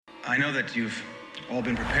I know that you've all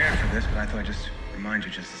been prepared for this, but I thought I'd just remind you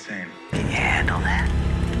just the same. Can you handle that,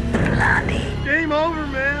 Blondie? Game over,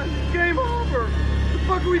 man. Game over. What the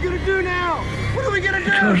fuck are we gonna do now? What are we gonna do?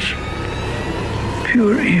 It was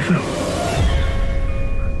pure evil.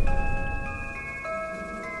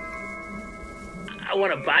 I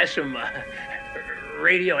want to buy some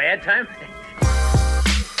radio ad time.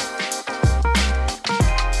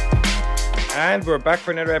 And we're back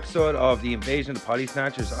for another episode of The Invasion of the Potty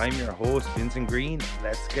Snatchers. I'm your host, Vincent Green.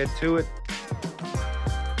 Let's get to it.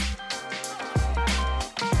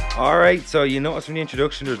 Alright, so you notice from the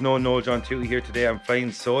introduction there's no Noel-John here today. I'm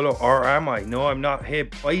flying solo, or am I? No, I'm not. Hey,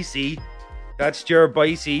 Boyce. That's Ger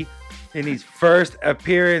Boyce in his first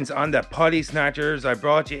appearance on the Potty Snatchers. I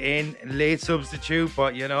brought you in, late substitute,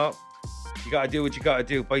 but you know, you gotta do what you gotta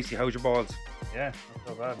do. Boyce, how's your balls? Yeah, not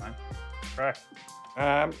so bad, man. Crack.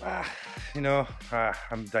 I'm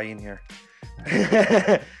dying here.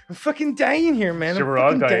 I'm fucking dying here, man. Sure, we're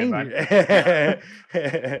all dying, man.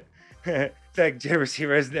 It's like, did you ever see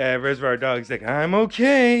Reservoir Dogs? Like, I'm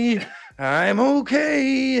okay. What's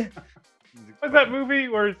that movie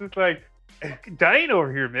where it's just like, fucking dying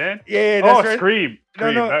over here, man? Yeah, that's right. Scream.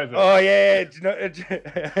 No. Oh, yeah.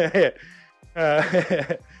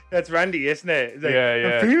 That's Randy, isn't it? It's like,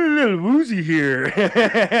 yeah. I'm feeling a little woozy here.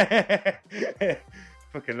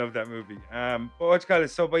 Fucking love that movie. But what you call it?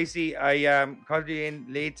 So basically, I called you in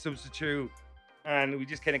late substitute, and we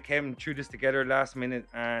just kind of came through this together last minute,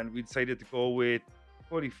 and we decided to go with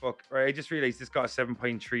holy fuck. Right, I just realized this got a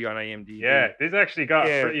 7.3 on IMDb. Yeah, this actually got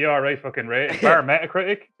a pretty alright fucking rating. Bar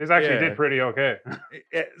Metacritic, this actually did pretty okay.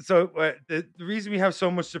 So the reason we have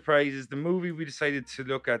so much surprise is the movie we decided to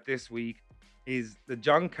look at this week is the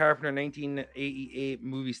John Carpenter 1988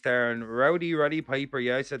 movie starring Roddy Piper.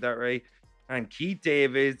 Yeah, I said that right. And Keith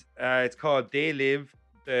David. It's called They Live.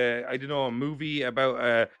 A movie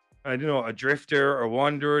about a drifter or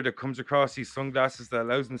wanderer that comes across these sunglasses that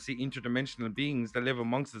allows them to see interdimensional beings that live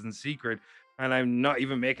amongst us in secret. And I'm not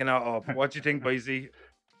even making that up. What do you think, Boyce?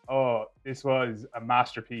 Oh, this was a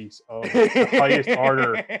masterpiece of the highest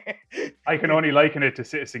order. I can only liken it to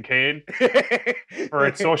Citizen Kane for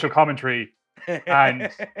its social commentary and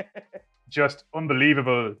just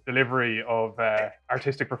unbelievable delivery of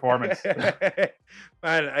artistic performance.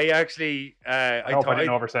 Man, I actually... I hope I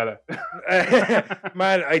didn't oversell it.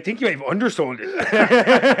 Man, I think you may have undersold it.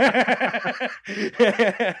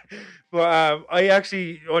 But I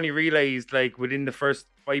actually only realised, like, within the first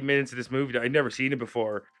 5 minutes of this movie that I'd never seen it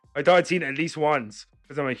before. I thought I'd seen it at least once,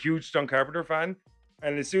 because I'm a huge John Carpenter fan.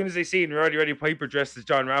 And as soon as I seen Roddy Piper dressed as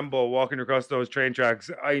John Rambo walking across those train tracks,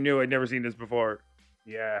 I knew I'd never seen this before.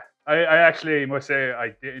 Yeah, I actually must say I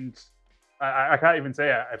didn't. I can't even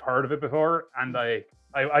say I've heard of it before, and I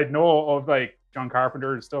know of like John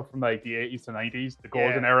Carpenter and stuff from like the 80s to 90s, the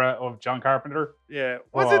golden era of John Carpenter. Yeah,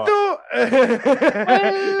 was it though?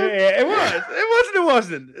 Yeah, it was. It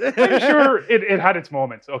wasn't. I'm sure it had its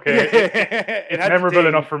moments. Okay, it's memorable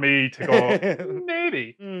enough for me to go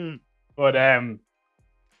maybe. But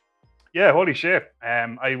yeah, holy shit.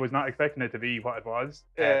 I was not expecting it to be what it was.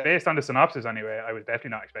 Based on the synopsis anyway, I was definitely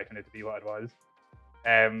not expecting it to be what it was.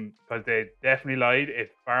 Because they definitely lied.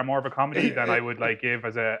 It's far more of a comedy than I would like give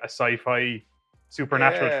as a sci-fi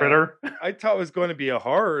supernatural thriller. I thought it was going to be a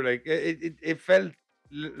horror. Like it felt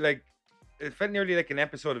nearly like an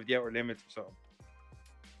episode of The Outer Limits or something.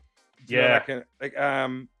 Yeah.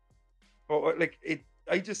 But like it,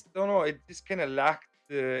 I just don't know. It just kind of lacked.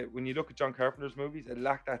 When you look at John Carpenter's movies, it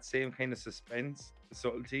lacked that same kind of suspense, the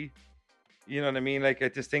subtlety. You know what I mean? Like, I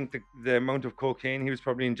just think the amount of cocaine he was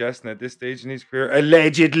probably ingesting at this stage in his career,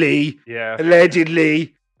 allegedly. Yeah.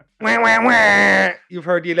 Allegedly. Wah, wah, wah. You've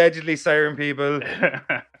heard the allegedly siren people.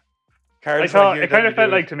 I thought it kind of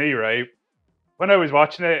felt like to me, right? When I was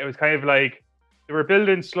watching it, it was kind of like they were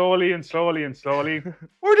building slowly and slowly and slowly.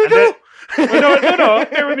 Where'd they go? No.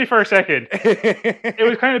 Bear with me for a second. It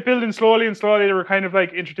was kind of building slowly and slowly. They were kind of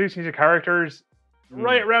like introducing the characters.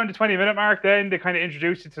 Right around the 20-minute mark, then they kind of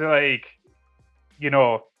introduced it to like, you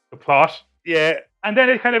know, the plot. Yeah. And then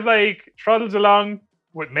it kind of like trottles along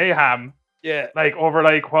with mayhem. Yeah. Like over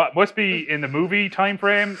like what must be in the movie time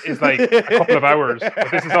frame is like a couple of hours.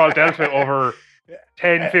 But this is all dealt with over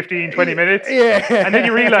 10, 15, 20 minutes. Yeah. And then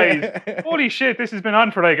you realize, holy shit, this has been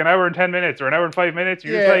on for like an hour and 10 minutes or an hour and 5 minutes.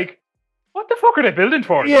 You're just like, what the fuck are they building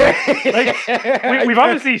for? Yeah. Like, we've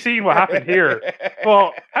obviously seen what happened here,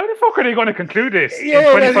 but how the fuck are they going to conclude this in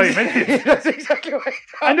 25 minutes? That's exactly what I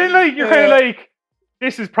thought. And then like, you're kind of like,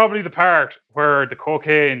 this is probably the part where the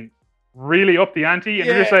cocaine really upped the ante and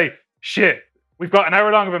you're just like, shit, we've got an hour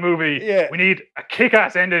long of a movie. Yeah. We need a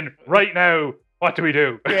kick-ass ending right now. What do we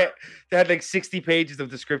do? Yeah, they had like 60 pages of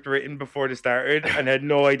the script written before they started and had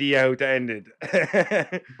no idea how to end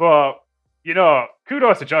it. But, you know,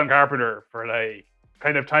 kudos to John Carpenter for like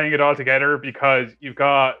kind of tying it all together, because you've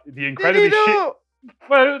got the incredibly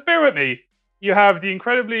well, bear with me. You have the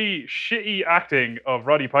incredibly shitty acting of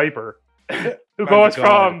Roddy Piper, who goes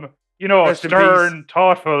from, you know, Rest in stern,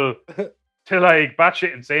 thoughtful to like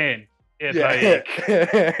batshit insane in like,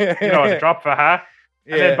 you know, the drop of a hat.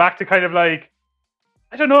 And then back to kind of like,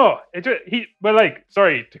 I don't know.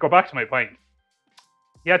 Sorry, to go back to my point.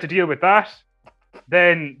 He had to deal with that.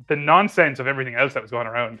 Then the nonsense of everything else that was going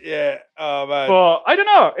around. Yeah. Oh, man. But I don't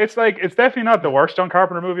know. It's like, it's definitely not the worst John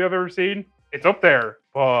Carpenter movie I've ever seen. It's up there,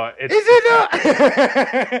 but it's... Is it not?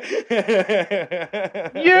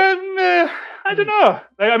 Yeah, I don't know.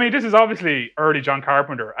 Like, I mean, this is obviously early John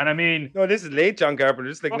Carpenter. And I mean... No, this is late John Carpenter.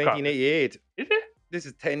 This is like Fuck 1988. Is it? This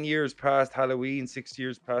is 10 years past Halloween, 6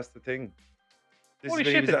 years past the thing. This Holy is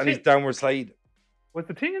when shit, he was on his downward slide. Was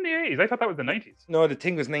the thing in the 80s? I thought that was the 90s. No, the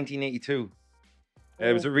thing was 1982.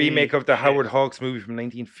 It was a remake of the Howard Hawks movie from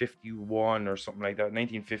 1951 or something like that.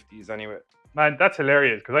 1950s, anyway. Man, that's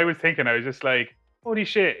hilarious. Because I was just like, holy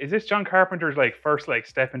shit, is this John Carpenter's like first like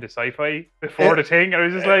step into sci-fi before the thing? And I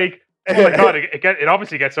was just like, oh my god, it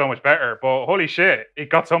obviously gets so much better, but holy shit, it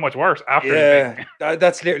got so much worse after the thing.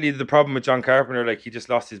 That's literally the problem with John Carpenter. Like, he just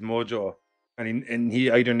lost his mojo. And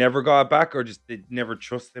he either never got it back or just they never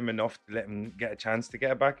trust him enough to let him get a chance to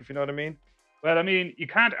get it back, if you know what I mean. Well, I mean, you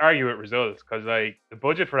can't argue with results, because like the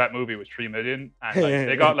budget for that movie was $3 million, and like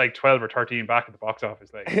they got like 12 or 13 back at the box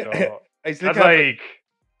office. Like, so that's like,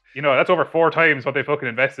 you know, that's over 4 times what they fucking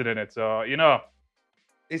invested in it. So, you know,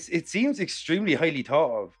 it seems extremely highly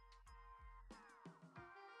thought of.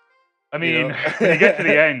 I mean, when you get to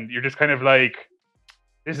the end, you're just kind of like,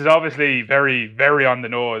 this is obviously very, very on the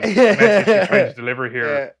nose, the message you're trying to deliver here.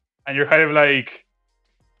 Yeah. And you're kind of like,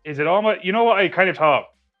 is it almost, you know what I kind of thought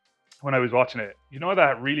when I was watching it? You know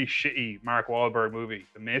that really shitty Mark Wahlberg movie,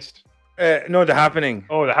 The Mist? No, The Happening.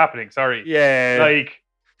 Oh, The Happening, sorry. Yeah. Like,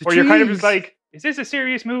 where you're kind of just like, is this a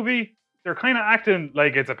serious movie? They're kind of acting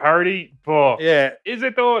like it's a parody, but is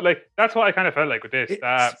it though? Like, that's what I kind of felt like with this.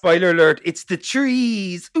 Spoiler alert, it's the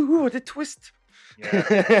trees. Ooh, what a twist.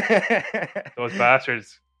 Yeah. Those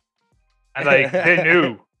bastards. And like, they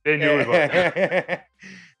knew it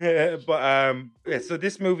was. But so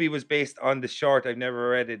this movie was based on the short, I've never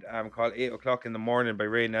read it, called 8 O'Clock in the Morning by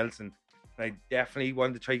Ray Nelson. And I definitely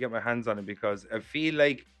wanted to try to get my hands on it, because I feel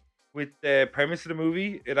like with the premise of the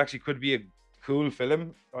movie, it actually could be a cool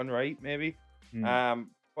film done right, maybe. But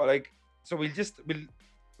like, so we'll just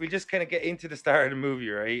kind of get into the start of the movie,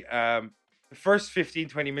 right? The first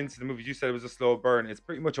 15-20 minutes of the movie, you said it was a slow burn. It's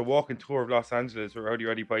pretty much a walking tour of Los Angeles with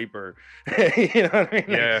Roddy Piper. You know what I mean?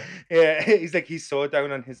 Yeah. Yeah. He's so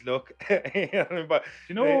down on his luck. You know what I mean? But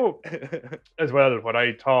you know, as well, what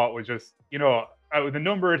I thought was just, you know, out of the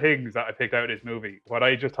number of things that I picked out of this movie, what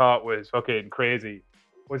I just thought was fucking crazy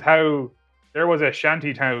was how there was a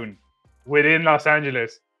shanty town within Los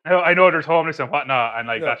Angeles. Now, I know there's homeless and whatnot, and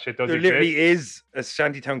like that shit does exist. There literally is a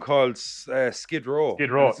shantytown called Skid Row. Skid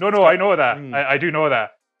Row. No, I know that. I do know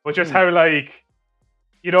that. But just how, like,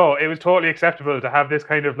 you know, it was totally acceptable to have this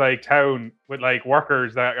kind of like town with like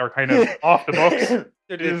workers that are kind of off the books.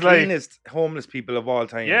 They're the cleanest homeless people of all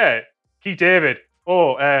time. Yeah. Keith David.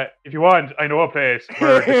 Oh, if you want, I know a place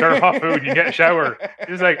where they serve hot food, you get a shower.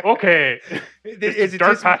 It's like, okay. It's a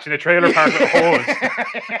dirt patch in a trailer park with a hose.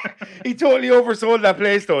 He totally oversold that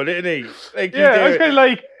place though, didn't he? Like, yeah, I was kind of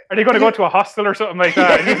like, are they going to go to a hostel or something like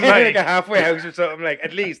that? Like a halfway house or something, like,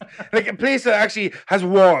 at least. Like a place that actually has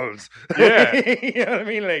walls. Yeah. You know what I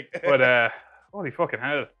mean? Like, but, holy fucking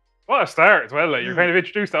hell. What a start as well. Like, you're kind of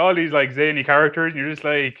introduced to all these like zany characters, and you're just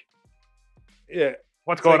like, yeah.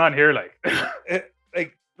 What's going on here, like?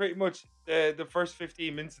 Like, pretty much the first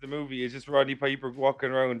 15 minutes of the movie is just Roddy Piper walking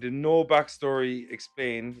around. There's no backstory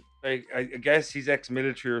explained. Like, I guess he's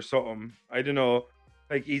ex-military or something. I don't know.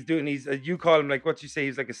 Like, you call him, like, what you say,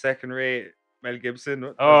 he's like a second-rate Mel Gibson.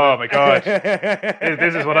 Oh, my God.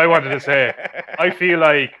 This is what I wanted to say. I feel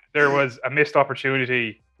like there was a missed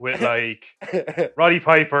opportunity with, like, Roddy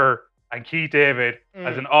Piper and Keith David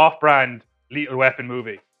as an off-brand Lethal Weapon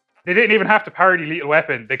movie. They didn't even have to parody Lethal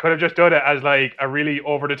Weapon. They could have just done it as like a really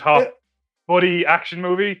over-the-top buddy action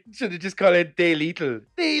movie. Should have just called it Day Lethal.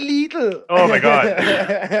 Day Lethal. Oh my God.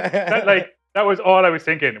 That was all I was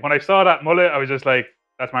thinking. When I saw that mullet, I was just like,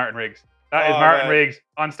 that's Martin Riggs. That is Martin Riggs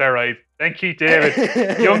on steroids. Then Keith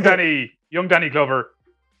David, young Danny Glover.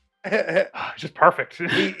 Just perfect.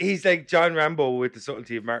 He's like John Rambo with the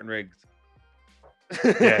subtlety of Martin Riggs.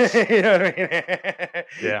 Yes. You know what I mean?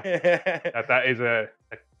 Yeah. That is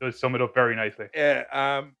does sum it up very nicely.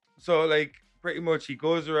 Yeah. So like pretty much he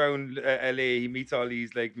goes around LA. He meets all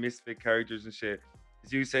these like misfit characters and shit.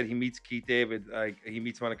 As you said, he meets Keith David. Like he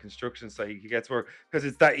meets him on a construction site. He gets work because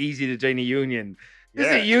it's that easy to join a union. This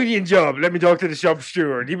is a union job. Let me talk to the shop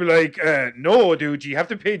steward. He'd be like, no, dude, you have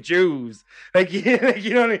to pay dues. Like, you know what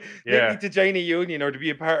I mean? You need to join a union or to be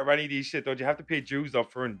a part of any of these shit, don't you have to pay dues up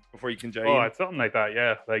front before you can join? Oh, it's something like that,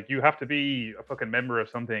 yeah. Like, you have to be a fucking member of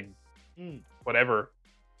something, whatever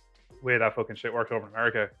way that fucking shit works over in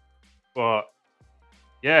America. But,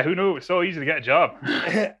 yeah, who knew it was so easy to get a job?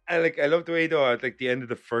 And, like, I love the way, though, at like the end of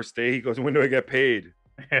the first day, he goes, when do I get paid?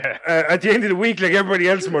 Yeah. At the end of the week, like everybody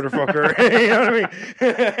else, motherfucker. You know what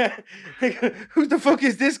I mean? Like, who the fuck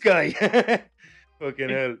is this guy? Fucking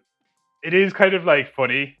hell. It is kind of like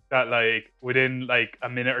funny that like within like a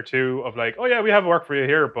minute or two of like, oh yeah, we have work for you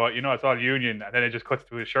here, but you know it's all union, and then it just cuts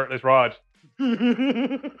to a shirtless Rod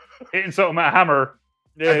hitting something at a hammer,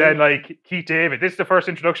 and then like Keith David. This is the first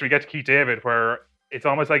introduction we get to Keith David, where it's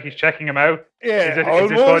almost like he's checking him out. Yeah, is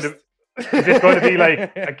this going to be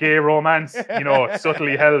like a gay romance, you know,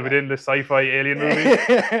 subtly held within the sci-fi alien movie?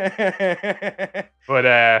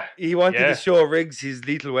 But he wanted to show Riggs his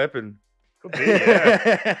lethal weapon. Could be,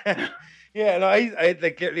 yeah. Yeah, no, I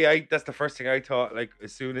like literally, that's the first thing I thought. Like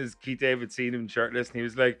as soon as Keith David seen him shirtless, and he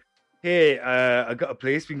was like, "Hey, I got a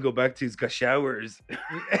place we can go back to. It's got showers." You know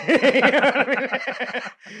what I mean?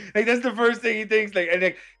 Like that's the first thing he thinks. Like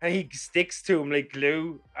and he sticks to him like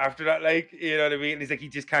glue after that. Like you know what I mean? And he's like, he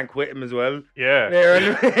just can't quit him as well.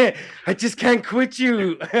 Yeah. I just can't quit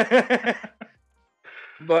you.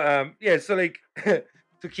 But yeah, so like.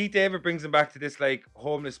 So Keith David brings him back to this like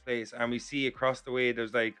homeless place, and we see across the way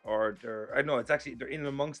there's like, I don't know, it's actually they're in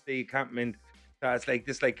amongst the encampment that's like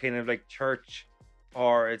this like kind of like church,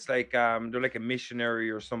 or it's like they're like a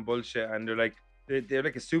missionary or some bullshit, and they're like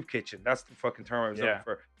a soup kitchen. That's the fucking term I was looking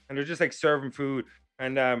for. And they're just like serving food,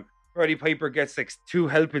 and Roddy Piper gets like 2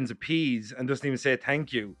 helpings of peas and doesn't even say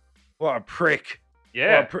thank you. What a prick!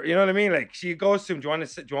 Yeah, you know what I mean? Like she goes to him, do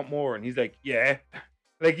you want more? And he's like, yeah.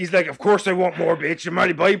 Like, he's like, of course I want more, bitch. I'm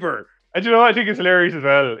Roddy Piper. And you know what I think is hilarious as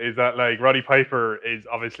well is that, like, Roddy Piper is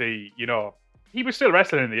obviously, you know, he was still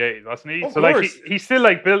wrestling in the 80s, wasn't he? Of so, course. like, he's still,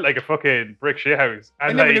 like, built like a fucking brick shithouse.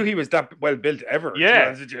 I never knew he was that well built ever.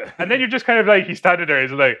 Yeah. And then you're just kind of like, he's standing there,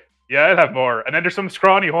 he's like, yeah, I'll have more. And then there's some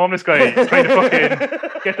scrawny homeless guy trying to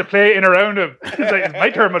fucking get the plate in around him. It's like, it's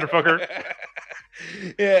my turn, motherfucker.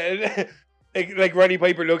 Yeah. Like Roddy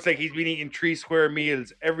Piper looks like he's been eating 3 square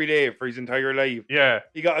meals every day for his entire life. Yeah.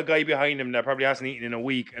 You got a guy behind him that probably hasn't eaten in a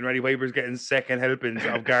week, and Roddy Piper's getting second helpings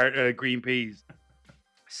of green peas.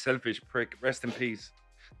 Selfish prick. Rest in peace.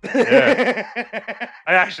 Yeah.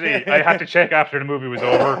 I had to check after the movie was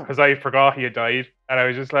over because I forgot he had died, and I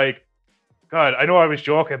was just like, God, I know I was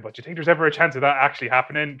joking, but do you think there's ever a chance of that actually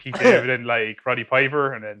happening? Keith David and like Roddy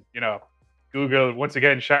Piper, and then, you know, Google once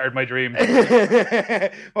again shattered my dreams.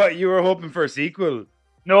 What, you were hoping for a sequel?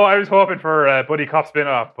 No, I was hoping for a Buddy Cop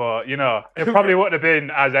spin-off, but you know, it probably wouldn't have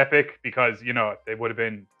been as epic because, you know, they would have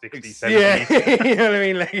been 60, 70. Yeah, you know what I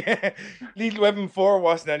mean? Like, Lethal Weapon 4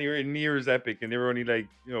 wasn't anywhere near as epic, and they were only like,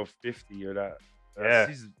 you know, 50 or that.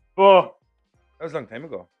 But that was a long time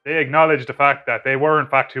ago. They acknowledged the fact that they were in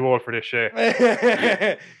fact too old for this shit.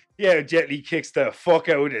 Yeah, Jet Li kicks the fuck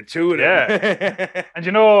out of 2 of them. Yeah. And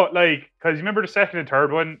you know, like, because you remember the second and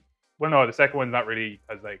third one? Well, no, the second one's not really,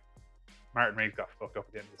 because, like, Martin Riggs got fucked up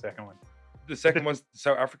at the end of the second one. The second one's the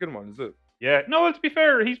South African one, is it? Yeah. No, well, to be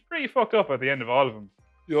fair, he's pretty fucked up at the end of all of them.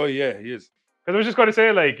 Oh, yeah, he is. Because I was just going to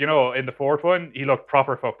say, like, you know, in the fourth one, he looked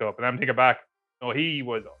proper fucked up. And I'm thinking back, no, he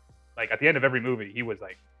was, like, at the end of every movie, he was,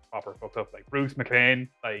 like, proper fucked up. Like, Bruce McLean,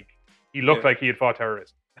 like, he looked like he had fought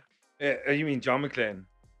terrorists. Yeah, you mean John McClane?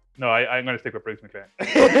 No, I'm going to stick with Bruce McLean.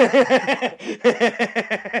 Just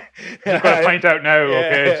got to point out now,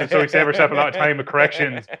 okay, just so we save ourselves a lot of time with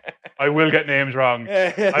corrections. I will get names wrong.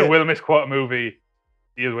 I will misquote a movie.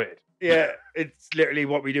 Deal with it. Yeah, it's literally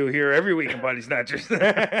what we do here every week in Body Snatchers.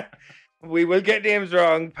 We will get names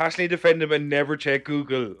wrong, passionately defend them, and never check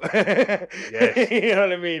Google. Yes. You know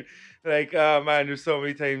what I mean? Like, oh man, there's so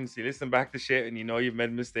many times you listen back to shit and you know you've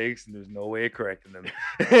made mistakes and there's no way of correcting them.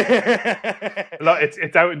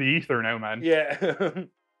 It's out in the ether now, man. Yeah.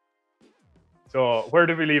 So where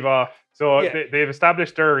did we leave off? So they've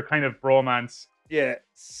established their kind of bromance. Yeah,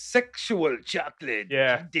 sexual chocolate.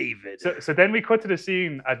 Yeah, David. So then we cut to the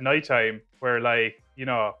scene at nighttime where, like, you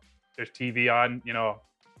know, there's TV on, you know,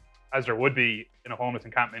 as there would be in a homeless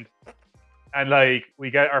encampment. And, like,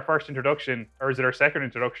 we get our first introduction, or is it our second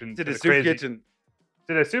introduction? To the soup kitchen.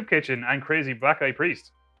 To the soup kitchen and crazy black guy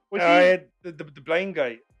priest. The blind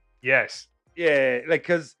guy. Yes. Yeah, like,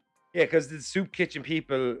 because Yeah, because the soup kitchen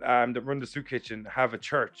people that run the soup kitchen have a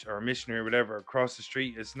church or a missionary or whatever across the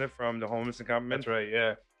street, isn't it, from the homeless encampment? That's right.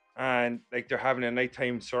 Yeah. And like they're having a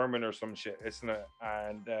nighttime sermon or some shit, isn't it?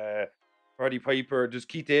 And Roddy Piper, does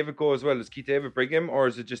Keith David go as well? Does Keith David bring him, or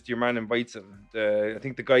is it just your man invites him? I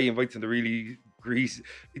think the guy invites him, the really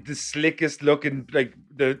the slickest looking, most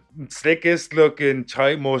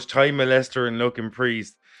child molester and looking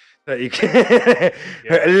priest that you can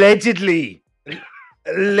allegedly.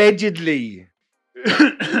 Meh,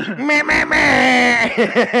 meh,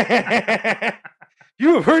 meh.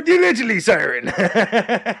 You have heard the allegedly siren.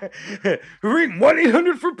 Ring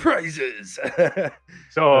 1-800 for prizes.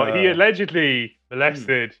 So he allegedly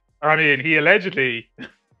molested, he allegedly.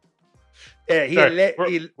 Yeah,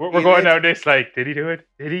 we're going down this. Like, did he do it?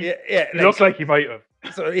 Did he? Yeah. It looks like he might have.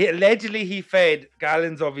 So allegedly he fed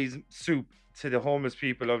gallons of his soup to the homeless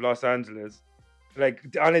people of Los Angeles. Like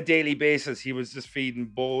on a daily basis, he was just feeding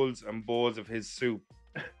bowls and bowls of his soup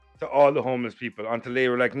to all the homeless people until they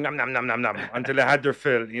were like nom nom nom nom nom until they had their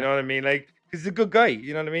fill. You know what I mean? Like, he's a good guy.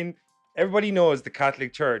 You know what I mean? Everybody knows the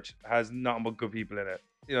Catholic Church has nothing but good people in it.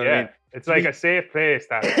 You know what I mean? It's like a safe place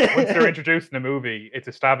that once they're introduced in the movie, it's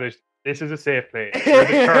established this is a safe place. We're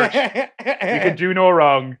the church. You can do no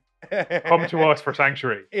wrong. Come to us for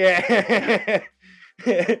sanctuary. Yeah.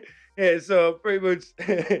 Yeah. So pretty much.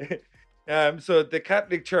 So the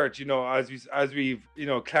Catholic Church, you know, as we've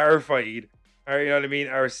clarified, are, you know what I mean,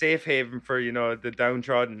 are a safe haven for, the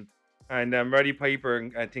downtrodden. And Roddy Piper,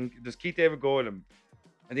 and I think does Keith David go with him?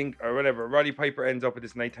 I think, or whatever. Roddy Piper ends up with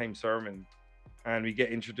this nighttime sermon, and we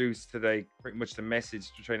get introduced to like pretty much the message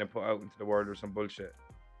they're trying to put out into the world or some bullshit.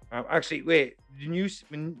 Actually, wait,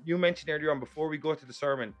 when you mentioned earlier on before we go to the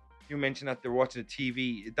sermon, you mentioned that they're watching the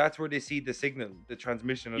TV. That's where they see the signal, the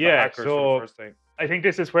transmission of the hackers for the first time. I think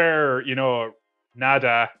this is where,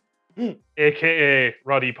 Nada, aka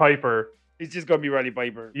Roddy Piper. He's just gonna be Roddy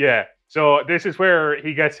Piper. Yeah. So this is where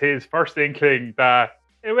he gets his first inkling that,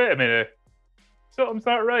 hey, wait a minute, something's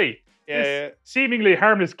not right. Yeah. This seemingly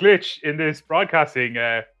harmless glitch in this broadcasting,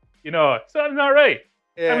 something's not right.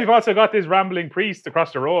 Yeah. And we've also got this rambling priest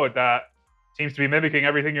across the road that seems to be mimicking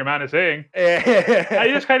everything your man is saying. I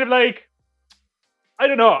just kind of like, I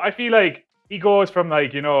don't know. I feel like he goes from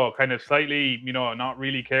like, kind of slightly, not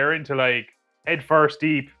really caring to like head first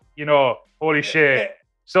deep, holy shit,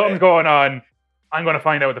 something's going on. I'm going to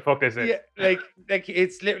find out what the fuck this is. Yeah, like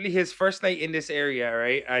it's literally his first night in this area,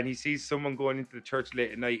 right? And he sees someone going into the church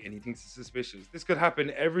late at night and he thinks it's suspicious. This could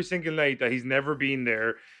happen every single night that he's never been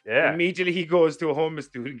there. Yeah. Immediately he goes to a homeless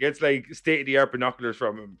dude and gets like state-of-the-art binoculars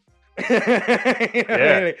from him.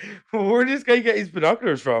 Where'd this guy get his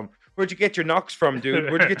binoculars from? Where'd you get your knocks from, dude?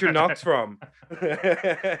 Where'd you get your knocks from?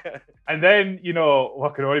 And then,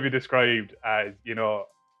 what can only be described as,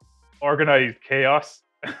 organized chaos.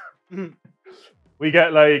 We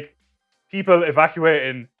get like people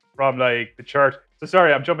evacuating from like the church. So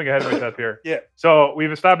sorry, I'm jumping ahead of myself here. Yeah. So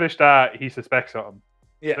we've established that he suspects something.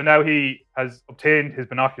 Yeah. So now he has obtained his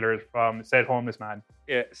binoculars from said homeless man.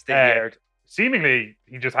 Yeah, state-of-the-art. Seemingly,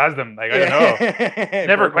 he just has them. Like, I don't know.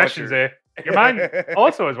 Never questions it. Your man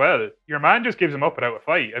also as well. Your man just gives him up without a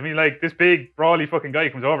fight. I mean, like this big brawly fucking guy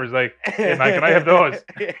comes over. Is like, hey man, can I have those?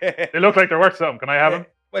 They look like they're worth something. Can I have them?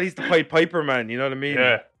 Well, he's the Pied Piper man. You know what I mean?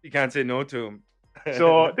 Yeah. You can't say no to him.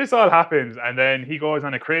 So this all happens, and then he goes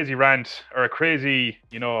on a crazy rant or a crazy,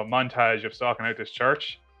 montage of stalking out this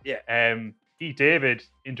church. Yeah. Pete David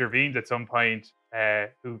intervenes at some point,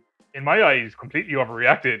 who, in my eyes, completely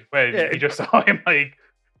overreacted when he just saw him like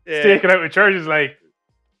staking out the church. Is like,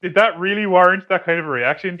 did that really warrant that kind of a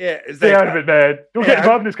reaction? Yeah. Stay out of it, man. Don't get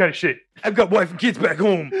involved in this kind of shit. I've got wife and kids back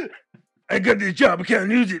home. I got this job. I can't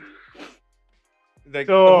lose it. Like,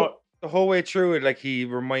 so the whole way through it, like he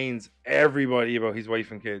reminds everybody about his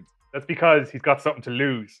wife and kids. That's because he's got something to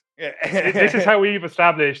lose. Yeah. This is how we've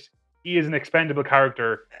established he is an expendable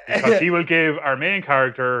character, because he will give our main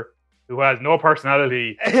character, who has no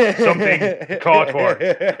personality, something to claw for.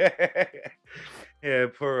 Yeah,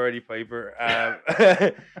 poor Roddy Piper.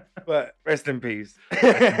 But rest in peace.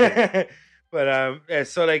 But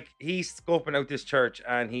so like he's scoping out this church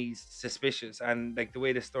and he's suspicious, and like the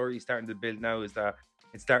way the story is starting to build now is that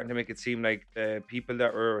it's starting to make it seem like the people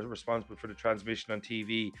that were responsible for the transmission on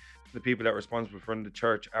TV, the people that were responsible for running the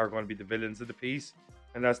church, are going to be the villains of the piece.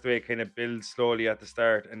 And that's the way it kind of builds slowly at the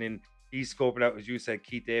start. And then he's scoping out, as you said,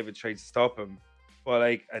 Keith David tried to stop him. But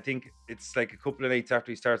like, I think it's like a couple of nights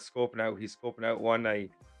after he starts scoping out, he's scoping out one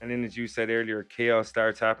night. And then, as you said earlier, chaos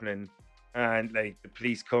starts happening. And like the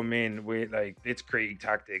police come in with like blitzkrieg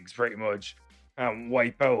tactics pretty much and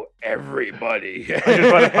wipe out everybody. I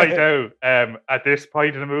just want to point out, at this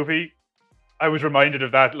point in the movie, I was reminded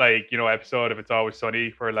of that, like, you know, episode of It's Always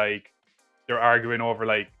Sunny, where like they're arguing over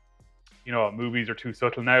like, you know, movies are too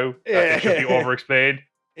subtle now, that they should be over-explained.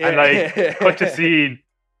 And like, cut to scene,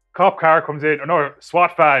 cop car comes in, or no,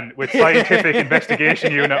 SWAT van with scientific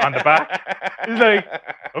investigation unit on the back. It's like,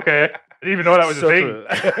 okay, I didn't even know that was a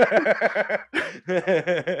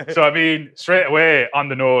thing. So I mean, straight away on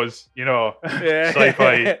the nose, you know,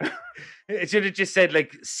 sci-fi. It should have just said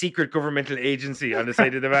like secret governmental agency on the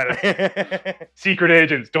side of the van. Secret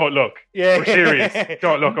agents, don't look. Yeah. We're serious.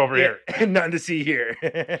 Don't look over here. Nothing to see here.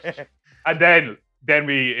 And then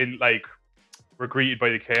we're greeted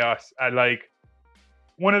by the chaos. And like,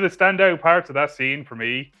 one of the standout parts of that scene for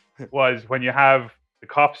me was when you have the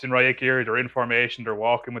cops in riot gear, they're in formation, they're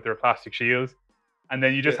walking with their plastic shields, and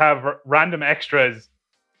then you just have random extras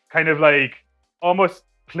kind of like almost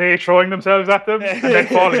play throwing themselves at them and then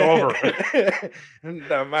falling over.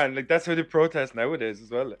 No, man, like that's how they protest nowadays as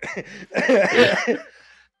well.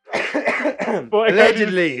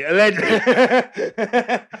 Allegedly.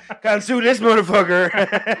 Can't sue this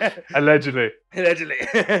motherfucker. Allegedly.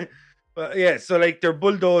 But yeah, so like they're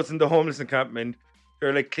bulldozing the homeless encampment.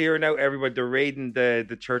 They're like clearing out everybody. They're raiding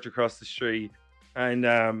the church across the street. And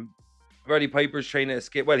Roddy Piper's trying to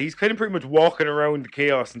escape. Well, he's kind of pretty much walking around the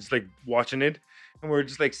chaos and just like watching it. And we're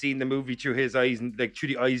just like seeing the movie through his eyes and like through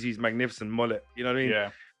the eyes of his magnificent mullet. You know what I mean?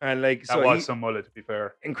 Yeah. And like that was some mullet, to be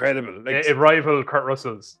fair. Incredible. Like it rivaled Kurt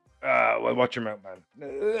Russell's. Well, watch your mouth, man.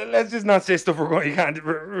 Let's just not say stuff you can't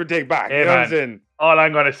take back. Hey, you know man, what I'm saying? all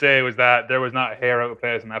I'm gonna say was that there was not a hair out of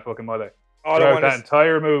place in that fucking mullet. Throughout that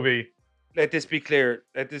entire movie. Let this be clear.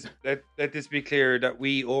 Let this be clear that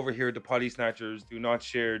we over here, the Potty Snatchers, do not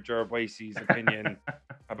share Ger Boyce's opinion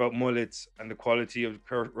about mullets and the quality of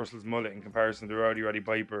Kurt Russell's mullet in comparison to Roddy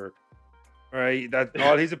Piper. Right? That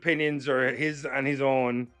all his opinions are his and his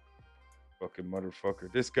own. Fucking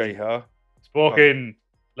motherfucker. This guy, huh? Spoken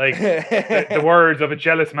like the words of a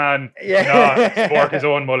jealous man. Not sport his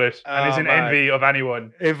own mullet and is in envy of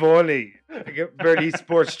anyone. If only. I barely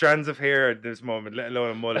sports strands of hair at this moment, let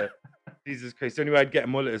alone a mullet. Jesus Christ. The only way I'd get a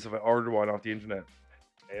mullet is if I ordered one off the internet.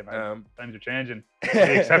 Hey, man, times are changing.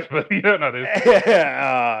 Acceptable. You don't know this.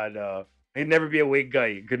 No. He'd never be a wig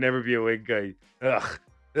guy. Could never be a wig guy. Ugh.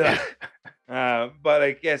 But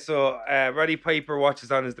like, yeah, so Roddy Piper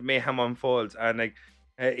watches on as the mayhem unfolds, and like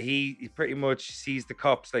he pretty much sees the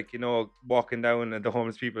cops, like, you know, walking down and the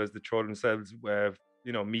homeless people as they throw themselves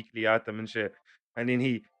you know, meekly at them and shit. And then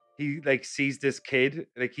he like sees this kid,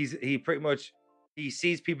 like he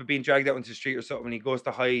sees people being dragged out into the street or something, and he goes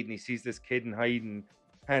to hide, and he sees this kid and hiding,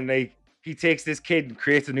 and like he takes this kid and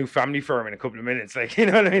creates a new family for him in a couple of minutes. Like, you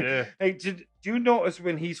know what I mean? Yeah. Like, do you notice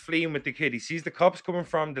when he's fleeing with the kid, he sees the cops coming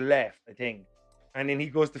from the left, I think, and then he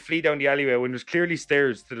goes to flee down the alleyway when there's clearly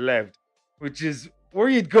stairs to the left, which is where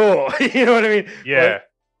you'd go. You know what I mean? Yeah.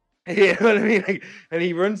 But, you know what I mean? Like, and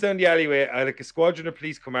he runs down the alleyway, and like a squadron of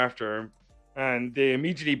police come after him, and they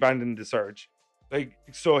immediately abandon the search. Like,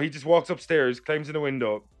 so he just walks upstairs, climbs in the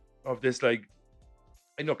window of this, like,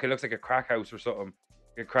 it looks like a crack house or something,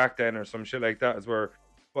 like a crack den or some shit like that, is where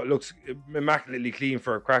what looks immaculately clean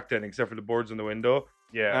for a crack den, except for the boards on the window.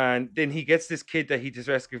 Yeah. And then he gets this kid that he just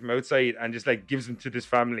rescued from outside and just like gives him to this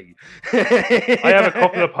family. I have a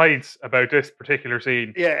couple of points about this particular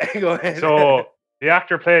scene. Yeah, go ahead. So the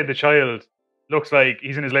actor playing the child looks like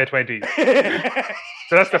he's in his late 20s.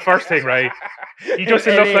 So that's the first thing, right? He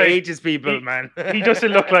doesn't look like ages people, man. He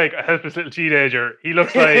doesn't look like a helpless little teenager. He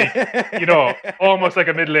looks like, you know, almost like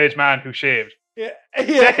a middle-aged man who shaved. Yeah.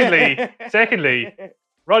 Secondly,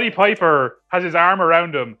 Roddy Piper has his arm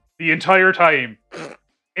around him the entire time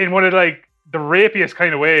in one of like the rapiest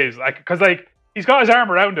kind of ways, like, because like he's got his arm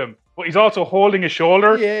around him, but he's also holding his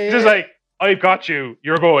shoulder. Yeah. He's just like, I've got you.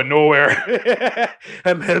 You're going nowhere.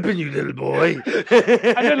 I'm helping you, little boy.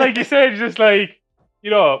 And then, like you said, just like, you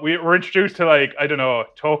know, we're introduced to, like, I don't know,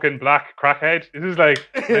 token black crackhead. This is like,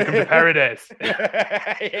 welcome to paradise.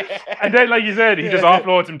 And then, like you said, he just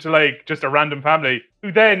offloads him to like just a random family,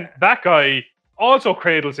 who then that guy also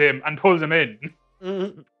cradles him and pulls him in.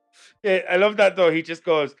 Mm-hmm. Yeah, I love that though. He just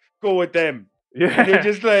goes, go with them. Yeah. And they're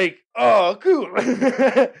just like, oh, cool.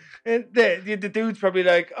 And the dude's probably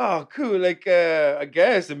like, oh, cool. Like, I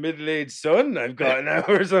guess a middle-aged son I've got now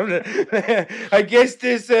or something. I guess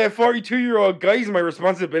this 42-year-old guy's my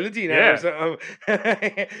responsibility now or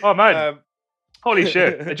something. Oh, man. Holy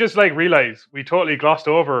shit. I just like realized we totally glossed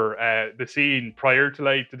over the scene prior to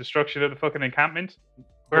like the destruction of the fucking encampment,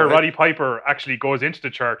 where Roddy Piper actually goes into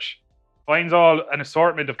the church, finds an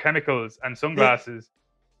assortment of chemicals and sunglasses,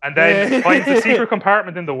 and then finds the secret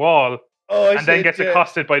compartment in the wall, and then gets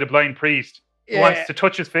accosted by the blind priest who wants to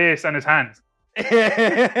touch his face and his hands.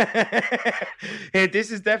 Hey,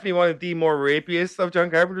 this is definitely one of the more rapiest of John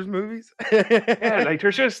Carpenter's movies. Yeah, like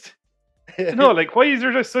there's just no, like why is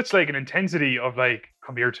there just such like an intensity of like,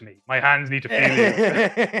 come here to me, my hands need to feel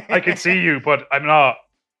you. I can see you, but I'm not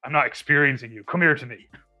experiencing you. Come here to me.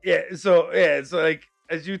 So like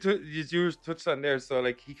as you touched on there, so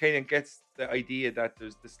like he kind of gets the idea that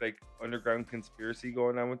there's this like underground conspiracy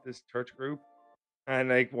going on with this church group, and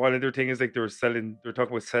like one of their thing is like they're talking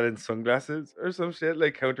about selling sunglasses or some shit,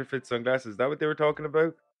 like counterfeit sunglasses. Is that what they were talking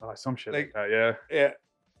about? Oh, some shit Like, like that, yeah. Yeah.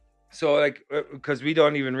 So like because we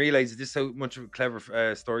don't even realize just how much of a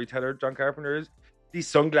clever storyteller John Carpenter is. These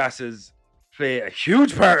sunglasses play a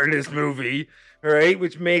huge part in this movie, right?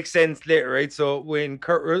 Which makes sense later, right? So when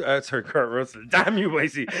Kurt Russell, damn you,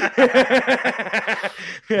 Boise.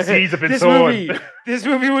 Seeds have been sown. This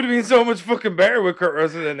movie would have been so much fucking better with Kurt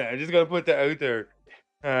Russell in it. I'm just gonna put that out there.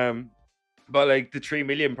 But like the 3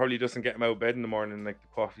 million probably doesn't get him out of bed in the morning. Like the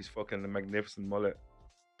coffee's fucking a magnificent mullet.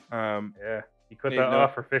 Yeah, he cut that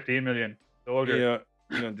off for 15 million. Soldier.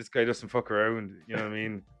 You know, this guy doesn't fuck around. You know what I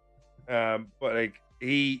mean? But like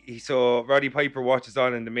he saw Roddy Piper watches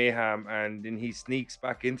on in the mayhem, and then he sneaks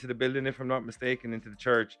back into the building, if I'm not mistaken, into the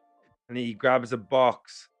church, and he grabs a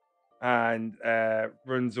box and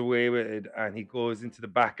runs away with it, and he goes into the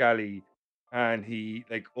back alley, and he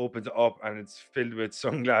like opens it up, and it's filled with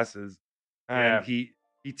sunglasses, and he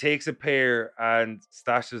takes a pair and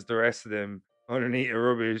stashes the rest of them underneath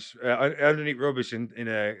rubbish in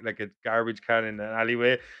a like a garbage can in an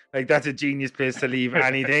alleyway. Like that's a genius place to leave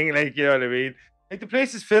anything. Like, you know what I mean? Like the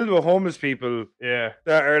place is filled with homeless people. Yeah.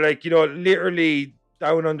 That are like, you know, literally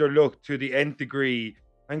down under luck to the nth degree.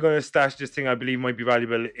 I'm gonna stash this thing I believe might be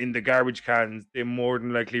valuable in the garbage cans they more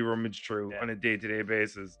than likely rummage through on a day-to-day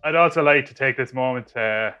basis. I'd also like to take this moment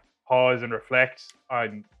to pause and reflect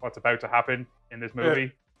on what's about to happen in this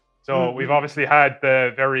movie. So we've obviously had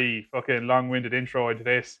the very fucking long-winded intro into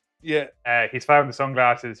this. Yeah. He's found the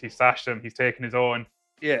sunglasses, he's stashed them, he's taken his own.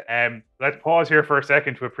 Yeah. Let's pause here for a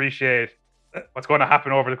second to appreciate what's going to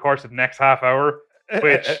happen over the course of the next half hour,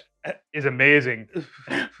 which is amazing.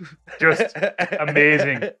 Just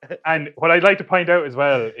amazing. And what I'd like to point out as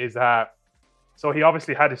well is that, so he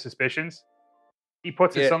obviously had his suspicions. He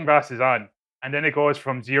puts his sunglasses on, and then it goes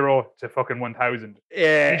from 0 to fucking 1,000.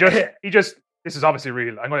 Yeah. He just, this is obviously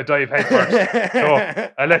real. I'm going to dive head first.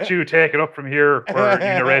 So I'll let you take it up from here where you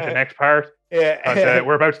narrate the next part. Yeah.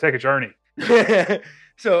 We're about to take a journey.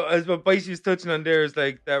 So as what Boyce was touching on there is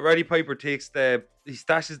like that Roddy Piper he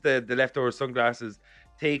stashes the leftover sunglasses,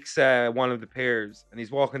 takes one of the pairs, and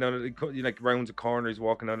he's walking down, like rounds a corner, he's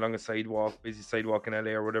walking down along a sidewalk, busy sidewalk in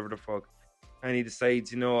LA or whatever the fuck, and he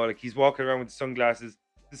decides, you know, like he's walking around with the sunglasses,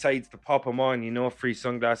 decides to pop them on, you know, free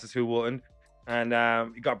sunglasses, who wouldn't? And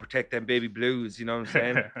you got to protect them baby blues, you know what I'm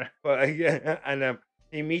saying? But and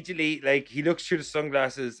immediately, like he looks through the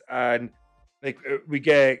sunglasses, and like we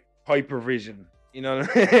get Piper vision. You know what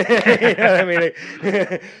I mean?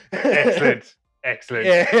 Like, Excellent.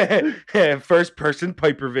 Yeah. First person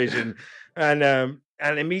Piper vision. And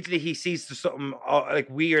immediately he sees something like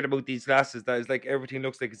weird about these glasses. That is like everything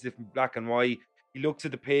looks like it's different, black and white. He looks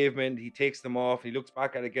at the pavement, he takes them off, he looks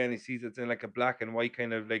back at it again, he sees it's in like a black and white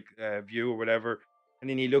kind of like view or whatever. And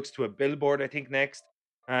then he looks to a billboard, I think, next.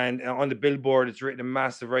 And on the billboard, it's written in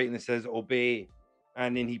massive writing, it says obey.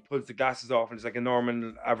 And then he pulls the glasses off, and it's like a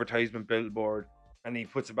normal advertisement billboard. And he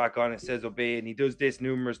puts it back on, it says obey. And he does this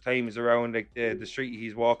numerous times around like the street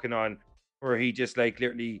he's walking on, where he just like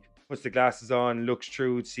literally puts the glasses on, looks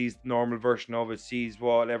through it, sees the normal version of it, sees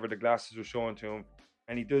whatever the glasses are showing to him.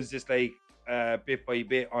 And he does this like bit by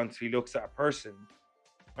bit until he looks at a person.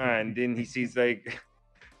 And then he sees like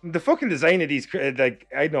the fucking design of these, like,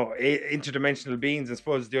 I don't know, interdimensional beings, I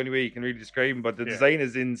suppose is the only way you can really describe them, but the design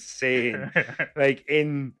is insane. Like,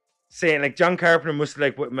 insane. Like, John Carpenter must have,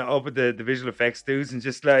 like, put up with the visual effects dudes and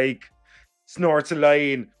just, like, snorts a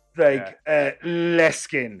line, like,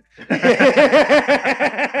 Leskin.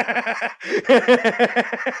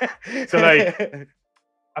 So, like,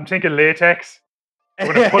 I'm thinking latex. I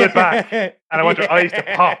want to pull it back, and I want your eyes to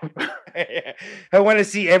pop. I want to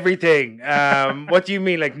see everything. What do you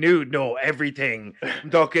mean, like nude? No, everything. I'm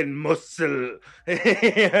talking muscle.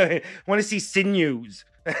 I want to see sinews.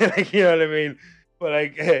 Like, you know what I mean?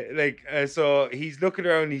 But so he's looking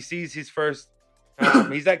around. He sees his first.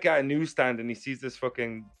 He's like at a newsstand, and he sees this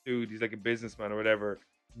fucking dude. He's like a businessman or whatever.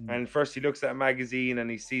 And first he looks at a magazine, and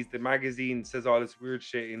he sees the magazine says all this weird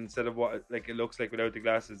shit instead of what like it looks like without the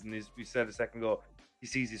glasses. And we said a second ago, he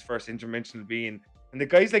sees his first interdimensional being, and the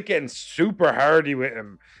guy's like getting super hardy with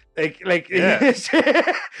him. Like if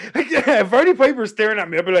Roddy Piper's staring at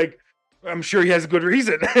me, I'd be like, I'm sure he has a good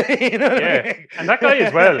reason. You know what I mean? And that guy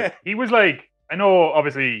as well. He was like, I know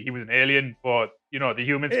obviously he was an alien, but you know, the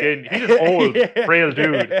human skin, he's an old, frail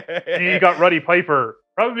dude. And he got Roddy Piper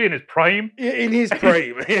probably in his prime. In his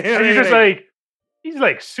prime. And he's just like, he's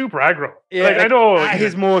like super aggro. Yeah, like I know at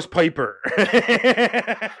his most Piper.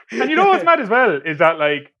 And you know what's mad as well is that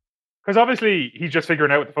like, because obviously he's just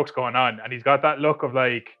figuring out what the fuck's going on, and he's got that look of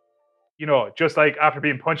like, you know, just like after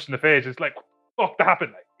being punched in the face, it's like, fuck, that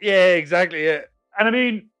happened. Like, yeah, exactly. Yeah. And I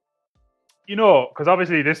mean, you know, because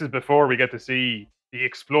obviously this is before we get to see the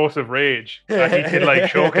explosive rage that he can like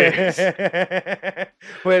showcase.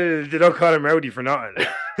 Well, they don't call him Rowdy for nothing.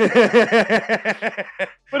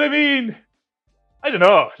 But I mean, I don't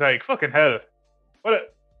know, like fucking hell.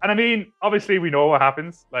 But and I mean, obviously we know what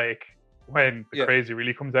happens like when the crazy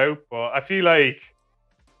really comes out. But I feel like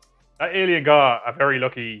that alien got a very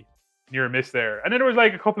lucky near miss there. And then there was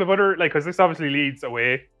like a couple of other like, because this obviously leads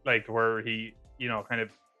away like to where he, you know, kind of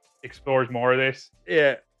explores more of this.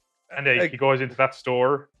 Yeah. And then he goes into that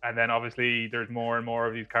store, and then obviously there's more and more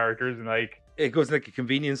of these characters, and like it goes like a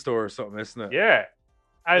convenience store or something, isn't it? Yeah.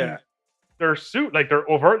 And they're they're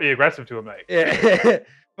overtly aggressive to him, like. Yeah.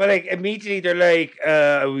 But like immediately they're like,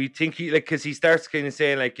 we think he like, because he starts kind of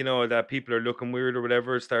saying like, you know, that people are looking weird or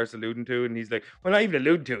whatever, starts alluding to it, and he's like, well, not even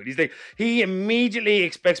alluding to it. He's like, he immediately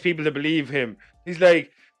expects people to believe him. He's like,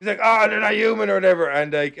 oh, they're not human or whatever,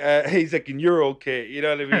 and like, he's like, and you're okay, you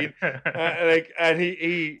know what I mean? Like, and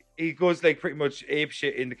he goes like pretty much ape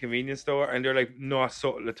shit in the convenience store, and they're like not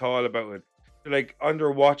subtle at all about it. They're like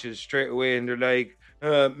under watches straight away, and they're like,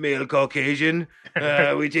 male Caucasian,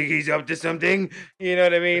 we think he's up to something, you know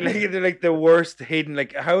what I mean? Like they're like the worst hidden.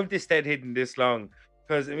 Like, how have they stayed hidden this long?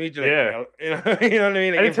 Because immediately, like, you know what I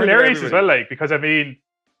mean? Like, and it's hilarious as well, like, because I mean,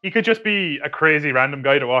 he could just be a crazy random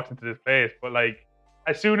guy that walks into this place, but like,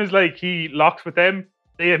 as soon as like he locks with them,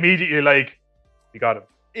 they immediately like, we got him.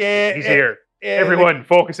 Yeah, he's here. Everyone, like,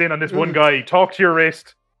 focus in on this one guy. Talk to your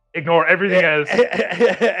wrist. Ignore everything else.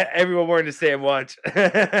 Everyone wearing the same watch.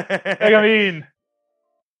 Like, I mean,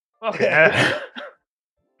 okay.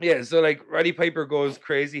 Yeah, so like Roddy Piper goes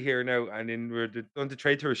crazy here now, and then we're going to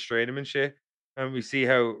try to restrain him and shit, and we see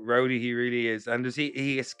how rowdy he really is, and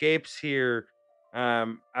he escapes here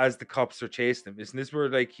as the cops are chasing him. Isn't this where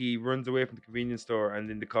like he runs away from the convenience store and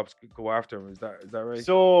then the cops go after him? Is that right?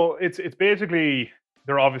 So it's basically,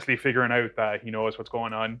 they're obviously figuring out that he knows what's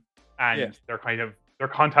going on, and they're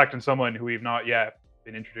contacting someone who we've not yet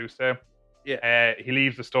been introduced to. Yeah. He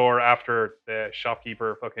leaves the store after the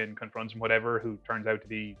shopkeeper fucking confronts him, whatever, who turns out to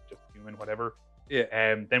be just human, whatever.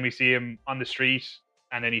 Yeah. Then we see him on the street,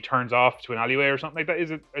 and then he turns off to an alleyway or something like that. Is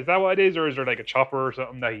that what it is, or is there like a chopper or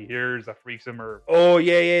something that he hears that freaks him? Or oh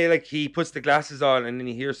yeah, like he puts the glasses on and then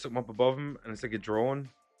he hears something up above him, and it's like a drone.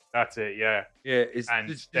 That's it, yeah. Yeah.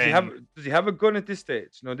 Does he have a gun at this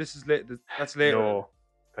stage? No, this is that's later. No,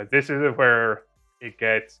 because this is where it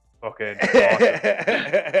gets fucking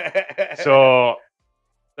awesome. So,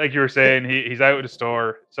 like you were saying, he's out of the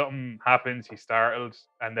store. Something happens. He's startled,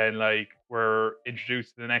 and then like we're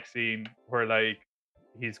introduced to the next scene where like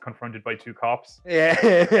he's confronted by two cops. Yeah.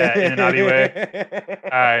 In an alleyway,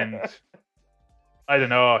 and I don't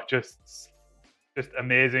know, just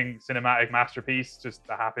amazing cinematic masterpiece just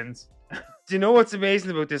that happens. Do you know what's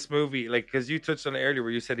amazing about this movie? Like, because you touched on it earlier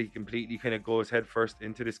where you said he completely kind of goes head first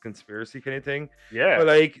into this conspiracy kind of thing. Yeah. But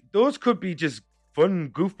like, those could be just fun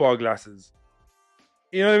goofball glasses.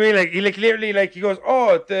 You know what I mean? Like, he like literally like he goes,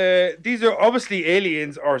 oh, these are obviously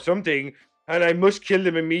aliens or something, and I must kill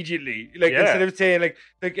them immediately. Like, instead of saying like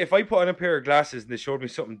if I put on a pair of glasses and they showed me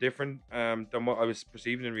something different than what I was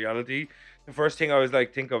perceiving in reality, the first thing I was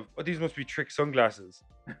like think of, oh, these must be trick sunglasses.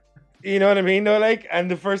 You know what I mean? Though, like, and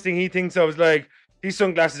the first thing he thinks I was like, these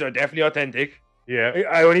sunglasses are definitely authentic. Yeah.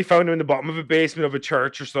 I only found them in the bottom of a basement of a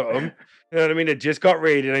church or something. You know what I mean? It just got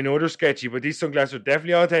raided. I know they're sketchy, but these sunglasses are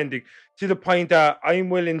definitely authentic, to the point that I'm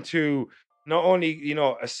willing to not only, you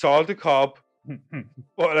know, assault a cop,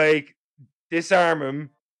 but like disarm him,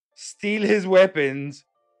 steal his weapons,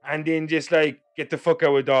 and then just like get the fuck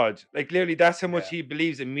out of Dodge. Like, literally, that's how much he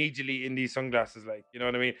believes immediately in these sunglasses. Like, you know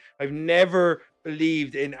what I mean? I've never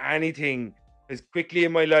believed in anything as quickly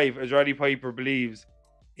in my life as Roddy Piper believes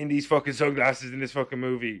in these fucking sunglasses in this fucking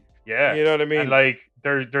movie. Yeah. You know what I mean? And like,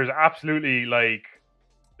 there's absolutely like,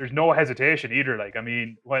 there's no hesitation either. Like, I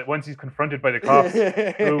mean, once he's confronted by the cops,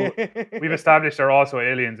 who we've established are also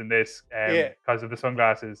aliens in this because of the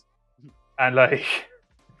sunglasses. And like,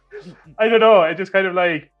 I don't know, it just kind of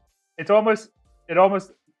like, it almost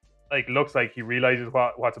like looks like he realizes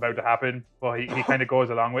what's about to happen, but he kind of goes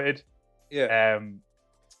along with it. Yeah.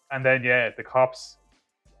 And then the cops,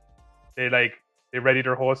 they like they ready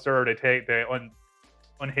their holster, or they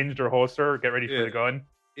unhinge their holster, get ready for the gun.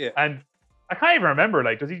 Yeah. And I can't even remember.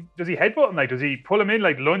 Like, does he headbutt him? Like, does he pull him in,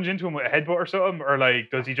 like lunge into him with a headbutt or something, or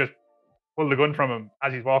like does he just pull the gun from him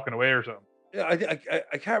as he's walking away or something? Yeah,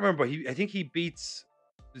 I can't remember. I think he beats.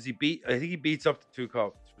 Does he beat? I think he beats up the two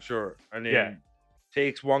cops for sure, and then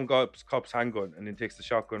takes one cop's handgun, and then takes the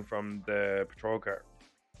shotgun from the patrol car.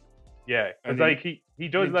 Yeah, because like he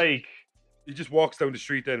does like he just walks down the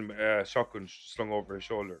street then, shotgun slung over his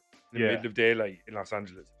shoulder in the middle of daylight in Los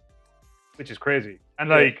Angeles, which is crazy. And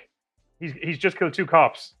like he's just killed two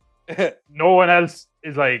cops. No one else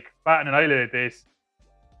is like batting an eyelid at this.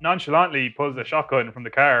 Nonchalantly pulls the shotgun from the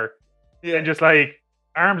car and just like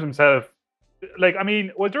arms himself. Like, I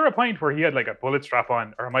mean, was there a point where he had like a bullet strap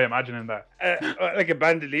on, or am I imagining that? Like a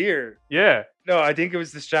bandolier? Yeah. No, I think it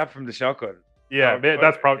was the strap from the shotgun. Yeah,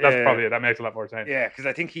 that's probably it. That makes a lot more sense. Yeah, because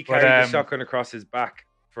I think he carried the shotgun across his back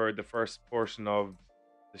for the first portion of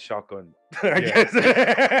the shotgun. I guess.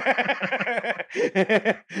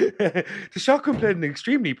 The shotgun played an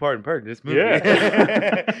extremely important part in this movie.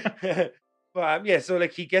 Yeah. But so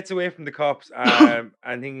like he gets away from the cops, and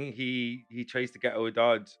then he tries to get out of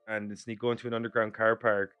Dodge and sneak into an underground car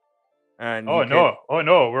park. And no,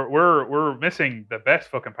 we're missing the best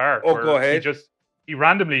fucking part. Oh, go ahead. He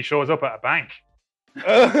randomly shows up at a bank.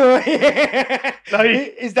 Oh, yeah.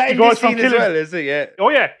 Like, is that in this scene as well? Is it? Yeah. Oh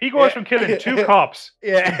yeah, he goes from killing two cops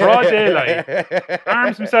in broad daylight,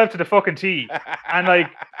 arms himself to the fucking T, and like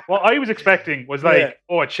what I was expecting was like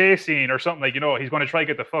a chase scene or something, like, you know, he's going to try to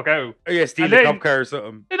get the fuck out. Oh yeah, steal a cop car or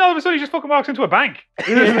something. Then all of a sudden he just fucking walks into a bank.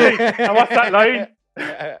 Like, and what's that line?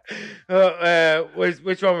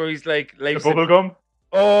 Which one where he's like the bubble gum?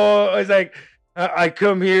 Oh, I was like, I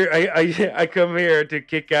come here, I come here to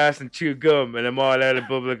kick ass and chew gum, and I'm all out of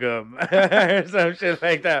bubble gum, or some shit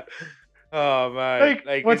like that. Oh man!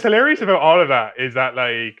 Like what's hilarious about all of that is that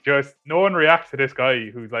like just no one reacts to this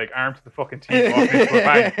guy who's like armed to the fucking teeth walking into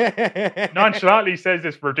a bank. Nonchalantly says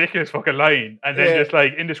this ridiculous fucking line, and then just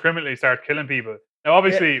like indiscriminately starts killing people. Now,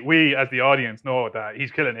 obviously, we as the audience know that he's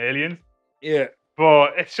killing aliens. Yeah,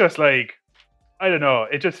 but it's just like, I don't know.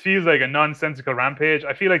 It just feels like a nonsensical rampage.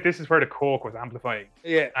 I feel like this is where the coke was amplifying.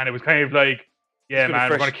 Yeah. And it was kind of like, yeah, man,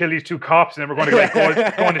 we're going to kill these two cops and then we're going to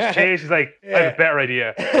like go on this chase. He's like, I have a better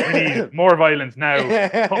idea. We need more violence now.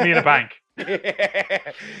 Put me in a bank.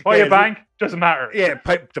 Why a bank? Doesn't matter. Yeah,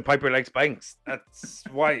 the Piper likes banks. That's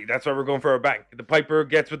why we're going for a bank. The Piper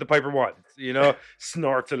gets what the Piper wants. You know,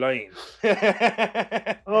 snorts a line.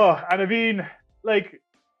 Oh, and I mean, like,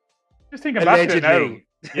 just thinking back to it now.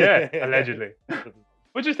 Yeah, allegedly.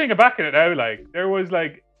 But just thinking back at it now, like, there was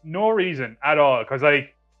like no reason at all, because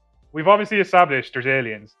like we've obviously established there's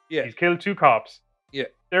aliens. Yeah, he's killed two cops. Yeah,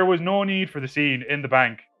 there was no need for the scene in the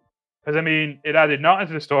bank, because I mean, it added nothing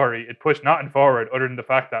to the story. It pushed nothing forward other than the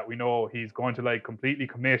fact that we know he's going to like completely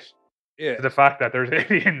commit to the fact that there's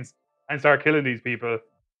aliens and start killing these people,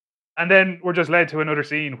 and then we're just led to another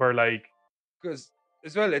scene where like, because.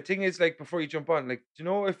 As well, the thing is, like, before you jump on, like, you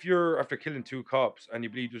know, if you're after killing two cops and you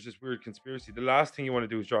believe there's this weird conspiracy, the last thing you want to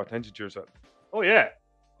do is draw attention to yourself. Oh, yeah.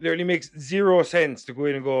 Literally makes zero sense to go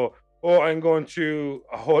in and go, oh, I'm going to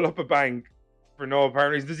hole up a bank for no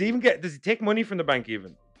apparent reason. Does he take money from the bank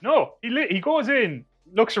even? No, he goes in,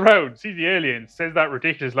 looks around, sees the aliens, says that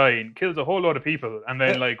ridiculous line, kills a whole lot of people, and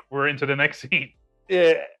then, like, we're into the next scene.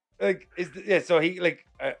 Yeah. Like, so he like,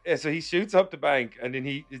 so he shoots up the bank, and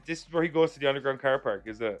then this is where he goes to the underground car park,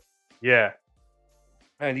 is it? Yeah.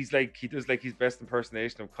 And he does like his best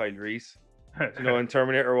impersonation of Kyle Reese, you know, in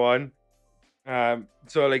Terminator 1.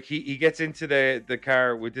 So like he gets into the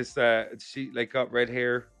car with this she like got red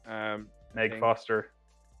hair. Meg Foster.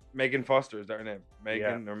 Megan Foster, is that her name?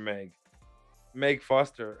 Megan or Meg? Meg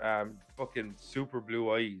Foster. Fucking super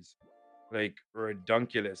blue eyes, like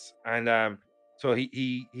redunculous, and so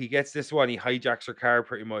he gets this one. He hijacks her car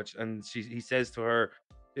pretty much, and he says to her,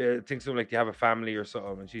 thinks something like, "Do you have a family or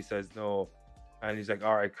something?" And she says no, and he's like,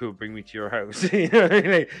 "All right, cool, bring me to your house." You know what I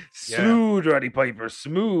mean? Like, smooth, Roddy Piper,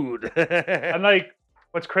 smooth. And like,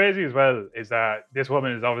 what's crazy as well is that this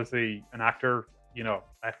woman is obviously an actor. You know,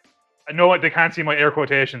 I know they can't see my air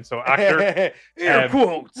quotations, so actor. Air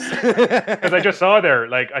quotes. Because I just saw there,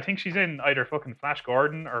 like, I think she's in either fucking Flash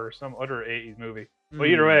Gordon or some other 80s movie. But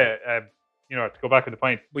either way, you know, to go back to the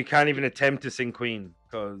point, we can't even attempt to sing Queen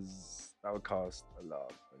because that would cost a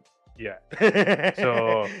lot. Yeah.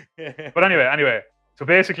 So, but anyway, so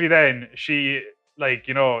basically then she, like,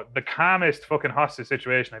 you know, the calmest fucking hostage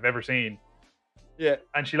situation I've ever seen. Yeah.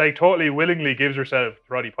 And she like totally willingly gives herself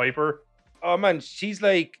to Roddy Piper. Oh man, she's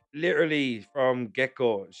like literally from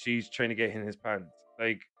get-go, she's trying to get in his pants.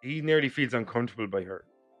 Like, he nearly feels uncomfortable by her.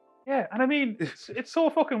 Yeah, and I mean, it's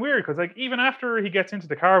so fucking weird because like even after he gets into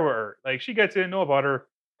the car with her, like she gets in, no bother,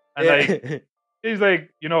 and like he's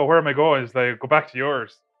like, you know, where am I going? He's like, go back to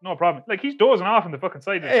yours, no problem. Like he's dozing off on the fucking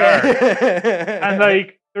side of the car, and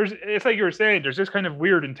like it's like you were saying, there's this kind of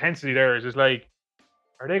weird intensity there. It's just like,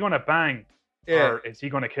 are they going to bang, or is he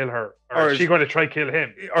going to kill her, or is she going to try kill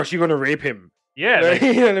him, or is she going to rape him? Yeah, like,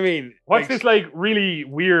 you know what I mean. What's this like really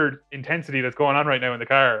weird intensity that's going on right now in the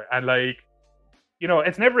car, and like. You know,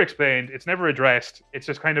 it's never explained. It's never addressed. It's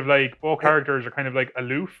just kind of like both characters are kind of like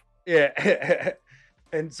aloof. Yeah.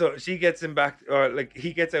 And so she gets him back, or like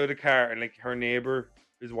he gets out of the car, and like her neighbor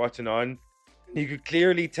is watching on. You could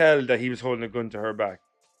clearly tell that he was holding a gun to her back.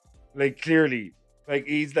 Like clearly, like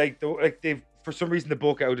he's like they've for some reason they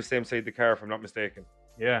both get out the same side of the car, if I'm not mistaken.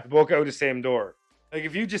 Yeah, they both get out the same door. Like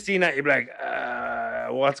if you just seen that, you'd be like,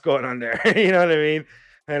 what's going on there? You know what I mean?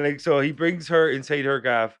 And like so he brings her inside her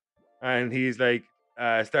gaff, and he's like.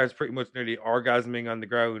 Starts pretty much nearly orgasming on the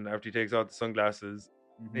ground after he takes off the sunglasses.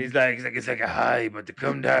 Mm-hmm. He's like, it's like a high, but the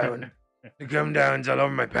come down's all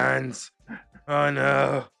over my pants. Oh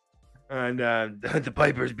no! And the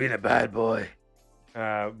Piper's being a bad boy.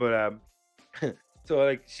 So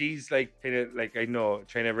like she's like kind of like I know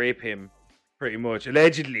trying to rape him, pretty much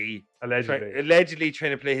allegedly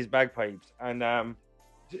trying to play his bagpipes, and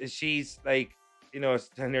she's like you know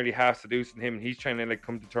nearly half seducing him, and he's trying to like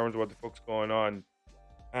come to terms with what the fuck's going on.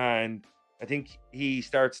 And I think he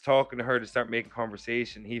starts talking to her to start making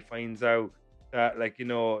conversation. He finds out that, like, you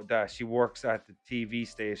know, that she works at the TV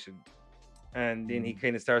station. And then he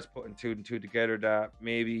kind of starts putting two and two together that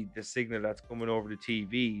maybe the signal that's coming over the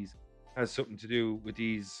TVs has something to do with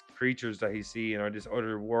these creatures that he's seeing, or this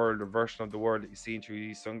other world or version of the world that he's seeing through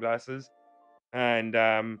these sunglasses. And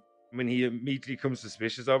when he immediately becomes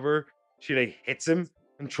suspicious of her, she like hits him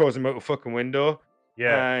and throws him out a fucking window.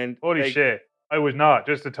 Yeah. And holy shit. I was not,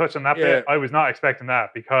 just to touch on that bit, I was not expecting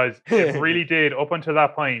that because it really did, up until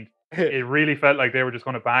that point, it really felt like they were just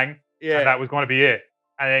going to bang and that was going to be it.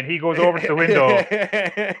 And then he goes over to the window,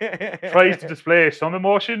 tries to display some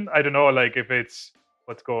emotion. I don't know, like if it's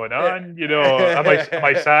what's going on, you know, am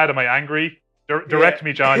I sad? Am I angry? Direct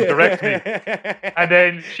me, John, direct me. And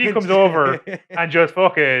then she comes over and just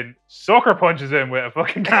fucking sucker punches him with a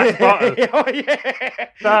fucking glass bottle.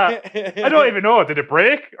 I don't even know, did it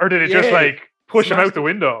break or did it just like push him out the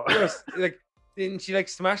window? Like, then she like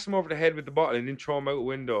smashed him over the head with the bottle and then throw him out the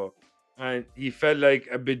window, and he felt like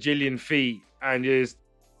a bajillion feet and just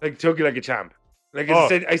like took it like a champ. Like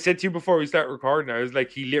I said to you before we start recording, I was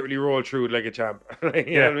like, he literally rolled through it like a champ. Like,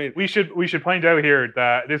 you know what I mean? We should point out here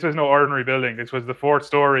that this was no ordinary building. This was the 4th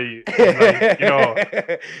story. Like, you know,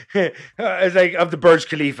 it's like of the Burj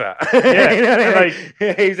Khalifa. Yeah, you know what I mean?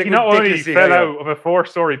 like He's like he not only fell out of a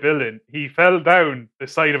 4-story building, he fell down the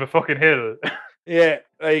side of a fucking hill. Yeah,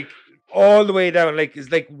 like all the way down. Like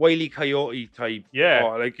it's like Wile E. Coyote type. Yeah,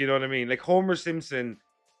 like you know what I mean? Like Homer Simpson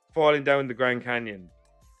falling down the Grand Canyon.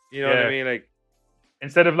 You know what I mean? Like.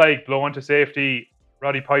 Instead of like blowing to safety,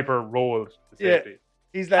 Roddy Piper rolled to safety. Yeah.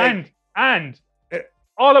 He's like, and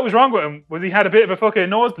all that was wrong with him was he had a bit of a fucking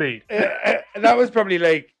nosebleed. And that was probably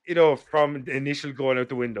like, you know, from the initial going out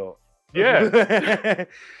the window. Yeah.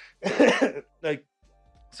 Like,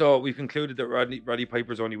 so we've concluded that Roddy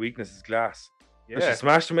Piper's only weakness is glass. Yeah. So she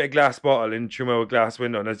smashed him with a glass bottle and threw him out a glass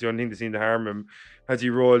window, and that's the only thing that seemed to harm him as he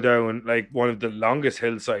rolled down like one of the longest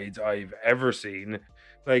hillsides I've ever seen.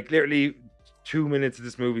 Like literally 2 minutes of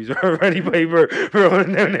this movie is Roddy Piper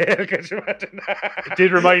rolling down the hill. Can you imagine that? It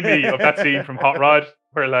did remind me of that scene from Hot Rod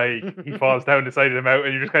where like he falls down the side of the mountain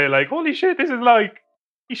and you're just kind of like, holy shit, this is like,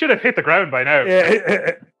 he should have hit the ground by now.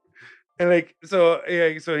 Yeah. And like, so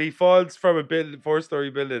he falls from a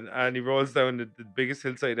 4-story building and he rolls down the biggest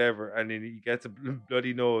hillside ever, and then he gets a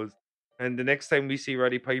bloody nose. And the next time we see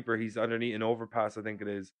Roddy Piper, he's underneath an overpass, I think it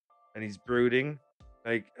is, and he's brooding,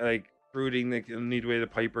 like brooding like any way the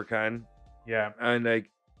Piper can. Yeah. And like,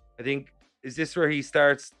 I think, is this where he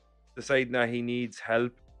starts deciding that he needs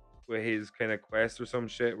help with his kind of quest or some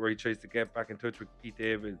shit, where he tries to get back in touch with Keith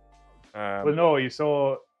David? Well, no,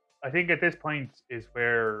 I think at this point is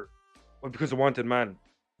where... Well, because of Wanted Man.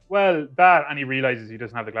 Well, that, and he realizes he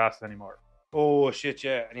doesn't have the glasses anymore. Oh, shit,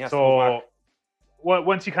 yeah. And he has to go back.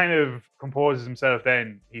 Once he kind of composes himself,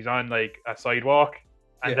 then he's on like a sidewalk,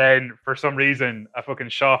 and then for some reason, a fucking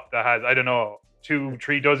shop that has, I don't know,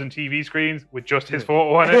 2-3 dozen TV screens with just his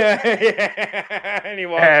photo on it. Yeah. And he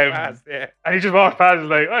walks past, and he just walks past and is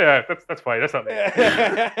like, oh yeah, that's fine, that's not me.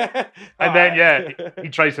 And then he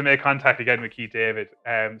tries to make contact again with Keith David.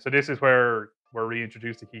 So this is where we're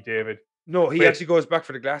reintroduced to Keith David. No, he actually goes back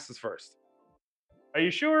for the glasses first. Are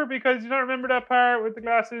you sure? Because you don't remember that part with the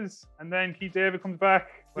glasses, and then Keith David comes back.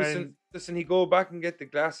 Listen, he go back and get the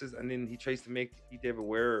glasses, and then he tries to make Keith David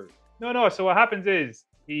wear. No. So what happens is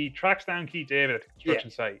he tracks down Keith David at the construction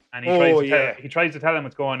site, and he tries to tell him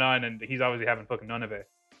what's going on, and he's obviously having fucking none of it.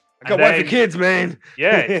 I got wife and kids, man.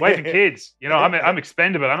 Yeah, wife and kids. You know, I'm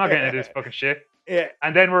expendable. I'm not getting into this fucking shit. Yeah.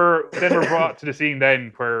 And then we're brought to the scene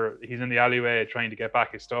then where he's in the alleyway trying to get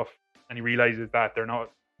back his stuff, and he realizes that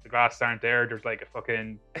the glasses aren't there. There's like a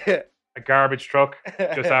fucking a garbage truck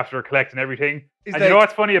just after collecting everything. And you know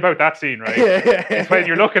what's funny about that scene, right? It's when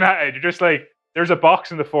you're looking at it, you're just like, there's a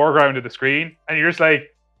box in the foreground of the screen, and you're just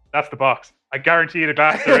like, that's the box. I guarantee the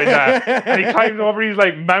glasses are in that. And he climbs over, he's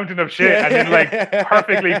like mountain of shit, and then like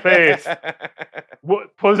perfectly placed,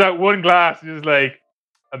 pulls out one glass, and is like,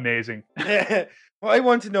 amazing. What I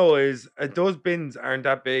want to know is, those bins aren't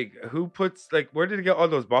that big. Who puts, like, where did he get all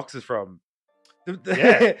those boxes from?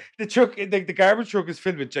 The truck, the garbage truck is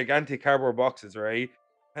filled with gigantic cardboard boxes, right?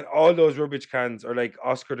 And all those rubbish cans are like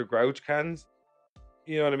Oscar the Grouch cans.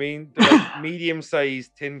 You know what I mean? They're like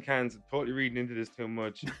medium-sized tin cans. I'm totally reading into this too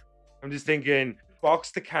much. I'm just thinking,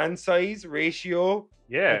 box to can size ratio.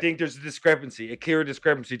 Yeah. I think there's a discrepancy, a clear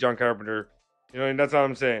discrepancy, John Carpenter. You know, and that's all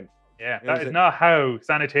I'm saying. Yeah, that is not how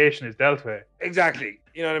sanitation is dealt with. Exactly.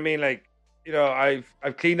 You know what I mean? Like, you know, I've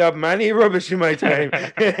cleaned up many rubbish in my time.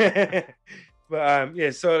 But yeah,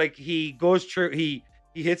 so like he goes through, he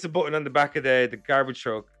hits a button on the back of the garbage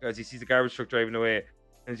truck as he sees the garbage truck driving away.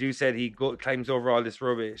 And as you said, he climbs over all this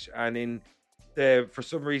rubbish, and for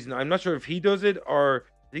some reason, I'm not sure if he does it or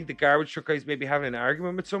I think the garbage truck guy's maybe having an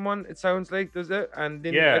argument with someone. It sounds like, does it? And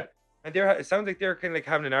then it sounds like they're kind of like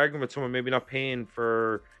having an argument with someone, maybe not paying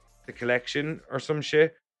for the collection or some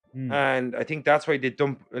shit. And I think that's why they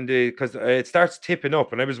dump because it starts tipping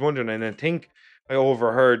up. And I was wondering, and I think I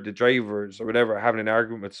overheard the drivers or whatever having an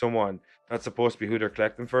argument with someone that's supposed to be who they're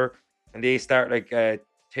collecting for, and they start like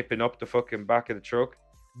tipping up the fucking back of the truck.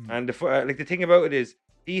 And the thing about it is,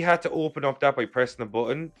 he had to open up that by pressing a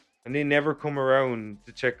button, and they never come around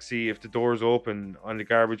to check see if the door's open on the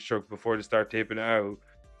garbage truck before they start tipping it out.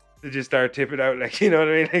 They just start tipping out, like, you know what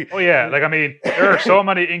I mean? Like, oh yeah, like I mean, there are so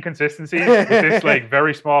many inconsistencies with this like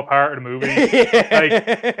very small part of the movie.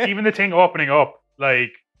 Like even the thing opening up,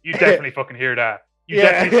 like you definitely fucking hear that. You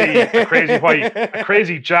definitely see a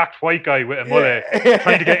crazy jacked white guy with a mullet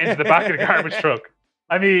trying to get into the back of the garbage truck.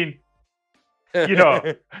 I mean, you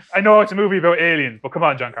know, I know it's a movie about aliens, but come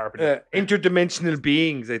on, John Carpenter. Interdimensional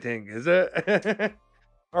beings, I think, is it?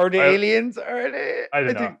 Are they aliens? Are they? I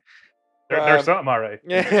don't know. There's something, all right.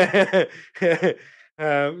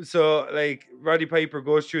 So, like, Roddy Piper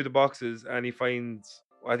goes through the boxes and he finds,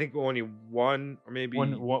 I think, only one or maybe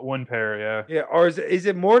one pair, yeah. Yeah, or is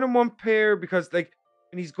it more than one pair? Because, like,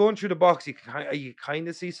 when he's going through the box, you kind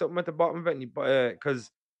of see something at the bottom of it, because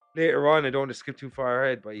later on, I don't want to skip too far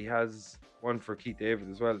ahead, but he has one for Keith David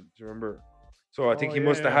as well. Do you remember? So I think he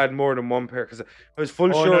must have had more than one pair, because I was full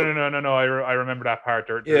short. No. I remember that part.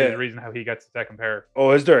 There's a reason how he gets the second pair.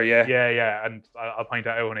 Oh, is there? Yeah. Yeah. And I'll point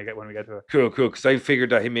that out when we get to it. Cool. Because I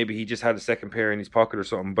figured that maybe he just had a second pair in his pocket or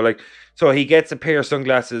something. But like, so he gets a pair of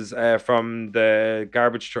sunglasses from the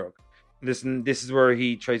garbage truck. This is where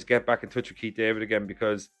he tries to get back in touch with Keith David again,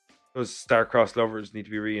 because those star-crossed lovers need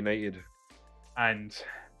to be reunited. And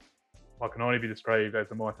what can only be described as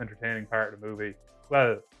the most entertaining part of the movie.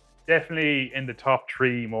 Well, definitely in the top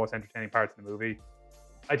 3 most entertaining parts of the movie.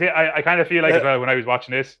 I kind of feel like as well when I was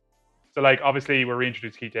watching this. So like obviously we're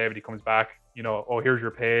reintroduced to Keith David. He comes back. You know, oh, here's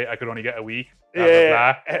your pay. I could only get a week. Blah,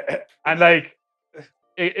 blah, blah. And like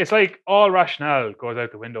it's like all rationale goes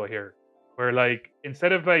out the window here. Where like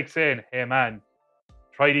instead of like saying, hey man,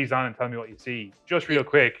 try these on and tell me what you see, just real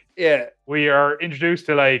quick. Yeah. We are introduced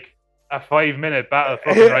to like a 5-minute battle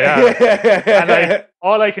fucking royale. And like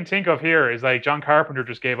all I can think of here is like John Carpenter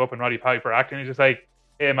just gave up on Roddy Piper acting. He's just like,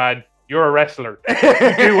 hey man, you're a wrestler.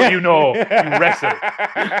 You do what you know. You wrestle.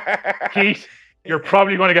 Keith, you're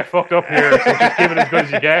probably going to get fucked up here, so just give it as good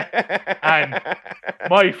as you get. And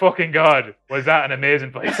my fucking God, was that an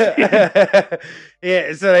amazing fight scene.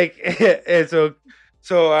 Yeah, so like,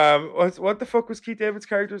 so what the fuck was Keith David's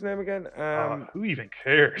character's name again? Who even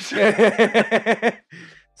cares?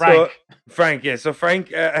 Frank, yeah. So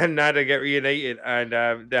Frank and Nada get reunited, and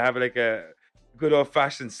they have like a good old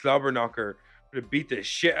fashioned slobber knocker. They beat the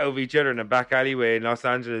shit out of each other in a back alleyway in Los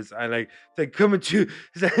Angeles, and like it's like coming to,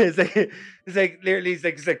 it's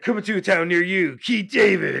like coming to a town near you, Keith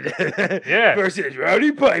David, yeah, versus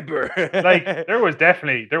Roddy Piper. Like there was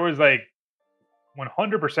like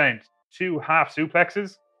 100% 2 half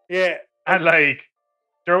suplexes, yeah, and like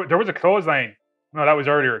there was a clothesline. No, that was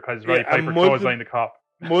earlier because Roddy Piper clotheslined the cop.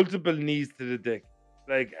 Multiple knees to the dick.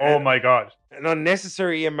 Like, Oh my god. an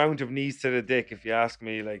unnecessary amount of knees to the dick, if you ask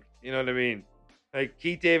me. Like, you know what I mean? Like,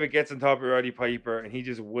 Keith David gets on top of Roddy Piper and he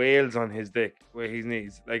just wails on his dick with his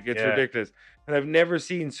knees. Like, it's ridiculous. And I've never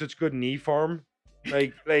seen such good knee form.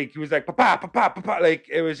 Like he was like, papa, papa, papa. Like,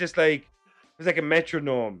 it was just like, it was like a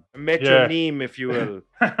metronome, a metroneme, if you will.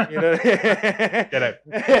 You know? Get out.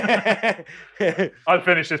 I'll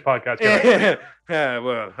finish this podcast. Get out.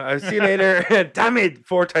 Well, I'll see you later. Damn it,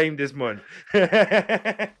 4 times this month.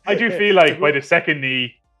 I do feel like by the second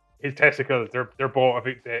knee, his testicles, they're both,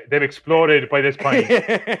 they've exploded by this point.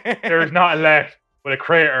 There's not left but a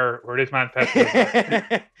crater where this man's testicles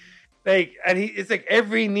are. Like, and it's like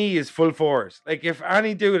every knee is full force. Like, if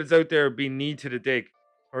any dude is out there being knee to the dick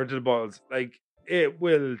or to the balls, like, it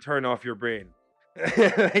will turn off your brain.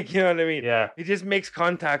 Like, you know what I mean? Yeah. It just makes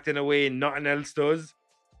contact in a way nothing else does,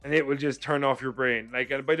 and it will just turn off your brain. Like,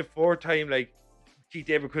 and by the 4th time, like, Keith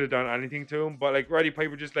David could have done anything to him, but like Roddy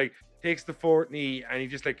Piper just like takes the 4th knee and he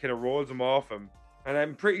just like kind of rolls him off him. And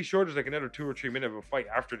I'm pretty sure there's like another 2 or 3 minutes of a fight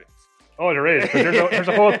after this. Oh, there is. There's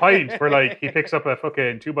a whole point where like he picks up a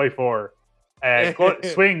fucking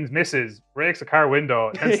 2x4, swings, misses, breaks a car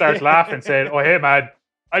window, and starts laughing, saying, "Oh, hey man,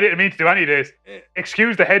 I didn't mean to do any of this.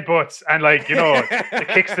 Excuse the headbutts and like, you know, the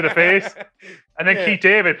kicks to the face." And then Keith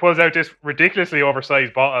David pulls out this ridiculously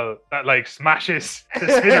oversized bottle that like smashes to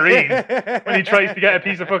smithereens when he tries to get a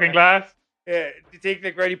piece of fucking glass. Yeah, you take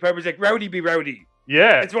like Roddy Piper's like, rowdy be rowdy.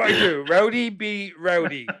 Yeah. It's what I do. Rowdy be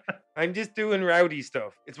rowdy. I'm just doing rowdy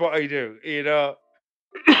stuff. It's what I do, you know.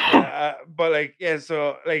 But like, yeah,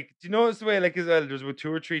 so like, do you notice the way like as well, there's about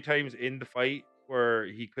 2 or 3 times in the fight where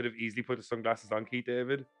he could have easily put the sunglasses on Keith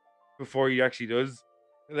David before he actually does.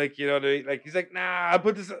 Like, you know, like he's like, nah, I'll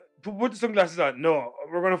put the sunglasses on. No,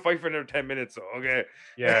 we're gonna fight for another 10 minutes, so okay.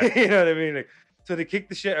 Yeah. You know what I mean? Like, so they kick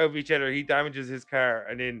the shit out of each other. He damages his car,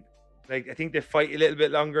 and then like I think they fight a little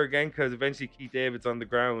bit longer again because eventually Keith David's on the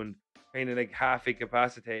ground, kind of like half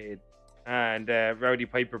incapacitated, and Roddy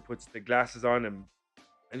Piper puts the glasses on him,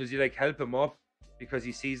 and does he like help him up because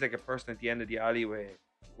he sees like a person at the end of the alleyway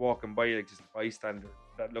walking by, like just a bystander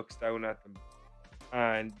that looks down at them.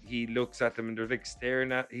 And he looks at them and they're like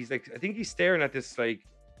staring at, I think he's staring at this like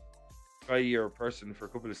guy or person for a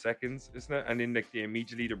couple of seconds, isn't it? And then like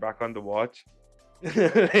they're back on the watch. You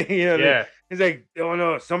know, yeah. Like, he's like, oh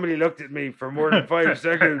no, somebody looked at me for more than 5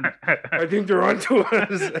 seconds. I think they're onto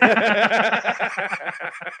us.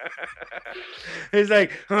 He's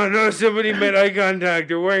like, oh no, somebody made eye contact.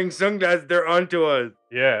 They're wearing sunglasses. They're onto us.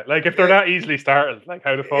 Yeah, like if they're that easily startled, like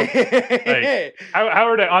how the fuck? Like, how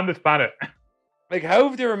are they on this planet? Like, how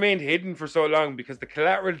have they remained hidden for so long? Because the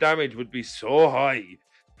collateral damage would be so high.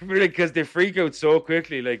 Because they freak out so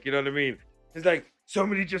quickly. Like, you know what I mean? It's like,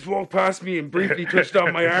 somebody just walked past me and briefly touched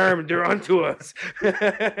on my arm and they're onto us.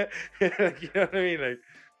 Like, you know what I mean? Like,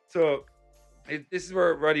 so this is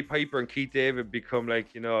where Roddy Piper and Keith David become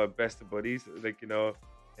like, you know, best of buddies. Like, you know.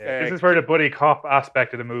 Yeah, this is where the buddy cop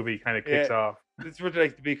aspect of the movie kind of kicks off. This is where they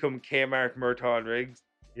like to become Kmart, Murtaugh and Riggs.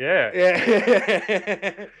 Yeah.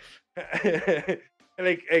 Yeah.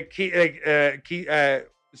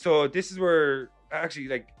 So this is where actually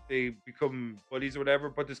like they become buddies or whatever.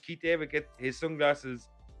 But does Keith David get his sunglasses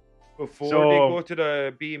before they go to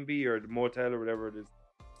the B&B or the motel or whatever it is?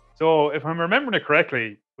 So if I'm remembering it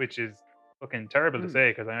correctly, which is fucking terrible to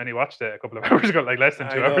say because I only watched it a couple of hours ago, like less than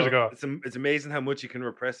 2 hours ago. It's amazing how much you can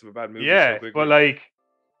repress of a bad movie. Yeah, so quickly. but like,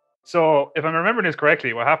 so if I'm remembering this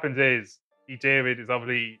correctly, what happens is Keith David is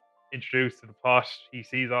obviously introduced to the plot. He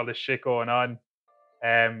sees all this shit going on.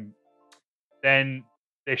 Then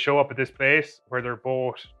they show up at this place where they're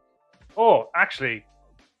both. Oh, actually,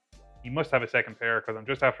 he must have a second pair because I'm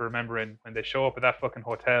just after remembering when they show up at that fucking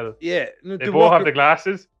hotel. Yeah, they both have the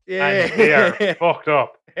glasses. Yeah, and they are fucked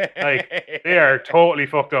up. Like they are totally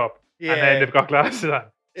fucked up. Yeah. And then they've got glasses on.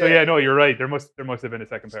 So yeah, no, you're right. There must have been a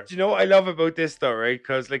second pair. Do you know what I love about this though, right?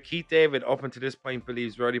 Because like Keith David, up until this point,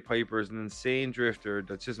 believes Roddy Piper is an insane drifter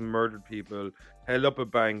that's just murdered people, held up a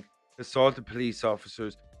bank, assaulted police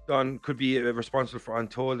officers. Could be responsible for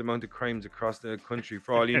untold amount of crimes across the country.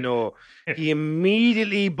 For all you know, he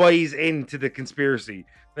immediately buys into the conspiracy.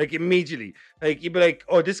 Like immediately, like he'd be like,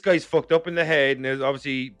 "Oh, this guy's fucked up in the head, and there's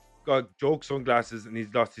obviously got joke sunglasses, and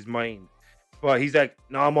he's lost his mind." But he's like,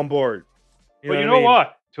 "No, I'm on board." But you know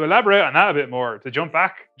what? To elaborate on that a bit more, to jump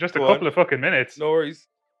back just a couple of fucking minutes. No worries.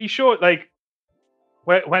 He showed like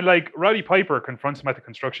when like Roddy Piper confronts him at the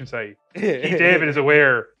construction site. Keith David is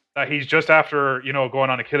aware that he's just after, you know, going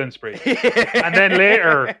on a killing spree. And then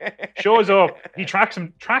later shows up, he tracks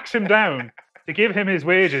him down to give him his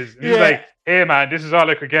wages. And he's like, "Hey man, this is all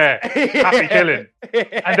I could get. Happy killing."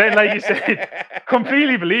 And then, like you said,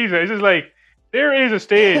 completely believes it. It's just like, There is a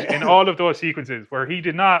stage in all of those sequences where he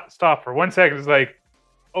did not stop for 1 second. It's like,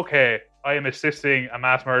 okay, I am assisting a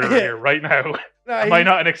mass murderer here right now. Am I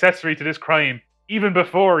not an accessory to this crime? Even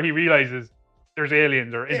before he realizes there's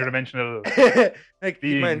aliens or interdimensional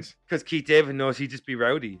beings. Because Keith David knows he'd just be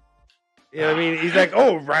rowdy. You know what I mean? He's like,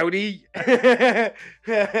 oh, rowdy. I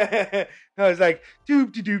was like,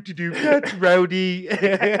 doop de doop de doop, that's rowdy.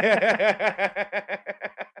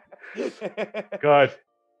 God.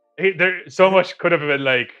 There so much could have been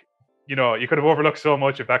like, you know, you could have overlooked so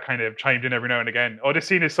much if that kind of chimed in every now and again. Oh, this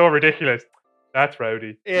scene is so ridiculous. That's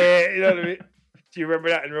rowdy. Yeah, you know what I mean? Do you remember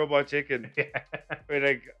that in Robot Chicken? Yeah. We're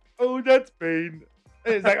like, oh, that's Bane.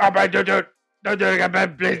 And it's like, oh, man, don't do it. Don't do it again,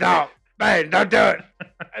 Ben. Please, no. Ben, don't do it.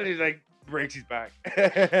 And he's like, breaks his back.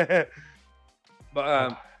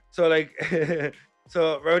 But, so like,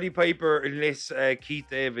 so Rowdy Piper enlists Keith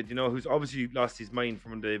David, you know, who's obviously lost his mind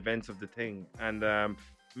from the events of the thing. And,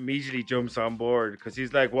 immediately jumps on board because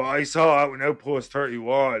he's like, well, I saw out in Outpost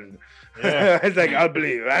 31. Yeah. It's like, I'll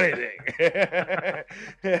believe anything.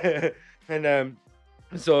 And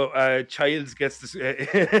so Childs gets this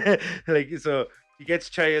like, so he gets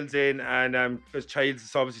Childs in, and because Childs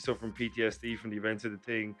is obviously suffering PTSD from the events of the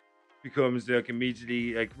thing, becomes like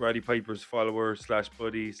immediately like Roddy Piper's follower /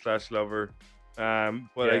 buddy / lover.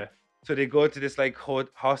 Like, so they go to this like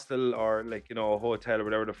hostel or like, you know, a hotel or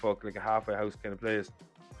whatever the fuck, like a halfway house kind of place.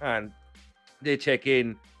 And they check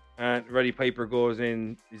in, and Roddy Piper goes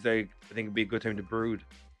in. He's like, I think it'd be a good time to brood.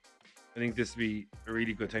 I think this would be a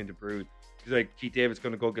really good time to brood. He's like, Keith David's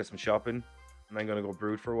going to go get some shopping, and I'm going to go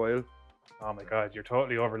brood for a while. Oh my God, you're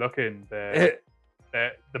totally overlooking the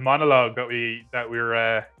monologue that we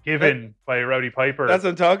were given by Roddy Piper. That's what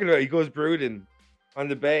I'm talking about. He goes brooding on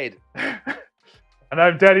the bed. And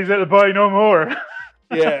I'm daddy's little boy no more.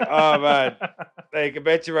 Yeah, oh man. Like, I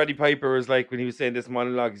bet you Roddy Piper was like, when he was saying this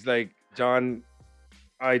monologue, he's like, John,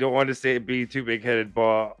 I don't want to say be too big-headed,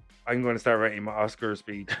 but I'm going to start writing my Oscar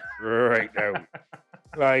speech right now.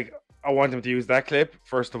 Like, I want him to use that clip,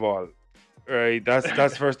 first of all. Right,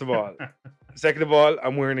 that's first of all. Second of all,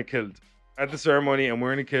 I'm wearing a kilt. At the ceremony, I'm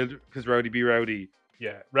wearing a kilt because Rowdy be rowdy.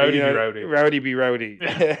 Yeah, Rowdy be rowdy. Rowdy be rowdy.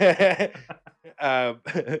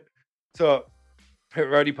 So,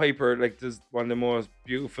 Roddy Piper like does one of the most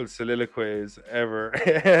beautiful soliloquies ever.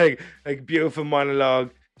 like beautiful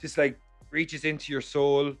monologue, just like reaches into your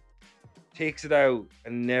soul, takes it out,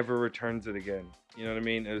 and never returns it again. You know what I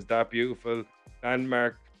mean? It was that beautiful.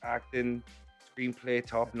 Landmark acting, screenplay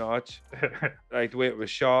top notch. Like the way it was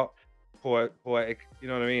shot, poetic. You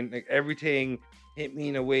know what I mean? Like everything hit me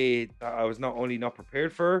in a way that I was not only not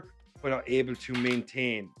prepared for, but not able to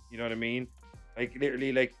maintain. You know what I mean? Like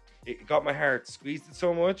literally, like. It got my heart, squeezed it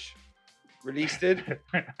so much, released it,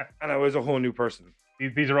 and I was a whole new person.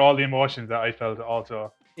 These are all the emotions that I felt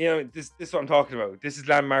also. You know, this is what I'm talking about. This is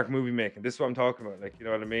landmark movie making. This is what I'm talking about. Like, you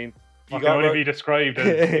know what I mean? What can only be described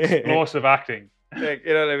as explosive acting. Like,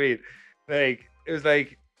 you know what I mean? Like, it was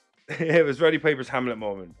like, it was Roddy Piper's Hamlet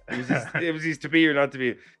moment. It was his to be or not to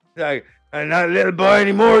be. Like, I'm not a little boy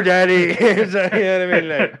anymore, daddy. So, you know what I mean?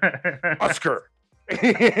 Like, Oscar.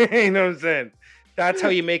 You know what I'm saying? That's how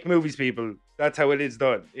you make movies, people. That's how it is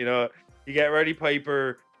done. You know, you get Roddy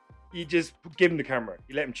Piper, you just give him the camera.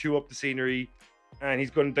 You let him chew up the scenery, and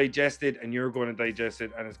he's going to digest it, and you're going to digest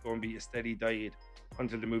it, and it's going to be a steady diet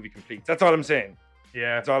until the movie completes. That's all I'm saying.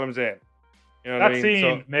 Yeah. That's all I'm saying. You know that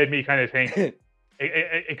scene made me kind of think,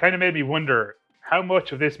 it kind of made me wonder how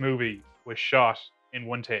much of this movie was shot in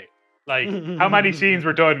one take. Like, how many scenes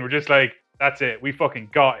were done? We're just like, that's it. We fucking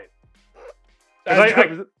got it.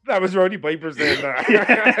 That was Roddy Piper saying that.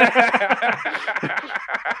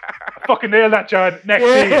 I fucking nailed that, John.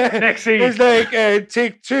 Next scene. It's like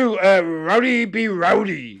take two. Rowdy be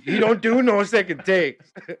rowdy. He don't do no second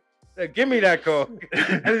takes. Give me that coke.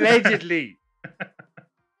 Allegedly,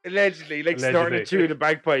 starting to chew the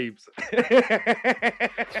bagpipes.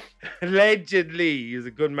 Allegedly, he's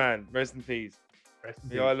a good man. Rest in peace.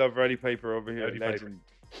 We all love Roddy Piper over here. Legend.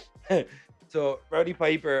 So Roddy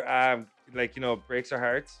Piper, like, you know, breaks our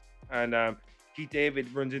hearts, and Keith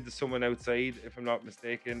David runs into someone outside, if I'm not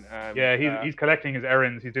mistaken. Yeah, he's collecting his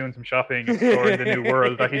errands. He's doing some shopping, exploring the new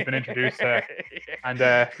world that he's been introduced to, and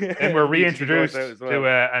then we're reintroduced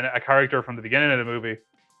to a character from the beginning of the movie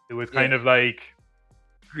who was kind of like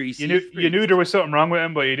greasy. You knew there was something wrong with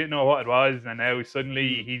him, but you didn't know what it was, and now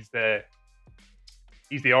suddenly he's the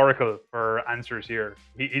oracle for answers here.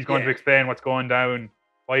 He's going to explain what's going down,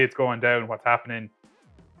 why it's going down, what's happening.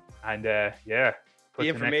 And the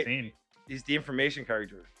next scene. He's the information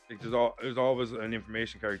character. Like, there's always an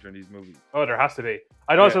information character in these movies. Oh, there has to be.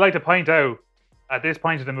 I'd also like to point out, at this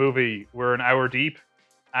point of the movie, we're an hour deep,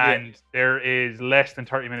 and there is less than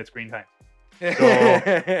 30 minutes screen time.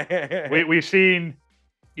 So we've seen,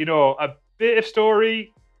 a bit of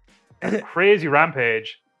story, a crazy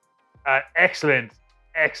rampage, excellent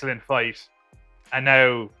fight, and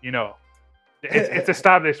now it's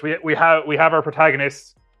established. We have our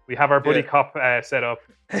protagonists. We have our buddy cop set up.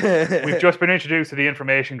 We've just been introduced to the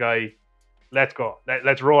information guy. Let's go.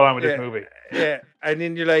 Let's roll on with this movie. Yeah, and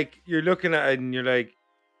then you're looking at it and you're like,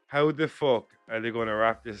 how the fuck are they going to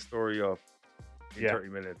wrap this story up in 30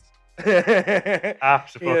 minutes?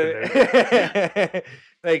 Absolutely.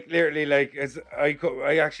 Like literally, like as I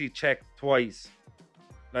actually checked twice,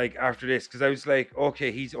 like after this, because I was like,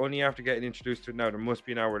 okay, he's only after getting introduced to it now. There must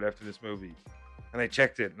be an hour left in this movie, and I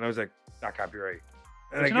checked it, and I was like, that can't be right.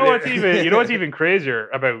 And you know what's even crazier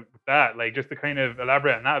about that? Like, just to kind of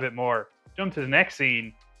elaborate on that a bit more. Jump to the next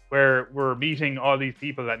scene where we're meeting all these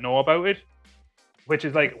people that know about it, which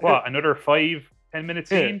is like another 5-10 minute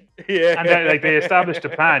scene. Yeah, and then like they established a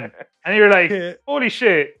plan, and you're like, holy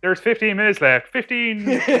shit, there's 15 minutes left, 15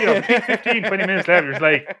 20 minutes left. You're just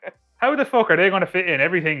like, how the fuck are they going to fit in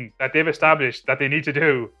everything that they've established that they need to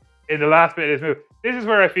do in the last bit of this movie? This is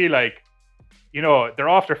where I feel like, they're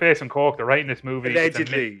off their face and coke. They're writing this movie.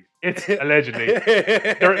 Allegedly. It's allegedly.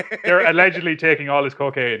 They're allegedly taking all this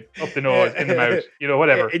cocaine up the nose, in the mouth,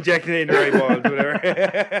 whatever. Injecting it in the eyeballs,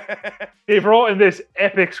 whatever. They've written this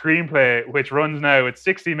epic screenplay, which runs now at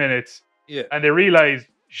 60 minutes. Yeah. And they realize,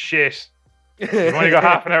 shit, we've only got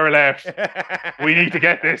half an hour left. We need to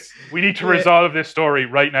get this. We need to resolve this story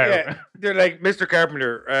right now. Yeah. They're like, Mr.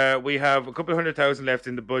 Carpenter, we have a couple of $100,000 left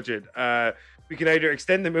in the budget. We can either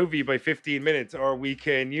extend the movie by 15 minutes or we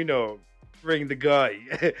can, bring the guy,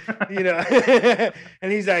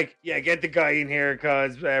 and he's like, yeah, get the guy in here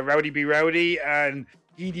because Rowdy be rowdy and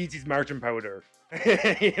he needs his marching powder.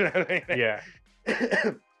 Yeah.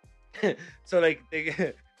 So like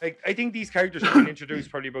I think these characters have been introduced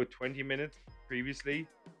probably about 20 minutes previously.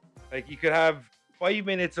 Like you could have 5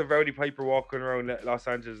 minutes of Rowdy Piper walking around Los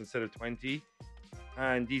Angeles instead of 20.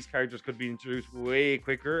 And these characters could be introduced way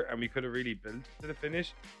quicker, and we could have really built to the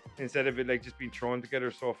finish instead of it like just being thrown together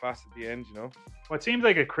so fast at the end. Well, it seems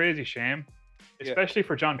like a crazy shame, especially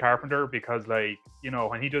for John Carpenter, because when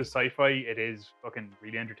he does sci-fi, it is fucking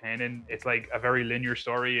really entertaining. It's like a very linear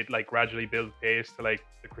story. It like gradually builds pace to like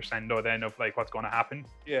the crescendo then of like what's going to happen.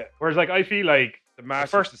 Yeah. Whereas like I feel like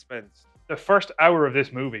suspense. The first hour of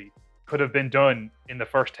this movie could have been done in the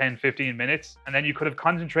first 10-15 minutes, and then you could have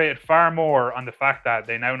concentrated far more on the fact that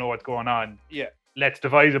they now know what's going on. Yeah. Let's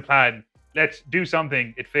devise a plan. Let's do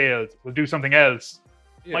something. It failed. We'll do something else.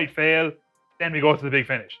 Might fail. Then we go to the big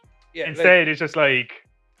finish. Yeah. Instead, it's just like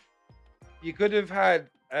you could have had.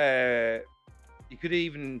 You could have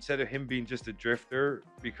even instead of him being just a drifter,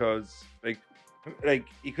 because like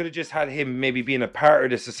you could have just had him maybe being a part of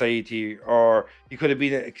the society, or he could have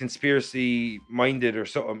been a conspiracy minded or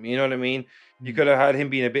something, you know what I mean? You could have had him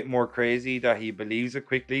being a bit more crazy, that he believes it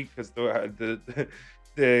quickly, because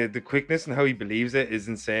the quickness and how he believes it is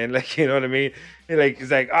insane. Like, you know what I mean? Like, he's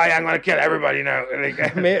like, I'm gonna kill everybody now.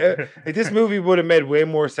 Like, this movie would have made way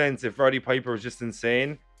more sense if Roddy Piper was just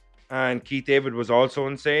insane and Keith David was also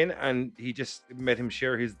insane, and he just made him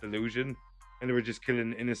share his delusion, and they were just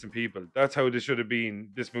killing innocent people. That's how this should have been.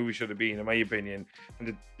 This movie should have been, in my opinion.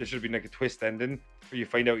 And there should have been like a twist ending where you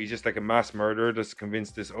find out he's just like a mass murderer that's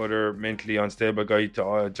convinced this other mentally unstable guy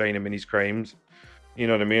to join him in his crimes. You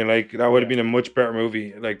know what I mean? Like, that would have been a much better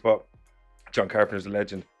movie. Like, but John Carpenter's a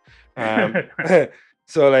legend.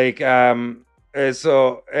 So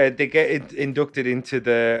they get inducted into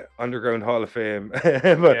the Underground Hall of Fame.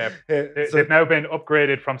 But, they've now been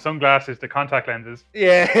upgraded from sunglasses to contact lenses.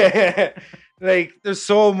 Yeah. Like, there's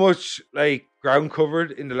so much like ground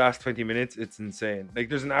covered in the last 20 minutes. It's insane. Like,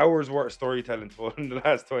 there's an hour's worth of storytelling told in the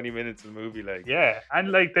last 20 minutes of the movie. Like, yeah,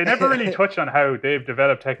 and like they never really touch on how they've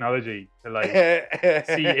developed technology to like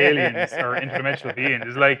see aliens or interdimensional beings.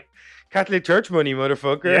 It's like Catholic Church money,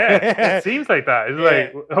 motherfucker. Yeah, it seems like that. It's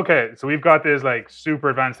like, okay, so we've got this like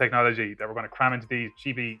super advanced technology that we're going to cram into these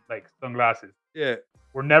cheapy like sunglasses. Yeah.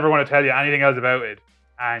 We're never going to tell you anything else about it,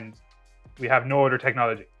 and we have no other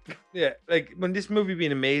technology. Yeah, like, when this movie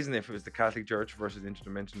being amazing if it was the Catholic Church versus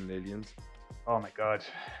interdimensional aliens. Oh my god.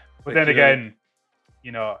 But like, then again,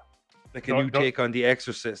 like a new take on The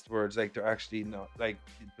Exorcist, where it's like they're actually not like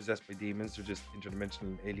possessed by demons, they're just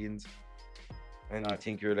interdimensional aliens. And you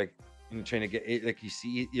think you're like, trying to get it, like,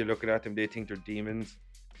 you're looking at them, they think they're demons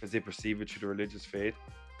because they perceive it through the religious faith.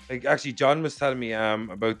 Like, actually, John was telling me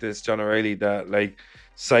about this, John O'Reilly, that like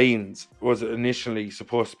Signs was initially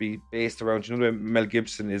supposed to be based around, you know, Mel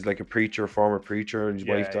Gibson is like a preacher, former preacher, and his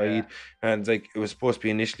wife died, and like it was supposed to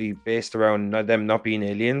be initially based around them not being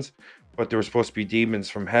aliens, but they were supposed to be demons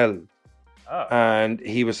from hell. And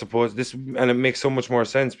he was supposed and it makes so much more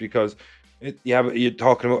sense because you're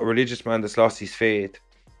talking about a religious man that's lost his faith,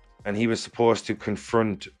 and he was supposed to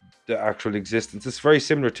confront the actual existence. It's very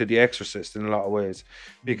similar to The Exorcist in a lot of ways,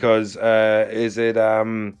 because is it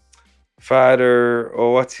Father,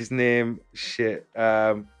 what's his name? Shit.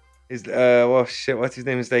 What's his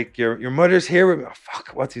name? It's like your mother's here with me. Oh, fuck,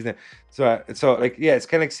 what's his name? So like, yeah, it's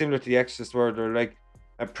kind of like similar to The Exorcist, where they're like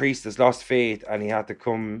a priest has lost faith and he had to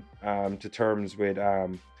come to terms with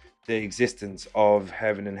the existence of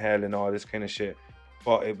heaven and hell and all this kind of shit.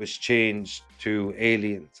 But it was changed to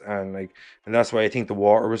aliens, and that's why I think the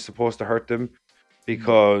water was supposed to hurt them,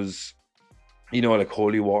 because you know, like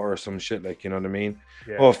holy water or some shit, like, you know what I mean?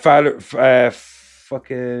 Yeah. Oh, Father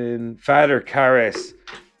Karras.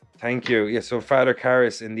 Thank you. Yeah, so Father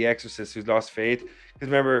Karras in The Exorcist, who's lost faith. Because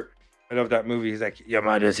remember, I love that movie. He's like, your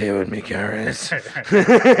mother's here with me, Karras.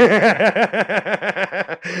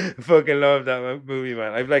 Fucking love that movie,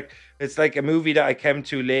 man. It's like a movie that I came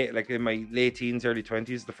to late, like in my late teens, early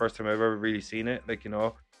 20s, the first time I've ever really seen it. Like, you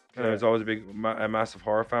know, and I was always a massive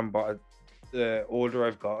horror fan, but the older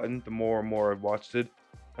I've gotten, the more and more I've watched it.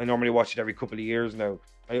 I normally watch it every couple of years now.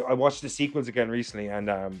 I watched the sequels again recently, and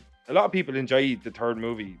a lot of people enjoyed the third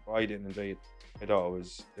movie, but I didn't enjoy it at all.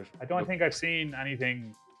 I don't think I've seen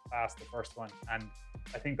anything past the first one, and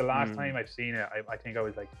I think the last time I've seen it, I think I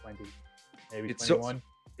was like 20, maybe 21.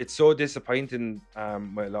 It's so disappointing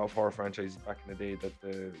with a lot of horror franchises back in the day that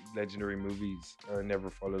the legendary movies are never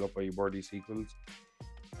followed up by worthy sequels.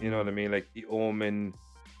 You know what I mean? Like The Omen,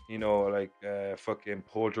 you know, like fucking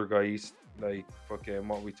Poltergeist, like fucking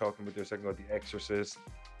what are we talking about there a second ago? The Exorcist.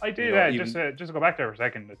 I did, you know, just to go back there for a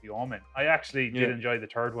second with The Omen. I actually did enjoy the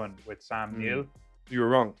third one with Sam Neill. You were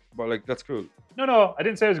wrong, but like that's cool. No, I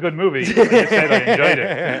didn't say it was a good movie. I just said I enjoyed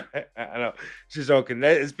it. I know. Just joking.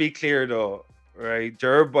 Let's be clear though, right?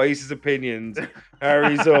 Ger Boyce's opinions are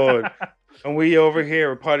his own, and we over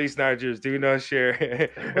here, potty snatchers, do not share.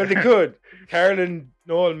 Well, they could. Carol and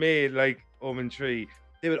Noel made like Omen 3.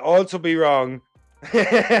 They would also be wrong.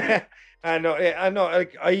 I know.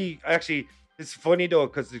 Like I actually, it's funny though,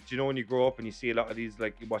 because you know when you grow up and you see a lot of these,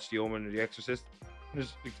 like you watch The Omen or The Exorcist,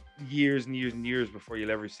 there's like years and years and years before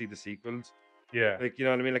you'll ever see the sequels. Yeah. Like, you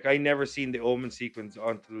know what I mean? Like I never seen the Omen sequence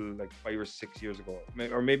until like 5 or 6 years ago,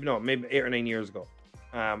 or maybe 8 or 9 years ago.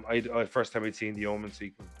 First time I'd seen the Omen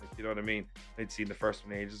sequence. Like, you know what I mean? I'd seen the first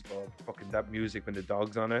one ages ago. Fucking that music when the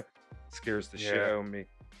dog's on it scares the shit out of me.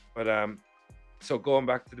 But so going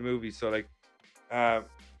back to the movie, so like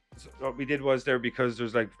so what we did was, there, because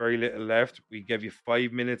there's like very little left, we gave you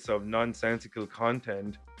 5 minutes of nonsensical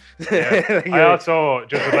content. Yeah. I also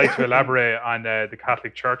just would like to elaborate on the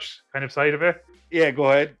Catholic Church kind of side of it. Yeah,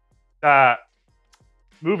 go ahead. That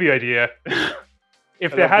movie idea,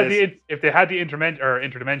 if they had the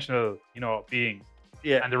interdimensional, you know, being,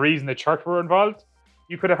 and the reason the church were involved,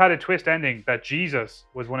 you could have had a twist ending that Jesus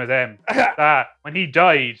was one of them. That when he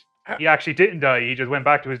died, he actually didn't die. He just went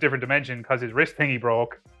back to his different dimension because his wrist thingy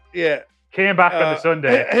broke. Yeah. Came back on the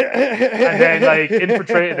Sunday and then like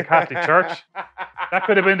infiltrated the Catholic Church. That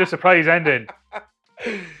could have been the surprise ending.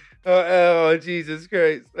 Oh, Jesus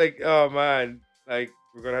Christ. Like, oh man. Like,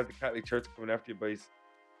 we're going to have the Catholic Church coming after you, boys.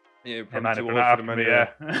 You're probably too old for them anyway.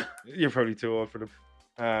 You're probably too old for them.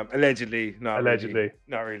 Allegedly. Not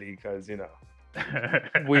really, because, you know.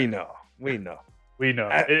 We know.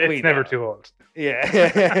 It's never too old.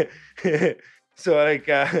 Yeah.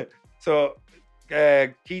 So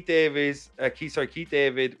Keith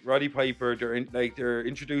David, Roddy Piper, they're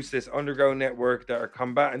introduced this underground network that are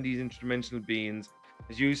combating these interdimensional beings.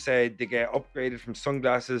 As you said, they get upgraded from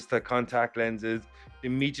sunglasses to contact lenses. They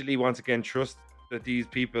immediately, once again, trust that these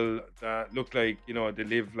people that look like, you know, they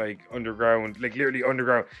live like underground, like literally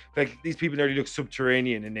underground. Like these people nearly look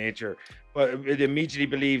subterranean in nature. But they immediately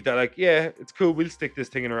believe that, like, yeah, it's cool, we'll stick this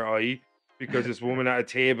thing in her eye because this woman at a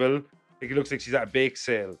table, like, it looks like she's at a bake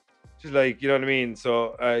sale. She's like, you know what I mean?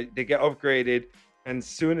 So they get upgraded, and as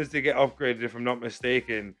soon as they get upgraded, if I'm not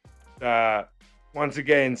mistaken, once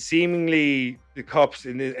again, seemingly the cops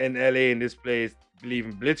in LA in this place believe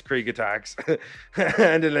in blitzkrieg attacks,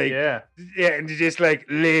 and they're like, and they just like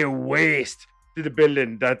lay waste to the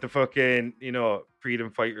building that the fucking, you know, freedom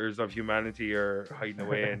fighters of humanity are hiding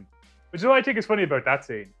away in. Which is what I think is funny about that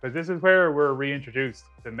scene, because this is where we're reintroduced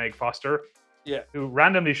to Meg Foster, who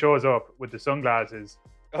randomly shows up with the sunglasses.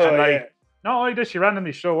 And like, not only does she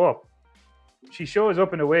randomly show up, she shows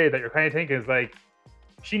up in a way that you're kind of thinking is like,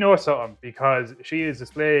 she knows something because she is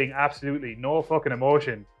displaying absolutely no fucking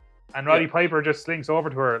emotion. And Roddy Piper just slinks over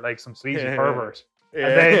to her like some sleazy pervert. And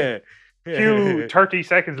then cue 30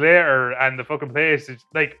 seconds later and the fucking place is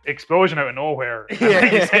like explosion out of nowhere. And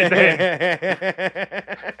like you said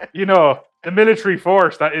then, you know, the military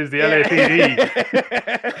force that is the LAPD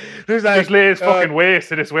There's like, just lays fucking waste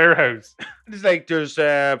to this warehouse. There's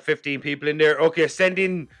 15 people in there. Okay, send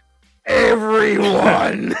in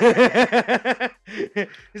everyone.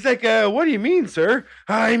 It's like, what do you mean, sir?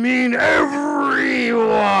 I mean everyone.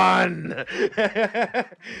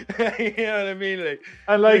 You know what I mean? Like,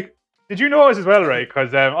 and like, did you notice as well, right?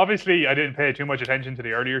 Because obviously I didn't pay too much attention to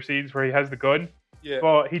the earlier scenes where he has the gun. Yeah.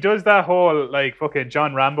 But he does that whole like fucking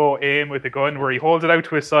John Rambo aim with the gun where he holds it out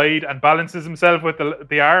to his side and balances himself with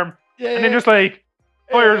the arm. Yeah. And then just like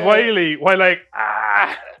fires wildly while like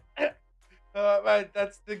Oh man,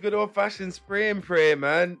 that's the good old fashioned spray and pray,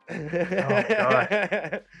 man. Oh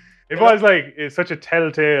god. It was like it's such a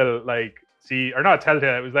telltale like or not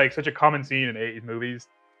telltale, it was like such a common scene in 80s movies.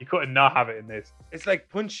 You couldn't not have it in this. It's like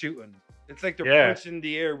punch shooting. It's like they're punching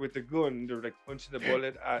the air with the gun. They're like punching the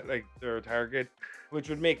bullet at like their target, which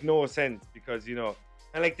would make no sense because, you know,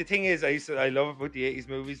 and like the thing is, I love about the 80s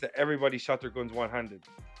movies that everybody shot their guns one-handed.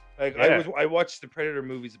 Like I watched the Predator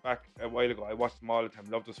movies back a while ago. I watched them all the time.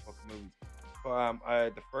 Love those fucking movies.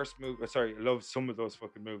 But the first movie, I love some of those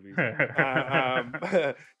fucking movies.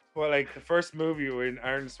 But like the first movie when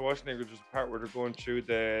Arnold Schwarzenegger, there's a part where they're going through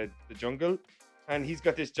the jungle. And he's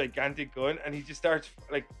got this gigantic gun, and he just starts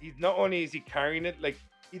like he's not only is he carrying it, like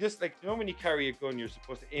he just like, you know, when you carry a gun, you're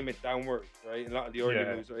supposed to aim it downwards, right? A lot of the early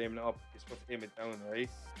movies are aiming it up. You're supposed to aim it down, right?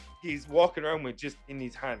 He's walking around with just in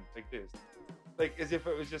his hand like this, like as if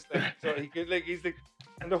it was just like so he could like he's like,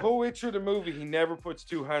 and the whole way through the movie he never puts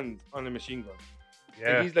two hands on a machine gun.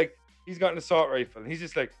 Yeah, like he's got an assault rifle, and he's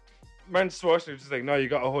just like, man, Schwarzenegger's just like, no, you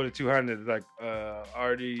got to hold it two-handed. Like,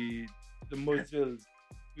 are the muzzles?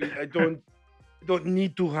 I don't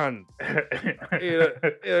need two hands. You know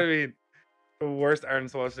what I mean? The worst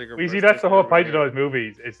Arnold Schwarzenegger. You see, that's the whole point of those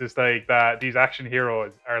movies. It's just like that these action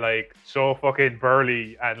heroes are like so fucking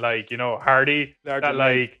burly and like, you know, hardy that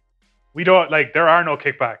like we don't like there are no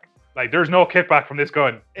kickback. Like there's no kickback from this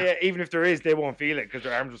gun. Yeah, even if there is, they won't feel it because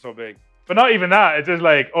their arms are so big. But not even that. It's just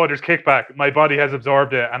like, oh, there's kickback. My body has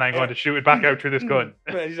absorbed it, and I'm going to shoot it back out through this gun.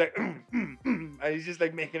 And he's like, and he's just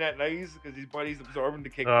like making that noise because his body's absorbing the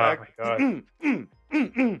kickback. Oh my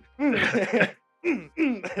god!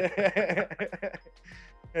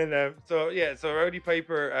 And so Rowdy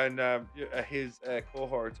Piper and his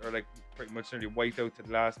cohorts are like pretty much nearly wiped out to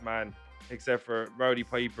the last man, except for Rowdy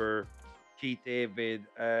Piper, Keith David.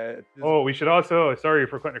 We should also, sorry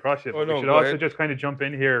for cutting across you. We should also just kind of jump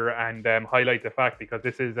in here and highlight the fact, because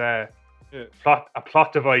this is a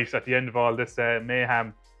plot device at the end of all this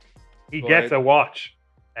mayhem. He gets a watch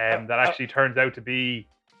that actually turns out to be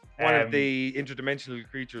one of the interdimensional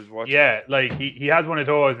creatures watching. Yeah, like he has one of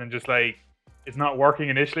those and just like it's not working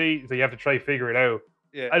initially, so you have to try figure it out.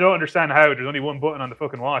 Yeah. I don't understand how. There's only one button on the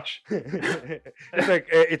fucking watch. It's like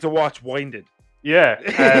it's a watch winded. Yeah,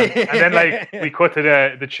 and then like we cut to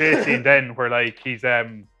the chase scene then where like he's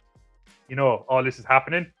you know, all this is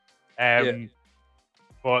happening,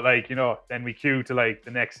 but like, you know, then we cue to like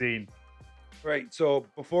the next scene. Right, so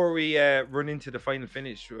before we run into the final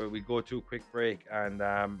finish, we go to a quick break, and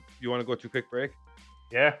you want to go to a quick break?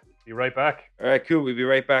 Yeah, be right back. All right, cool. We'll be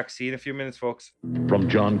right back. See you in a few minutes, folks. From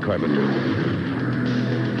John Carpenter.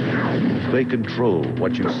 They control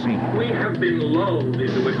what you see. We have been lulled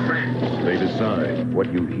into a trance. They decide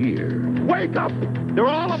what you hear. Wake up! They're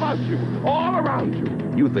all about you, all around you.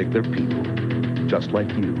 You think they're people, just like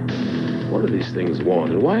you. What do these things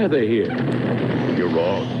want, and why are they here? You're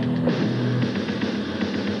wrong.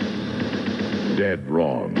 Dead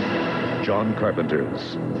wrong. John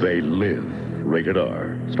Carpenter's They Live. Rated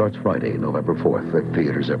R. Starts Friday, November 4th at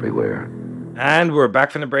theaters everywhere. And we're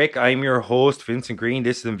back from the break. I'm your host, Vincent Green.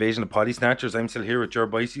 This is Invasion of Potty Snatchers. I'm still here with Ger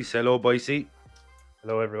Boyce. Hello, Boyce.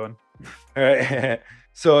 Hello, everyone. All right.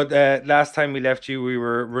 So last time we left you, we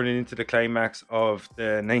were running into the climax of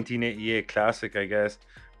the 1988 classic, I guess.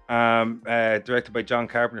 Directed by John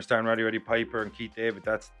Carpenter, starring Roddy Piper and Keith David.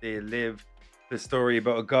 That's They Live. The story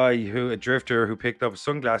about a drifter who picked up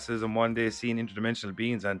sunglasses and one day seen interdimensional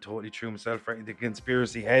beings and totally threw himself right into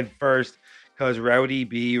conspiracy head first because rowdy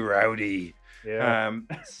be rowdy. Yeah.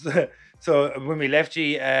 So when we left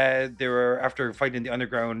you, they were after fighting the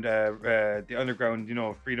underground, you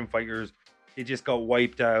know, freedom fighters. They just got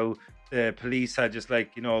wiped out. The police had just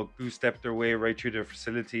like, you know, goose-stepped their way right through the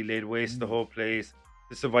facility, laid waste the whole place.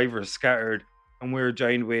 The survivors scattered, and we were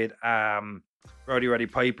joined with Roddy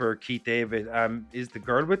Piper, Keith David. Is the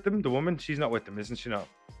girl with them? The woman? She's not with them, isn't she? Not.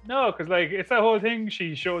 No, because like it's that whole thing.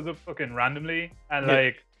 She shows up fucking randomly, and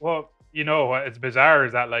like, well, you know what? It's bizarre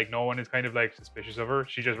is that like no one is kind of like suspicious of her.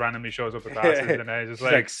 She just randomly shows up with glasses, and then it's just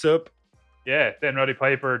She's like sup. Yeah. Then Roddy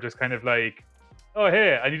Piper just kind of like, oh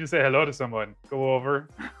hey, I need to say hello to someone. Go over.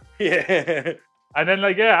 Yeah. And then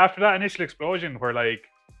like yeah, after that initial explosion, where like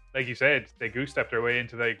you said, they goose stepped their way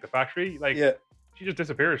into like the factory. Like she just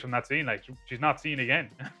disappears from that scene. Like she's not seen again.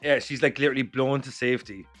 Yeah, she's like literally blown to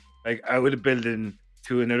safety, like out of the building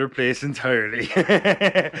to another place entirely.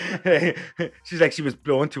 She's like she was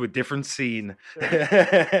blown to a different scene.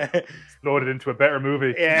 Exploded into a better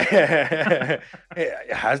movie. Yeah.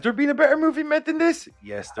 Has there been a better movie made than this?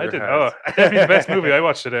 Yes, there I didn't has. know. Definitely the best movie I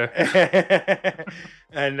watched today.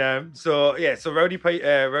 And so Rowdy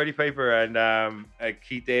Piper and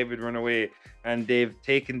Keith David run away, and they've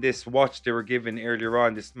taken this watch they were given earlier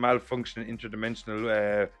on, this malfunctioning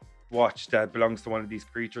interdimensional watch that belongs to one of these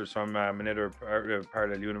creatures from another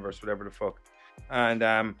parallel universe, whatever the fuck.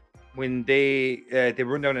 And when they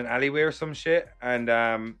run down an alleyway or some shit, and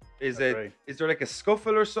is there like a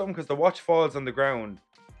scuffle or something because the watch falls on the ground?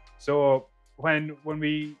 So when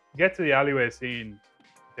we get to the alleyway scene,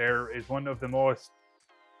 there is one of the most,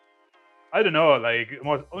 I don't know, like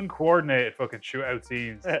most uncoordinated fucking shootout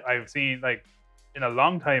scenes I've seen like in a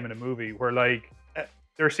long time in a movie, where like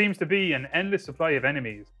there seems to be an endless supply of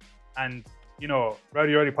enemies, and you know,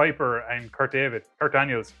 Roddy Piper and Kurt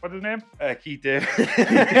Daniels, what's his name? Keith David.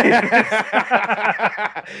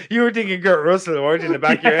 You were thinking Kurt Russell, weren't you, in the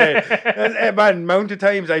back of your head? Man, amount of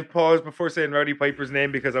times I've paused before saying Roddy Piper's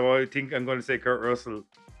name because I think I'm going to say Kurt Russell.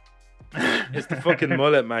 It's the fucking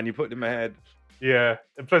mullet, man, you put in my head. Yeah,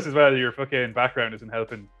 and plus as well, your fucking background isn't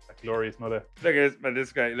helping that glorious mullet. Look at this, man,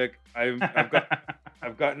 this guy, look, I've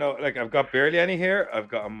got barely any hair, I've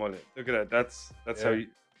got a mullet. Look at that, that's how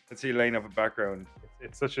you line up a background.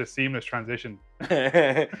 It's such a seamless transition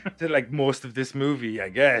to like most of this movie, I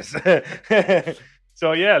guess.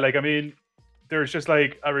 So yeah, like I mean, there's just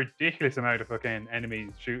like a ridiculous amount of fucking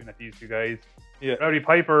enemies shooting at these two guys. Yeah, Roddy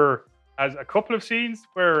Piper has a couple of scenes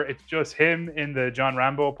where it's just him in the John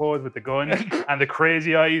Rambo pose with the gun and the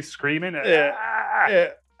crazy eyes screaming. Yeah.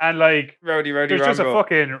 And like Rowdy there's Rambo. just a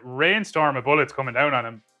fucking rainstorm of bullets coming down on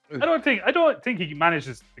him. I don't think he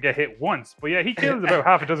manages to get hit once, but yeah, he kills about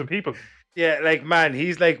half a dozen people. Yeah, like man,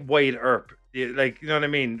 he's like Wyatt Earp. Yeah, like you know what I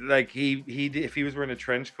mean? Like he if he was wearing a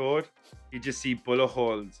trench coat, you'd just see bullet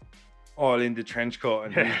holes all in the trench coat,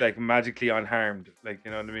 and he's like magically unharmed. Like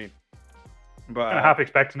you know what I mean? But I'm half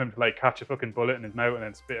expecting him to like catch a fucking bullet in his mouth and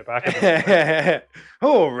then spit it back at him.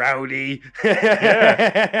 Oh, Rowdy!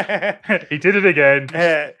 Yeah. He did it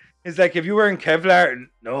again. It's like if you were in Kevlar.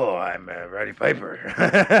 No, I'm Roddy Piper.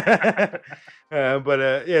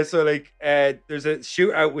 So like there's a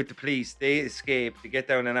shootout with the police. They escape. They get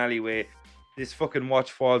down an alleyway. This fucking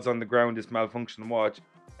watch falls on the ground. This malfunctioning watch.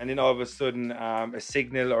 And then all of a sudden, a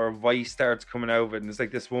signal or a voice starts coming out of it. And it's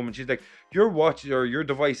like this woman. She's like, your watch or your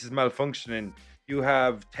device is malfunctioning. You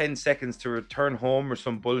have 10 seconds to return home or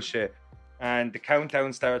some bullshit. And the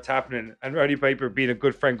countdown starts happening. And Roddy Piper, being a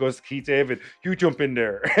good friend, goes to Keith David, you jump in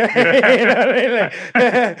there. You know what I mean?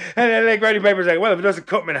 And then like Roddy Piper's like, well, if it doesn't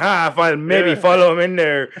cut him in half, I'll maybe follow him in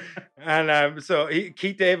there. And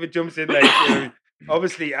Keith David jumps in like,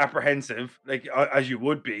 obviously apprehensive, like as you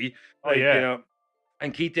would be. Like, you know.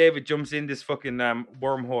 And Keith David jumps in this fucking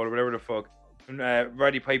wormhole or whatever the fuck. And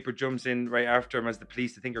Roddy Piper jumps in right after him as the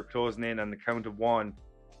police, I think, are closing in on the count of one.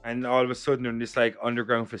 And all of a sudden, they're in this like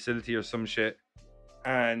underground facility or some shit.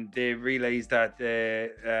 And they realize that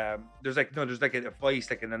there's like a voice,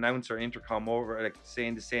 like an announcer, intercom over, like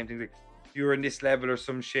saying the same thing. Like, you're in this level or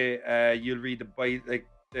some shit. You'll read the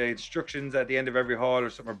instructions at the end of every hall or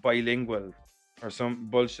something, or bilingual or some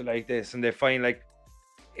bullshit like this. And they find like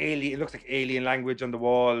alien, it looks like alien language on the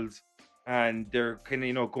walls, and they're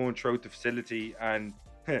kind of going throughout the facility, and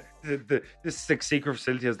this like secret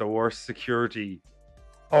facility has the worst security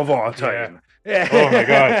of all time. Yeah. Oh my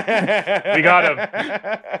god, we got him,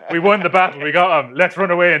 we won the battle, we got him, let's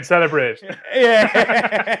run away and celebrate.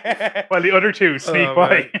 Yeah. While the other two sneak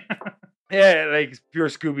by. Yeah, like pure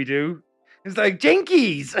Scooby-Doo. It's like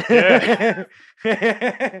Jinkies. Yeah.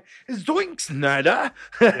 Zoinks, nada.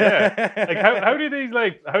 Yeah. Like how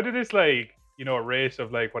did this like, you know, a race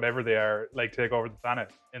of like whatever they are like take over the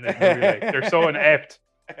planet in this movie? Like they're so inept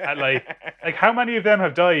at like how many of them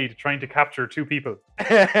have died trying to capture two people? Like,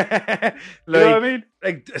 you know what I mean?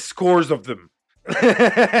 Like scores of them.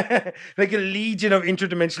 Like a legion of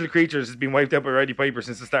interdimensional creatures has been wiped out by Roddy Piper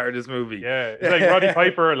since the start of this movie. Yeah, it's like Roddy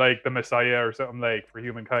Piper, like the Messiah or something, like for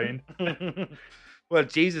humankind. Well,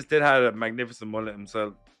 Jesus did have a magnificent mullet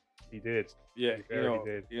himself. He did. Yeah, To be fair, he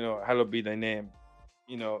did. hallowed be thy name.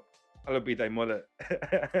 Hallowed be thy mullet.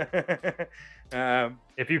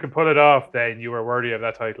 If you can pull it off, then you are worthy of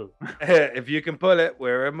that title. If you can pull it,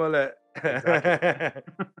 wear a mullet.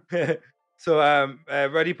 Exactly. So,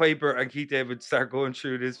 Roddy Piper and Keith David start going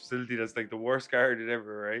through this facility that's like the worst guarded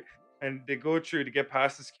ever, right? And they go through to get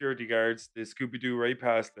past the security guards. They Scooby-Doo right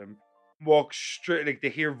past them. Walk straight, like they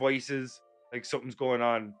hear voices, like something's going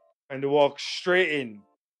on, and they walk straight in.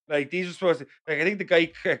 Like these are supposed to, like I think the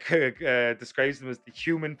guy describes them as the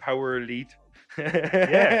human power elite.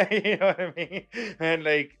 Yeah. You know what I mean? And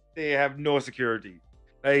like they have no security.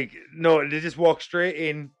 Like no, they just walk straight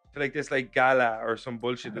in to like this like gala or some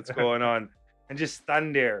bullshit that's going on, and just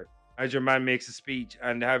stand there as your man makes a speech,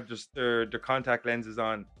 and they have just their contact lenses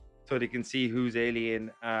on, so they can see who's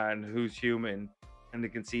alien and who's human, and they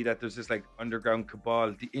can see that there's this like underground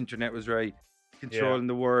cabal. The internet was right, controlling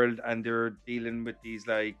the world, and they're dealing with these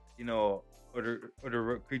like other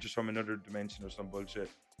creatures from another dimension or some bullshit.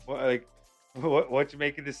 What you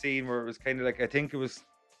make of the scene where it was kind of like, I think it was,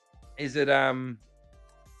 is it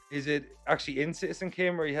actually in Citizen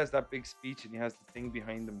Kane where he has that big speech and he has the thing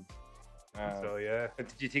behind him? So yeah. But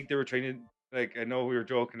did you think they were trying to, like, I know we were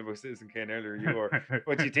joking about Citizen Kane earlier, you were,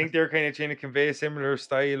 but do you think they were kind of trying to convey a similar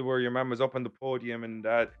style where your man was up on the podium and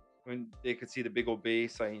that when they could see the big obey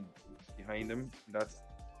sign behind him? That's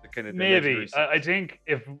the kind of maybe. I think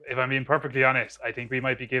if I'm being perfectly honest, I think we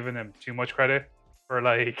might be giving them too much credit for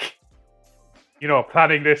like,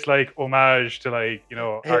 planning this like homage to like,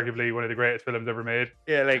 arguably one of the greatest films ever made.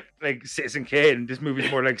 Yeah, like Citizen Kane. This movie's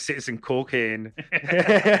more like Citizen Cocaine.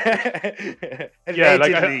 Yeah,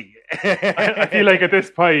 like I feel like at this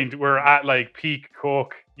point we're at like peak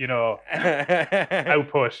coke,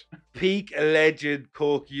 output. Peak alleged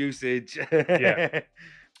coke usage. Yeah.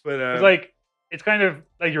 But it's like, it's kind of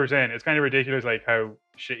like you were saying, it's kind of ridiculous like how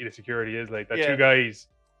shitty the security is. Like that two guys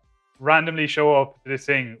randomly show up to this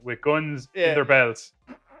thing with guns in their belts.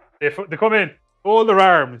 They come in, hold their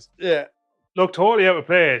arms, look totally out of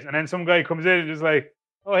place, and then some guy comes in and just like,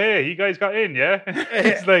 "Oh hey, you guys got in, yeah?"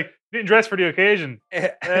 It's like, didn't dress for the occasion.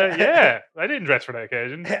 Yeah, I didn't dress for the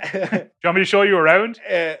occasion. Do you want me to show you around?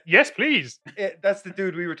 Yes, please. That's the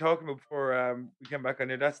dude we were talking about before we came back on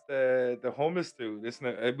there. That's the homeless dude, isn't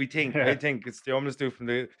it? I think it's the homeless dude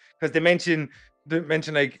because they mention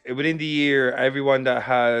like within the year, everyone that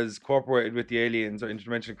has cooperated with the aliens or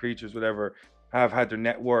interdimensional creatures, whatever, have had their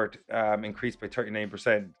net worth increased by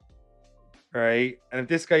 39%. Right, and if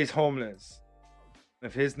this guy's homeless,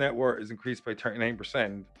 if his net worth is increased by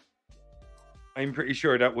 39%. I'm pretty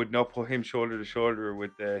sure that would not put him shoulder to shoulder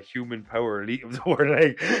with the human power elite of the world.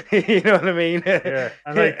 Like, you know what I mean? Yeah,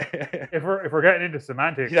 and like if we're getting into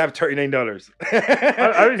semantics, he'd have $39.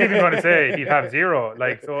 I was even going to say he'd have zero.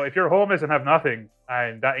 Like, so if you're homeless and have nothing,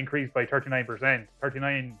 and that increased by 39%,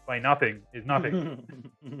 39 by nothing is nothing.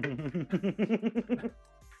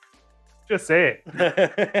 Just say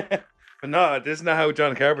it. But no, this is not how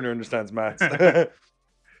John Carpenter understands maths.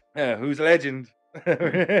 Who's a legend?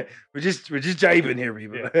 we're just jibing here,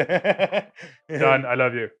 people. Yeah. John, I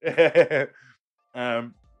love you.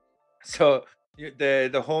 So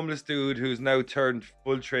the homeless dude who's now turned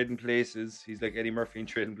full Trading Places. He's like Eddie Murphy in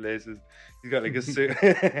Trading Places. He's got like a suit.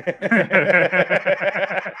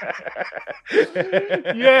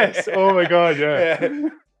 Yes. Oh my god. Yeah.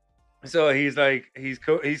 So he's like he's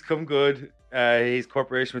come good. He's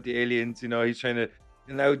cooperation with the aliens. He's trying to.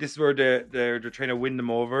 Now this is where they're trying to win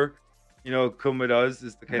them over. Come with us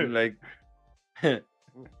is the kind of like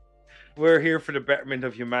we're here for the betterment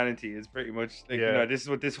of humanity. Is pretty much like this is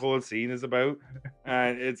what this whole scene is about,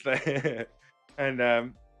 and it's like,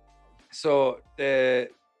 and so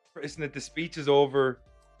isn't it the speech is over?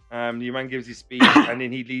 Your man gives his speech, and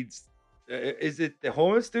then he leads. Is it the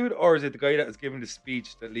homeless dude or is it the guy that is giving the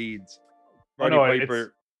speech that leads? Roddy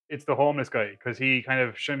Piper. It's the homeless guy because he kind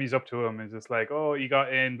of shimmies up to him and is just like, "Oh, you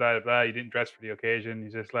got in, blah blah blah. You didn't dress for the occasion."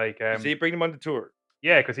 He's just like, so you bring him on the tour?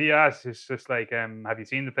 Yeah, because he asks, it's just like, "Have you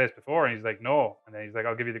seen the place before?" And he's like, "No." And then he's like,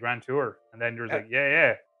 "I'll give you the grand tour." And then there's like,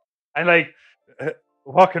 "Yeah," and like,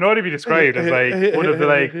 what can only be described as like one of the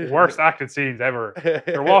like worst acted scenes ever.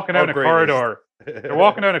 They're walking down a corridor. They're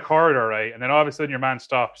walking down a corridor, right? And then all of a sudden, your man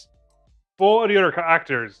stops. Both of the other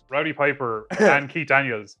actors, Roddy Piper and Keith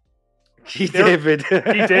Daniels. Keith David. Where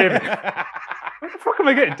the fuck am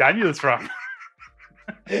I getting Daniels from?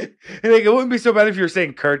 Like, it wouldn't be so bad if you were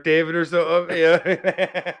saying Kurt David or something.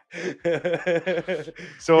 Yeah.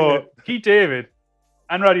 So Keith David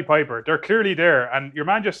and Roddy Piper, they're clearly there, and your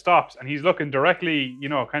man just stops and he's looking directly,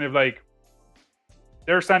 kind of like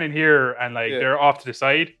they're standing here and like they're off to the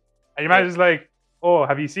side, and your man is like, oh,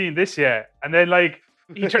 have you seen this yet? And then like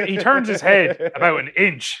he turns his head about an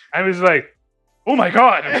inch and was like, oh my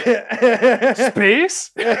God,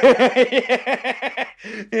 space?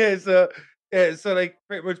 So like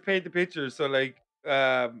pretty much paint the picture. So like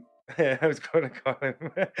I was going to call him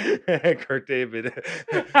Kurt David.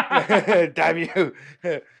 Damn you.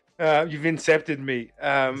 You've incepted me.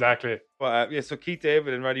 Exactly. But so Keith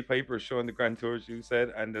David and Roddy Piper showing the Grand Tours, you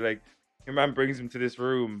said, and they're like, your man brings him to this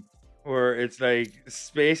room where it's like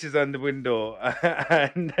space is on the window,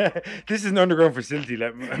 and this is an underground facility.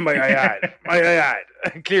 Like, might I add,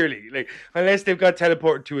 clearly, like unless they've got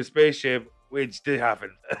teleported to a spaceship, which did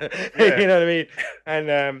happen. Yeah. You know what I mean?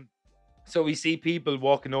 And so we see people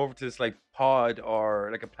walking over to this like pod or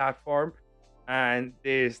like a platform, and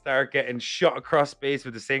they start getting shot across space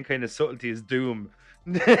with the same kind of subtlety as Doom.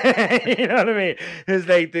 You know what I mean? It's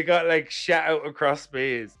like they got like shot out across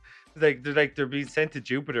space. It's like they're being sent to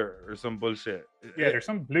Jupiter or some bullshit. Yeah, there's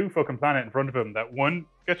some blue fucking planet in front of him that one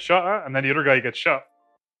gets shot at, and then the other guy gets shot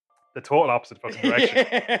the total opposite fucking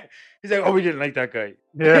direction. He's like, oh, we didn't like that guy.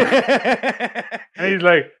 Yeah. And he's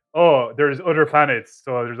like, oh, there's other planets,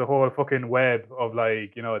 so there's a whole fucking web of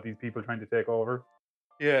like, you know, these people trying to take over.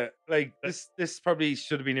 Yeah, like this probably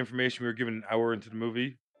should have been information we were given an hour into the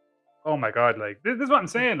movie. Oh my God, like this is what I'm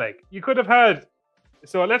saying. Like you could have had.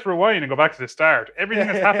 So let's rewind and go back to the start. Everything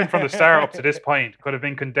that's happened from the start up to this point could have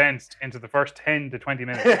been condensed into the first 10 to 20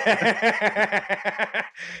 minutes.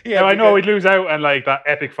 Now, I know we'd lose out on like that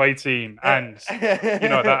epic fight scene and you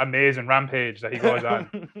know that amazing rampage that he goes on.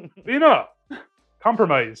 But you know,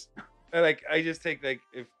 compromise. Like I just think like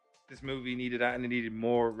if this movie needed that and it needed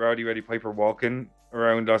more Roddy Piper walking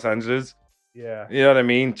around Los Angeles. Yeah. You know what I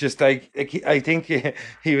mean? Just like I think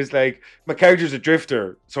he was like, my character's a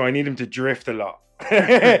drifter, so I need him to drift a lot.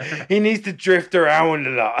 He needs to drift around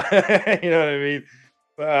a lot. You know what I mean?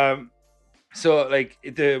 But so like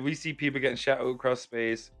we see people getting shot out across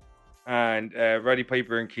space, and Roddy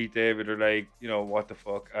Piper and Keith David are like, you know, what the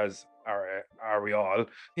fuck, as are we all?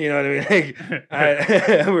 You know what I mean?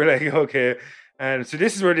 Like, we're like, okay. And so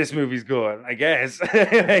this is where this movie's going, I guess.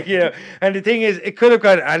 Like, you know, and the thing is, it could have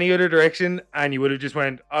gone any other direction, and you would have just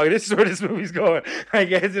went, "Oh, this is where this movie's going." I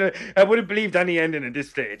guess, you know, I would have believed any ending at this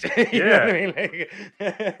stage. You know what I mean?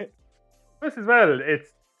 Like, this as well. It's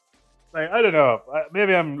like I don't know.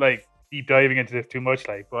 Maybe I'm like deep diving into this too much,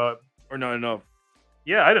 like, but or not enough.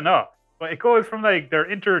 Yeah, I don't know. But it goes from like their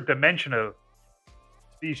interdimensional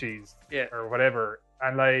species, or whatever.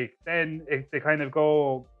 And like then they kind of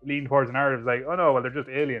go lean towards a narrative like, oh no, well they're just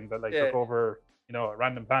aliens that like took over, you know, a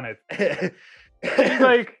random planet. It's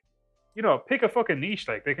like, you know, pick a fucking niche.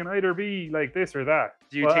 Like they can either be like this or that.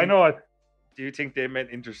 Do you think they meant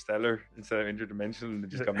interstellar instead of interdimensional and they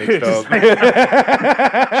just got mixed up?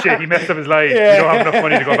 Shit, he messed up his life. Yeah. You don't have enough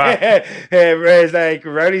money to go back. Whereas like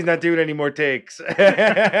Rowdy's not doing any more takes.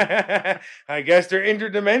 I guess they're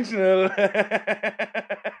interdimensional.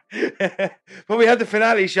 But we have the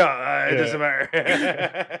finale shot. It doesn't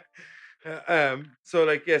matter. So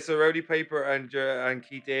like so Roddy Piper and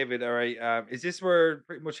Keith David. All right. Is this where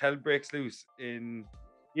pretty much hell breaks loose in?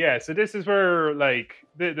 Yeah, so this is where like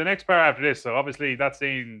the next part after this. So obviously that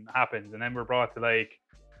scene happens, and then we're brought to like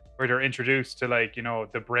where they're introduced to like, you know,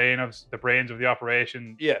 the brains of the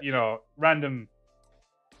operation. Yeah, you know, random,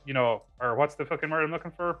 you know, or what's the fucking word I'm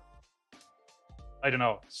looking for? I don't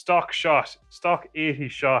know. Stock 80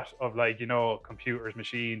 shot of like, you know, computers,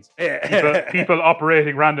 machines, people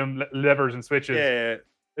operating random levers and switches. Yeah.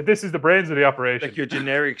 This is the brains of the operation. Like your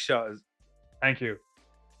generic shot. Thank you.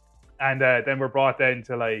 And then we're brought then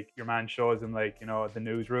to like your man shows him like, you know, the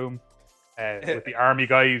newsroom with the army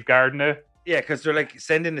guy who's guarding it. Yeah, because they're like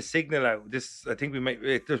sending the signal out. This, I think we might.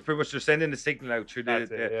 They're pretty much they're sending the signal out through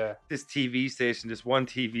this TV station, this one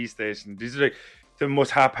TV station. These are like the most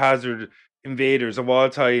haphazard invaders of all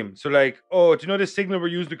time. So like, oh, do you know this signal we're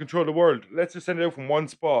using to control the world? Let's just send it out from one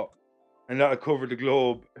spot, and that'll cover the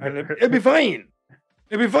globe, and it'll be fine.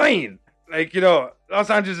 It'll be fine. Like, you know, Los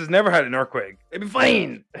Angeles has never had an earthquake. It'll be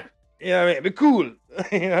fine. You know what I mean? It'd be cool.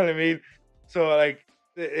 You know what I mean? So like,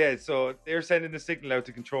 yeah, so they're sending the signal out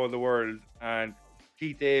to control the world, and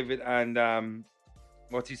Keith David and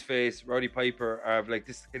what's his face, Roddy Piper, have like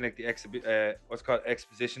this kind of like the what's called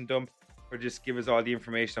exposition dump, where just give us all the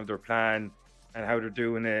information of their plan and how they're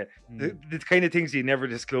doing it. The kind of things you never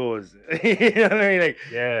disclose. You know what I mean? Like,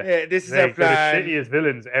 yeah, this is our plan. They're the shittiest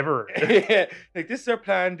villains ever. Yeah, like this is our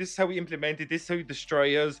plan. This is how we implement it. This is how we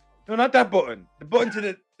destroy us. No, not that button. The button to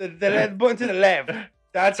the button to the left.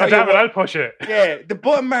 That's how I'll push it. Yeah, the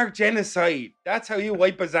button marked genocide. That's how you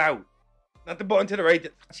wipe us out. Not the button to the right.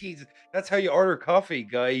 Jesus, that's how you order coffee,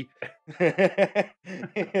 guy. You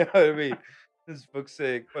know what I mean? This fuck's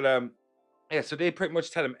sake. But yeah, so they pretty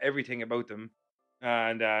much tell him everything about them,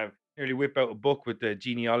 and nearly whip out a book with the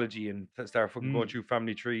genealogy and start fucking going through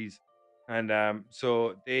family trees. And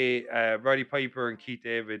so they, Roddy Piper and Keith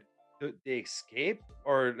David, they escape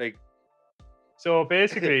or like. So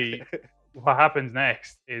basically, what happens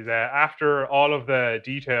next is after all of the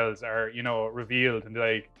details are, revealed and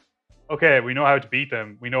like, okay, we know how to beat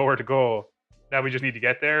them, we know where to go. Now we just need to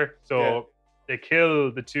get there. So they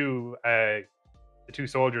kill the two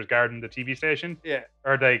soldiers guarding the TV station. Yeah.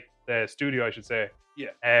 Or like the studio, I should say.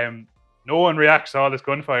 Yeah. No one reacts to all this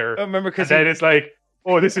gunfire. I remember because then it's like,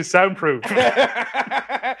 oh, this is soundproof.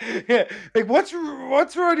 Yeah, like what's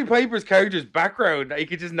Roddy Piper's character's background? He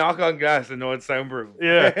could just knock on glass and know it's soundproof.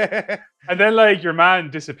 Yeah. And then like your man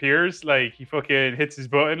disappears, like he fucking hits his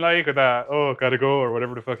button like with that, oh, gotta go, or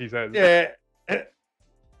whatever the fuck he says. Yeah.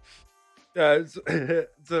 So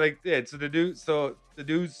the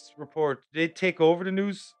news report, they take over the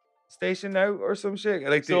news station now or some shit.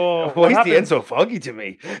 Like, why is the end so foggy to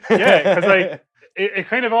me? Yeah, because like it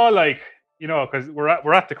kind of all like, because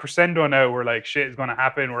we're at the crescendo now where like shit is gonna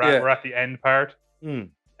happen. We're at the end part. So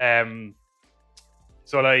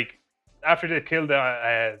like after they kill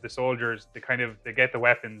the soldiers, they get the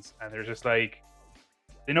weapons and they're just like,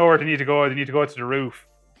 they know where they need to go. They need to go to the roof.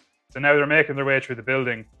 So now they're making their way through the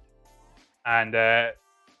building, and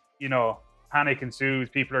panic ensues.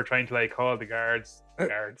 People are trying to like call the guards,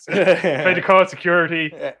 trying to call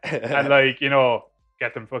security, and like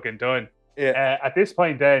get them fucking done. Yeah. At this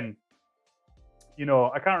point, then,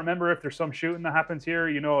 I can't remember if there's some shooting that happens here.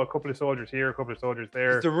 A couple of soldiers here, a couple of soldiers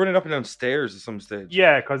there. They're running up and down stairs at some stage.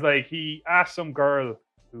 Yeah, because like he asked some girl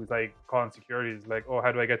who's like calling security, is like, oh,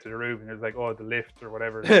 how do I get to the roof? And it's like, oh, the lift or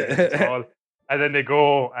whatever it's called. And then they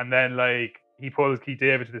go, and then like he pulls Keith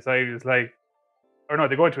David to the side. He's like, or no,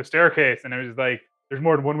 they go into a staircase, and it was like, there's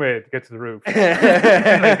more than one way to get to the roof. Like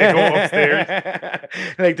they go upstairs.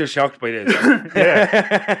 Like they're shocked by this.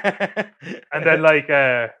 Yeah. And then like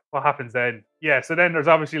what happens then? Yeah, so then there's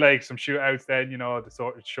obviously like some shootouts then, the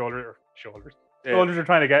shoulders. Yeah. Soldiers are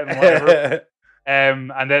trying to get them, whatever.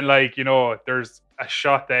 And then like, there's a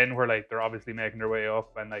shot then where like they're obviously making their way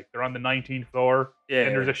up and like they're on the 19th floor. Yeah.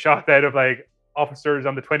 And there's a shot then of like officers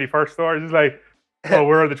on the 21st floor. It's just like, oh,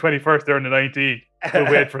 we're on the 21st, they're on the 19th.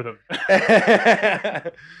 We'll wait for them.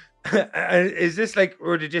 Is this like,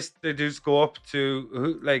 or they just go up to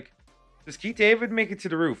who? Like, does Keith David make it to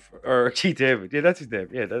the roof, or Keith David? Yeah, that's his name.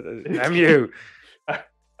 Yeah, I'm you.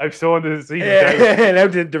 I've sawn the scene. Now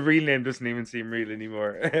the real name doesn't even seem real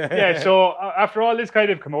anymore. Yeah. So after all this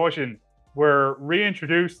kind of commotion, we're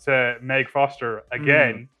reintroduced to Meg Foster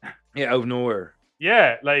again. Yeah, out of nowhere.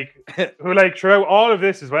 Yeah, like who like throughout all of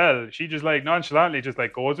this as well, she just like nonchalantly just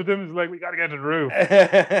like goes with him. It's like, we gotta get to the roof.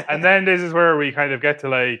 And then this is where we kind of get to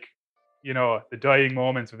like, the dying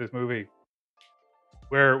moments of this movie.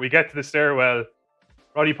 Where we get to the stairwell,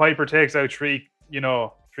 Roddy Piper takes out three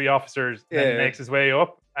officers, and then makes his way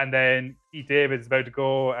up, and then Keith David's about to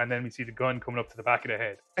go, and then we see the gun coming up to the back of the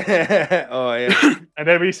head. Oh yeah. And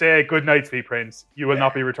then we say, good night, sweet prince. You will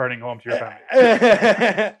not be returning home to your family.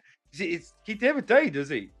 It's Keith David died, does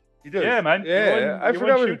he? He does. Yeah, man. Yeah, I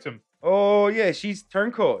forgot. Shoots him. Oh yeah, she's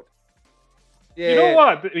turncoat. Yeah. You know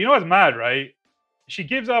what? You know what's mad, right? She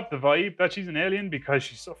gives off the vibe that she's an alien because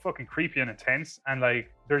she's so fucking creepy and intense, and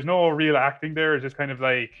like there's no real acting there. It's just kind of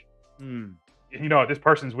like, this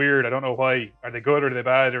person's weird. I don't know why. Are they good or are they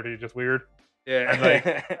bad or are they just weird? Yeah. And like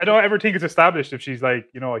I don't ever think it's established if she's like,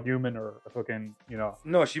 a human or a fucking,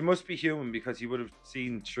 No, she must be human because he would have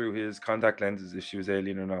seen through his contact lenses if she was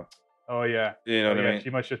alien or not. Oh yeah. You know what I mean? She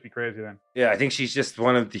must just be crazy then. Yeah, I think she's just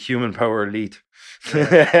one of the human power elite.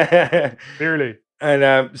 Yeah. Clearly.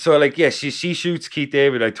 And so like, yeah, she shoots Keith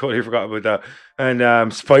David. I totally forgot about that.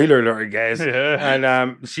 And spoiler alert, guys. Yeah.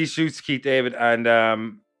 And she shoots Keith David,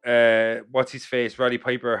 and what's his face? Roddy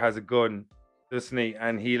Piper has a gun, doesn't he?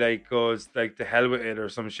 And he like goes like to hell with it or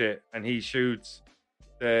some shit, and he shoots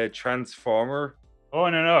the transformer. Oh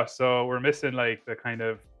no! So we're missing like the kind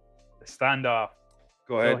of the standoff.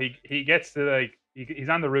 Go ahead. So he gets to like he's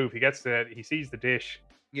on the roof. He gets to it. He sees the dish.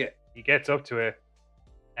 Yeah. He gets up to it.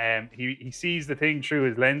 He sees the thing through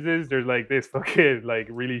his lenses. There's like this fucking like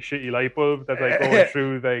really shitty light bulb that's like going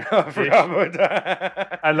through like. I forgot about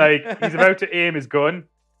that. And like he's about to aim his gun,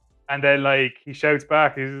 and then like he shouts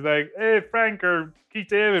back. He's like, "Hey Frank or Keith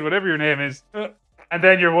David, whatever your name is." And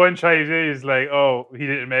then your one child is like, "Oh, he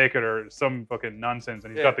didn't make it," or some fucking nonsense,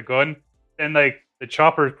 and he's got the gun. Then like the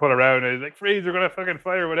choppers pull around, and he's like, "Freeze! They're gonna fucking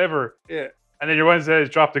fire, whatever." Yeah. And then your one says,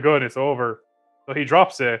 "Drop the gun. It's over." So he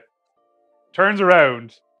drops it, turns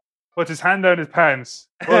around, puts his hand down his pants,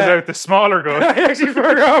 pulls out the smaller gun. I actually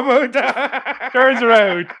forgot about that. Turns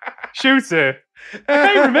around, shoots it. I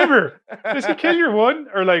can't remember. Does he kill your one,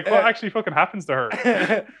 or like what actually fucking happens to her?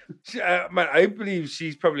 Man, I believe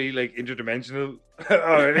she's probably like interdimensional. You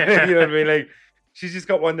know what I mean? Like she's just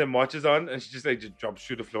got one of them watches on, and she just like just drops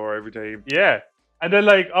through the floor every time. Yeah, and then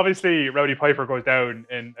like obviously Rowdy Piper goes down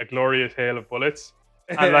in a glorious hail of bullets,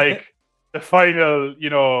 and like the final,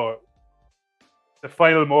 the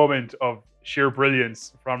final moment of sheer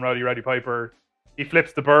brilliance from Rowdy Piper, he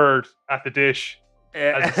flips the bird at the dish.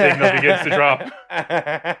 As the signal begins to drop.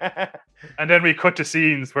 And then we cut to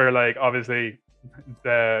scenes where like obviously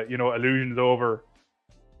the illusion's over.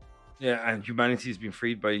 Yeah, and humanity's been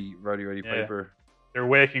freed by Rowdy Piper. They're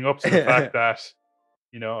waking up to the fact that,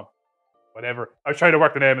 whatever. I was trying to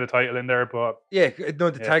work the name of the title in there, but the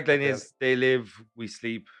tagline is "They live, we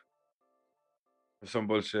sleep." Or some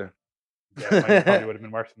bullshit. Yeah, mine probably would have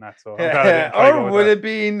been worse than that. So I'm glad I didn't try to go with would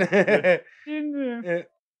that. have been.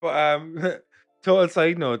 But total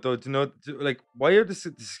side note though, why are the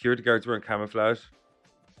security guards wearing camouflage?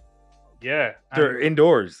 Yeah, they're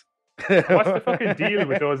indoors. What's the fucking deal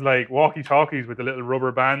with those like walkie-talkies with the little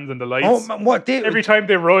rubber bands and the lights? Oh man, every time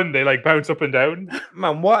they run, they like bounce up and down.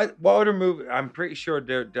 Man, what other movie? I'm pretty sure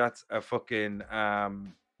that's a fucking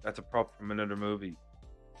that's a prop from another movie.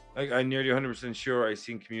 Like I'm nearly 100% sure I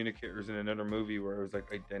seen communicators in another movie where it was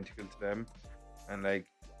like identical to them, and like.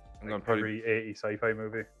 I'm going to probably 80 sci-fi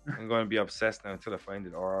movie. I'm going to be obsessed now until I find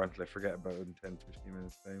it or until I forget about it in 10 to 15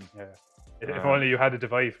 minutes time. Yeah. If only you had a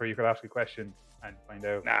device where you could ask a question and find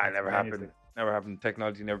out. Nah, it never happened. Never happened.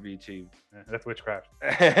 Technology never be achieved. Yeah, that's witchcraft.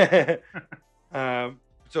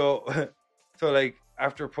 So like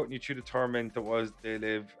after putting you through the torment that was They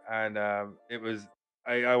Live, and it was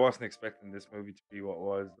I wasn't expecting this movie to be what it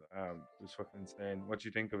was. It was fucking insane. What do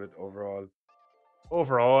you think of it overall?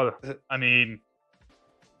 Overall, I mean,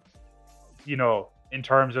 in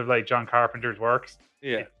terms of like John Carpenter's works,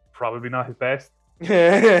 it's probably not his best. I've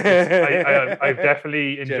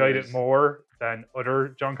definitely enjoyed it more than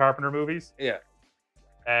other John Carpenter movies. Yeah.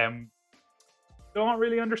 Don't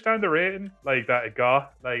really understand the rating like that it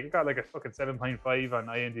got. Like it got like a fucking 7.5 on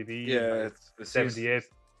IMDb. Yeah, it's 78%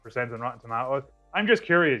 on Rotten Tomatoes. I'm just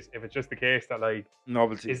curious if it's just the case that like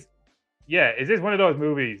novelty. Is this one of those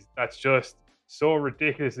movies that's just so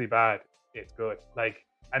ridiculously bad it's good? Like,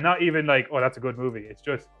 and not even like, oh, that's a good movie. It's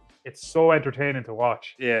just, it's so entertaining to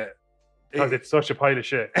watch. Yeah. Because it's such a pile of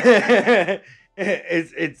shit.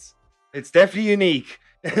 It's definitely unique.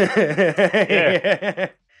 Yeah.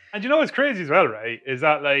 And you know what's crazy as well, right? Is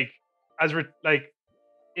that like,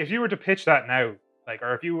 if you were to pitch that now, like,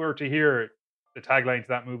 or if you were to hear the tagline to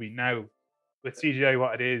that movie now, with CGI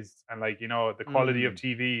what it is, and like, the quality of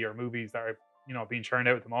TV or movies that are, being churned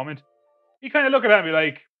out at the moment, you kind of look at that and be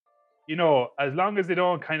like, as long as they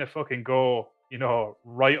don't kind of fucking go,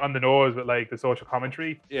 right on the nose with like the social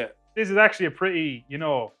commentary. Yeah. This is actually a pretty,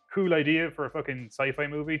 cool idea for a fucking sci-fi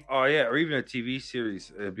movie. Oh yeah, or even a TV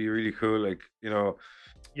series. It'd be really cool. Like,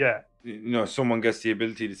 yeah. Someone gets the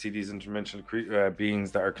ability to see these interdimensional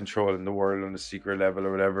beings that are controlling the world on a secret level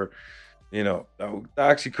or whatever. That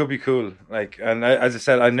actually could be cool. Like, and as I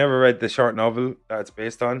said, I never read the short novel that it's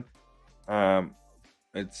based on.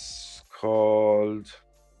 It's called,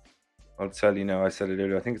 I'll tell you now, I said it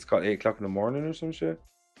earlier, I think it's called 8 o'clock in the morning or some shit.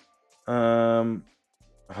 Oh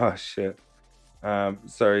shit.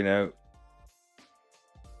 Sorry now.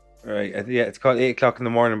 Right, yeah, it's called 8 o'clock in the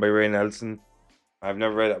morning by Ray Nelson. I've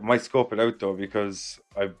never read it. I might scope it out though, because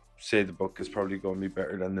I'd say the book is probably going to be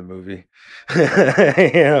better than the movie.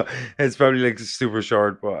 It's probably like super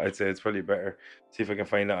short, but I'd say it's probably better. See if I can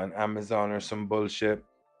find it on Amazon or some bullshit.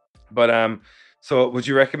 But so would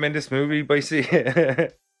you recommend this movie, Boyce?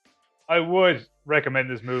 I would recommend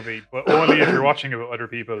this movie, but only if you're watching it with other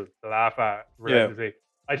people to laugh at relentlessly. Yeah.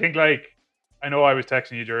 I think like, I know I was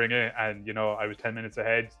texting you during it, and I was 10 minutes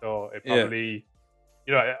ahead, so it probably,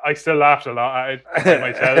 I still laughed a lot at it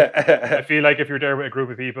myself. I feel like if you're there with a group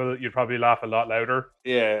of people, you'd probably laugh a lot louder.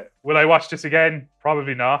 Yeah. Will I watch this again?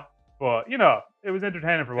 Probably not, but it was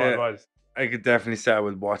entertaining for what it was. I could definitely say I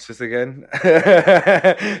would watch this again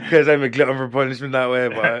because I'm a glutton for punishment that way.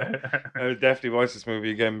 But I would definitely watch this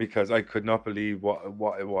movie again because I could not believe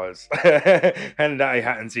what it was, and that I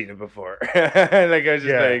hadn't seen it before. Like I was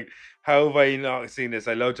just like, how have I not seen this?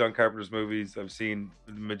 I love John Carpenter's movies. I've seen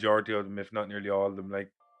the majority of them, if not nearly all of them. Like,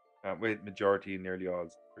 majority and nearly all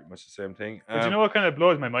is pretty much the same thing. But you know what kind of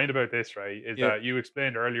blows my mind about this, right? Is that you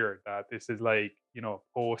explained earlier that this is like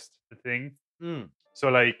post the thing. So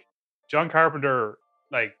like, John Carpenter,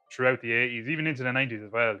 like throughout the 80s, even into the 90s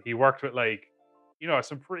as well, he worked with like,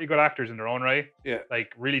 some pretty good actors in their own right. Yeah.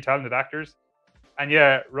 Like really talented actors. And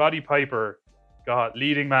yeah, Roddy Piper got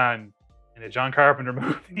leading man in a John Carpenter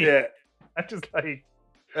movie. Yeah. I'm just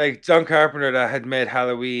like John Carpenter that had made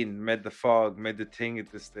Halloween, made The Fog, made The Thing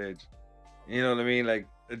at this stage. You know what I mean? Like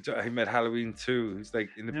he made Halloween 2. He's like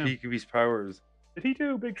in the peak of his powers. Did he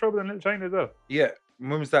do Big Trouble in Little China as well? Yeah.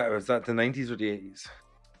 When was that? Was that the 90s or the 80s? I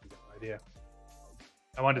have no idea.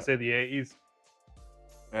 I want to say the 80s.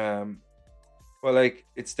 Well, like,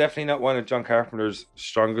 it's definitely not one of John Carpenter's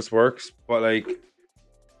strongest works, but like,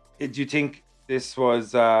 do you think this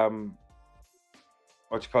was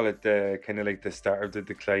what you call it, the kind of like the start of the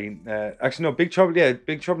decline? Actually, no, Big Trouble in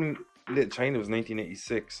Little China was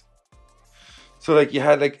 1986. So like, you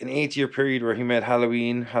had like an 8-year period where he made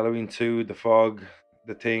Halloween 2, The Fog,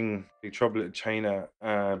 The Thing, Big Trouble in China.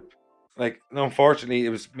 Like, unfortunately,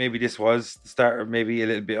 this was the start of maybe a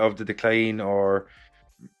little bit of the decline, or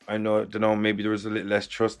I don't know, maybe there was a little less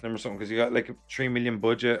trust in him or something, because he got like a $3 million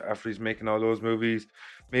budget after he's making all those movies.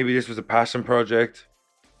 Maybe this was a passion project.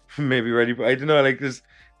 Maybe ready, but I don't know. Like, this,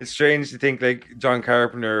 it's strange to think like John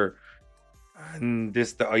Carpenter and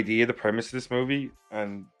the idea, the premise of this movie,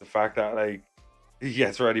 and the fact that like,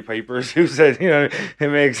 yes, Roddy Piper, who said,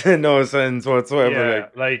 it makes no sense whatsoever. Yeah,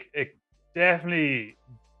 like it definitely,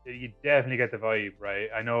 you definitely get the vibe, right?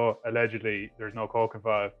 I know allegedly there's no coke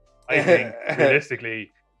involved. I think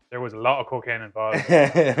realistically there was a lot of cocaine involved,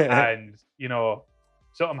 and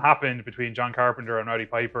something happened between John Carpenter and Roddy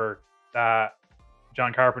Piper that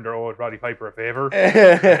John Carpenter owed Roddy Piper a favor.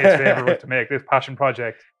 His favor was to make this passion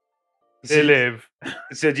project. They live.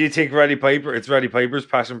 So do you think it's Roddy Piper's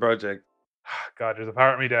passion project? God, there's a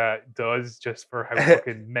part of me that does, just for how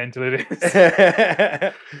fucking mental it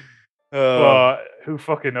is. But who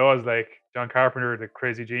fucking knows? Like, John Carpenter, the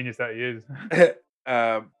crazy genius that he is.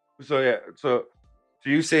 So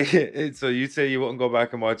you say you wouldn't go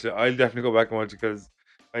back and watch it. I'll definitely go back and watch it because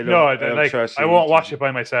I won't watch it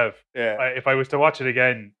by myself. Yeah. If I was to watch it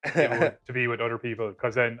again, it would to be with other people,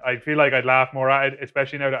 because then I feel like I'd laugh more at it,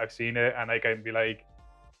 especially now that I've seen it, and I can be like,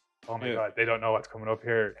 oh my God, they don't know what's coming up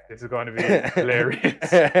here. This is going to be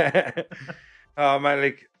hilarious. Oh man,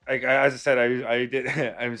 like as I said,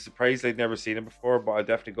 I'm surprised I'd never seen it before, but I'll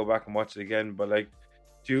definitely go back and watch it again. But like,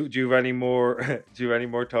 do you have any more do you have any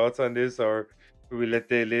more thoughts on this, or will we let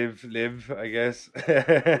they live, I guess?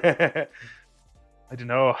 I don't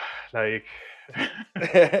know. Like,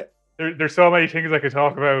 there's so many things I could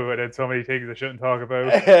talk about, and then so many things I shouldn't talk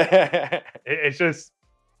about. It's just,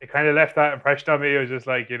 it kind of left that impression on me. It was just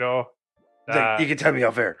like, you can tell me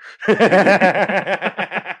off air.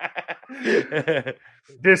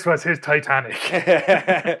 This was his Titanic.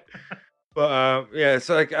 But yeah,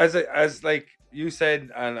 so like as like you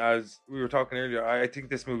said, and as we were talking earlier, I think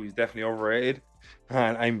this movie is definitely overrated,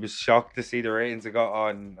 and I'm shocked to see the ratings it got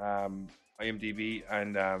on IMDb,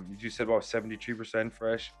 and you said about 73%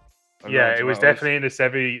 fresh. Yeah, it was definitely in the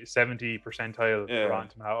 70 percentile for Rotten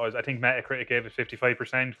Tomatoes. I think Metacritic gave it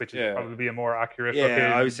 55%, which is probably a more accurate.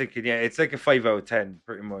 I was thinking, it's like a 5 out of 10,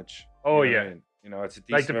 pretty much. Oh yeah. I mean? It's a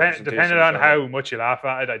decent depending on how much you laugh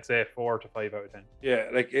at it, I'd say 4 to 5 out of 10. Yeah,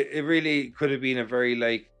 like it really could have been a very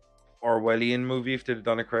like Orwellian movie if they'd have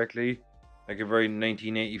done it correctly, like a very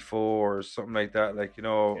 1984 or something like that, like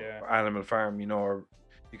Animal Farm, or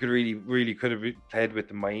you could really could have played with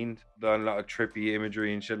the mind, done a lot of trippy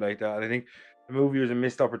imagery and shit like that. And I think the movie was a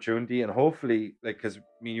missed opportunity, and hopefully, like, because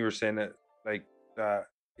you were saying that like that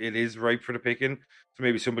it is ripe for the picking, so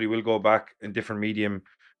maybe somebody will go back in different medium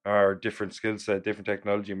or different skill set, different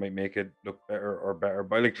technology might make it look better.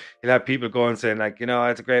 But like, you'll have people going saying like,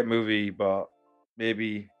 it's a great movie, but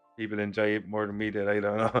maybe people enjoy it more than me did. I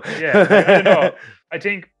don't know. Yeah, I don't know. I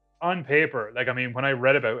think on paper, like, I mean, when I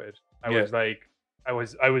read about it, I was like, I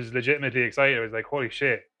was legitimately excited. I was like, holy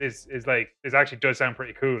shit, this actually does sound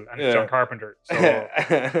pretty cool, and it's John Carpenter. So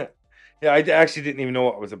yeah, I actually didn't even know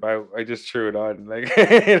what it was about. I just threw it on, like,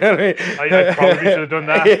 you know what I mean? I probably should have done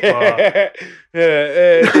that.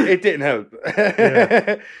 But it didn't help.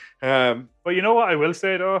 But you know what I will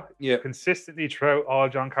say though? Yeah. Consistently throughout all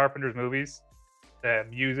John Carpenter's movies, the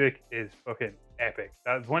music is fucking epic.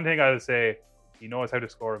 That's one thing I will say. He knows how to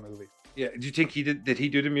score a movie. Yeah. Do you think did he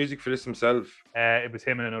do the music for this himself? It was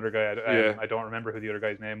him and another guy. I don't remember who the other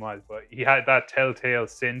guy's name was, but he had that telltale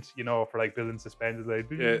synth, for like building suspense. Like,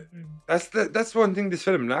 that's one thing this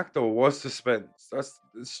film lacked though, was suspense. That's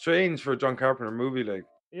strange for a John Carpenter movie, like.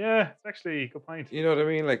 Yeah, it's actually a good point. You know what I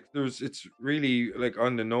mean? Like, it's really like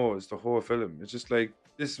on the nose, the whole film. It's just like,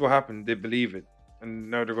 this is what happened. They believe it, and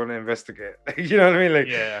now they're going to investigate. You know what I mean? Like,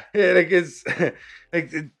 yeah, like it's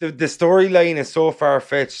like the storyline is so far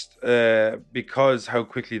fetched because how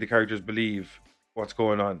quickly the characters believe what's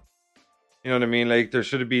going on. You know what I mean? Like, there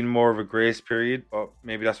should have been more of a grace period, but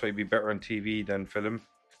maybe that's why it'd be better on TV than film,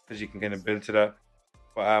 because you can kind of build to that.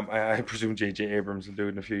 But I presume J.J. Abrams will do it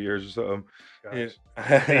in a few years or something. At least,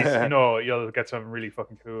 you'll get some really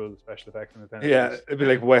fucking cool special effects in the Yeah, it'd be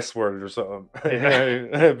like Westworld or something.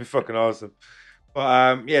 It'd be fucking awesome.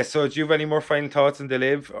 But so do you have any more final thoughts on They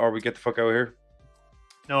Live, or we get the fuck out of here?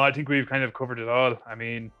 No, I think we've kind of covered it all. I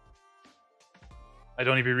mean, I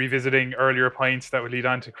don't need to be revisiting earlier points that would lead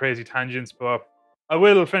on to crazy tangents, but I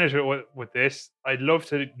will finish it with this. I'd love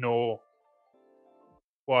to know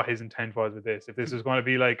what his intent was with this. If this was going to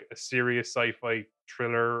be like a serious sci-fi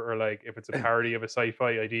thriller, or like if it's a parody of a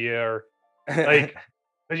sci-fi idea, or like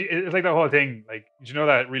it's like that whole thing. Like, did you know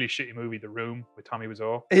that really shitty movie, The Room, with Tommy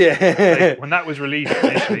Wiseau? Yeah. Like, when that was released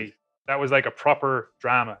initially, that was like a proper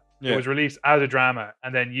drama. Yeah. It was released as a drama,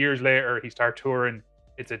 and then years later he started touring.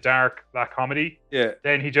 It's a dark black comedy. Yeah.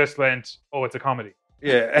 Then he just went, "Oh, it's a comedy."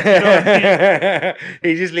 Yeah.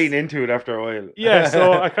 He just leaned into it after a while. Yeah.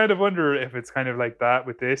 So I kind of wonder if it's kind of like that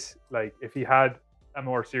with this. Like, if he had a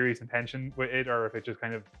more serious intention with it, or if it just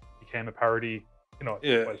kind of became a parody, while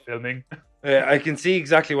filming. Yeah, I can see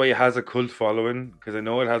exactly why it has a cult following, because I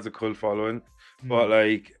know it has a cult following. But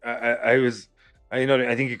like, I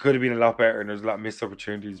think it could have been a lot better, and there's a lot of missed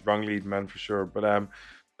opportunities. Wrong lead man for sure. But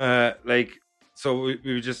so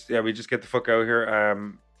we just get the fuck out of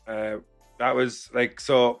here. That was like,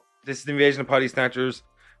 so this is the Invasion of Potty Snatchers.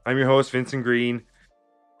 I'm your host, Vincent Green.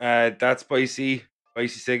 That's Boyce.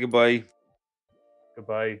 Boyce, say goodbye.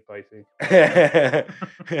 Goodbye, Boyce.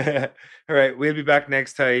 All right, we'll be back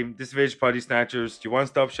next time. This is Invasion of Potty Snatchers. Do you want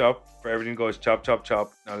to stop shop for everything goes chop, chop,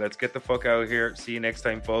 chop? Now let's get the fuck out of here. See you next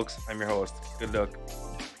time, folks. I'm your host. Good luck.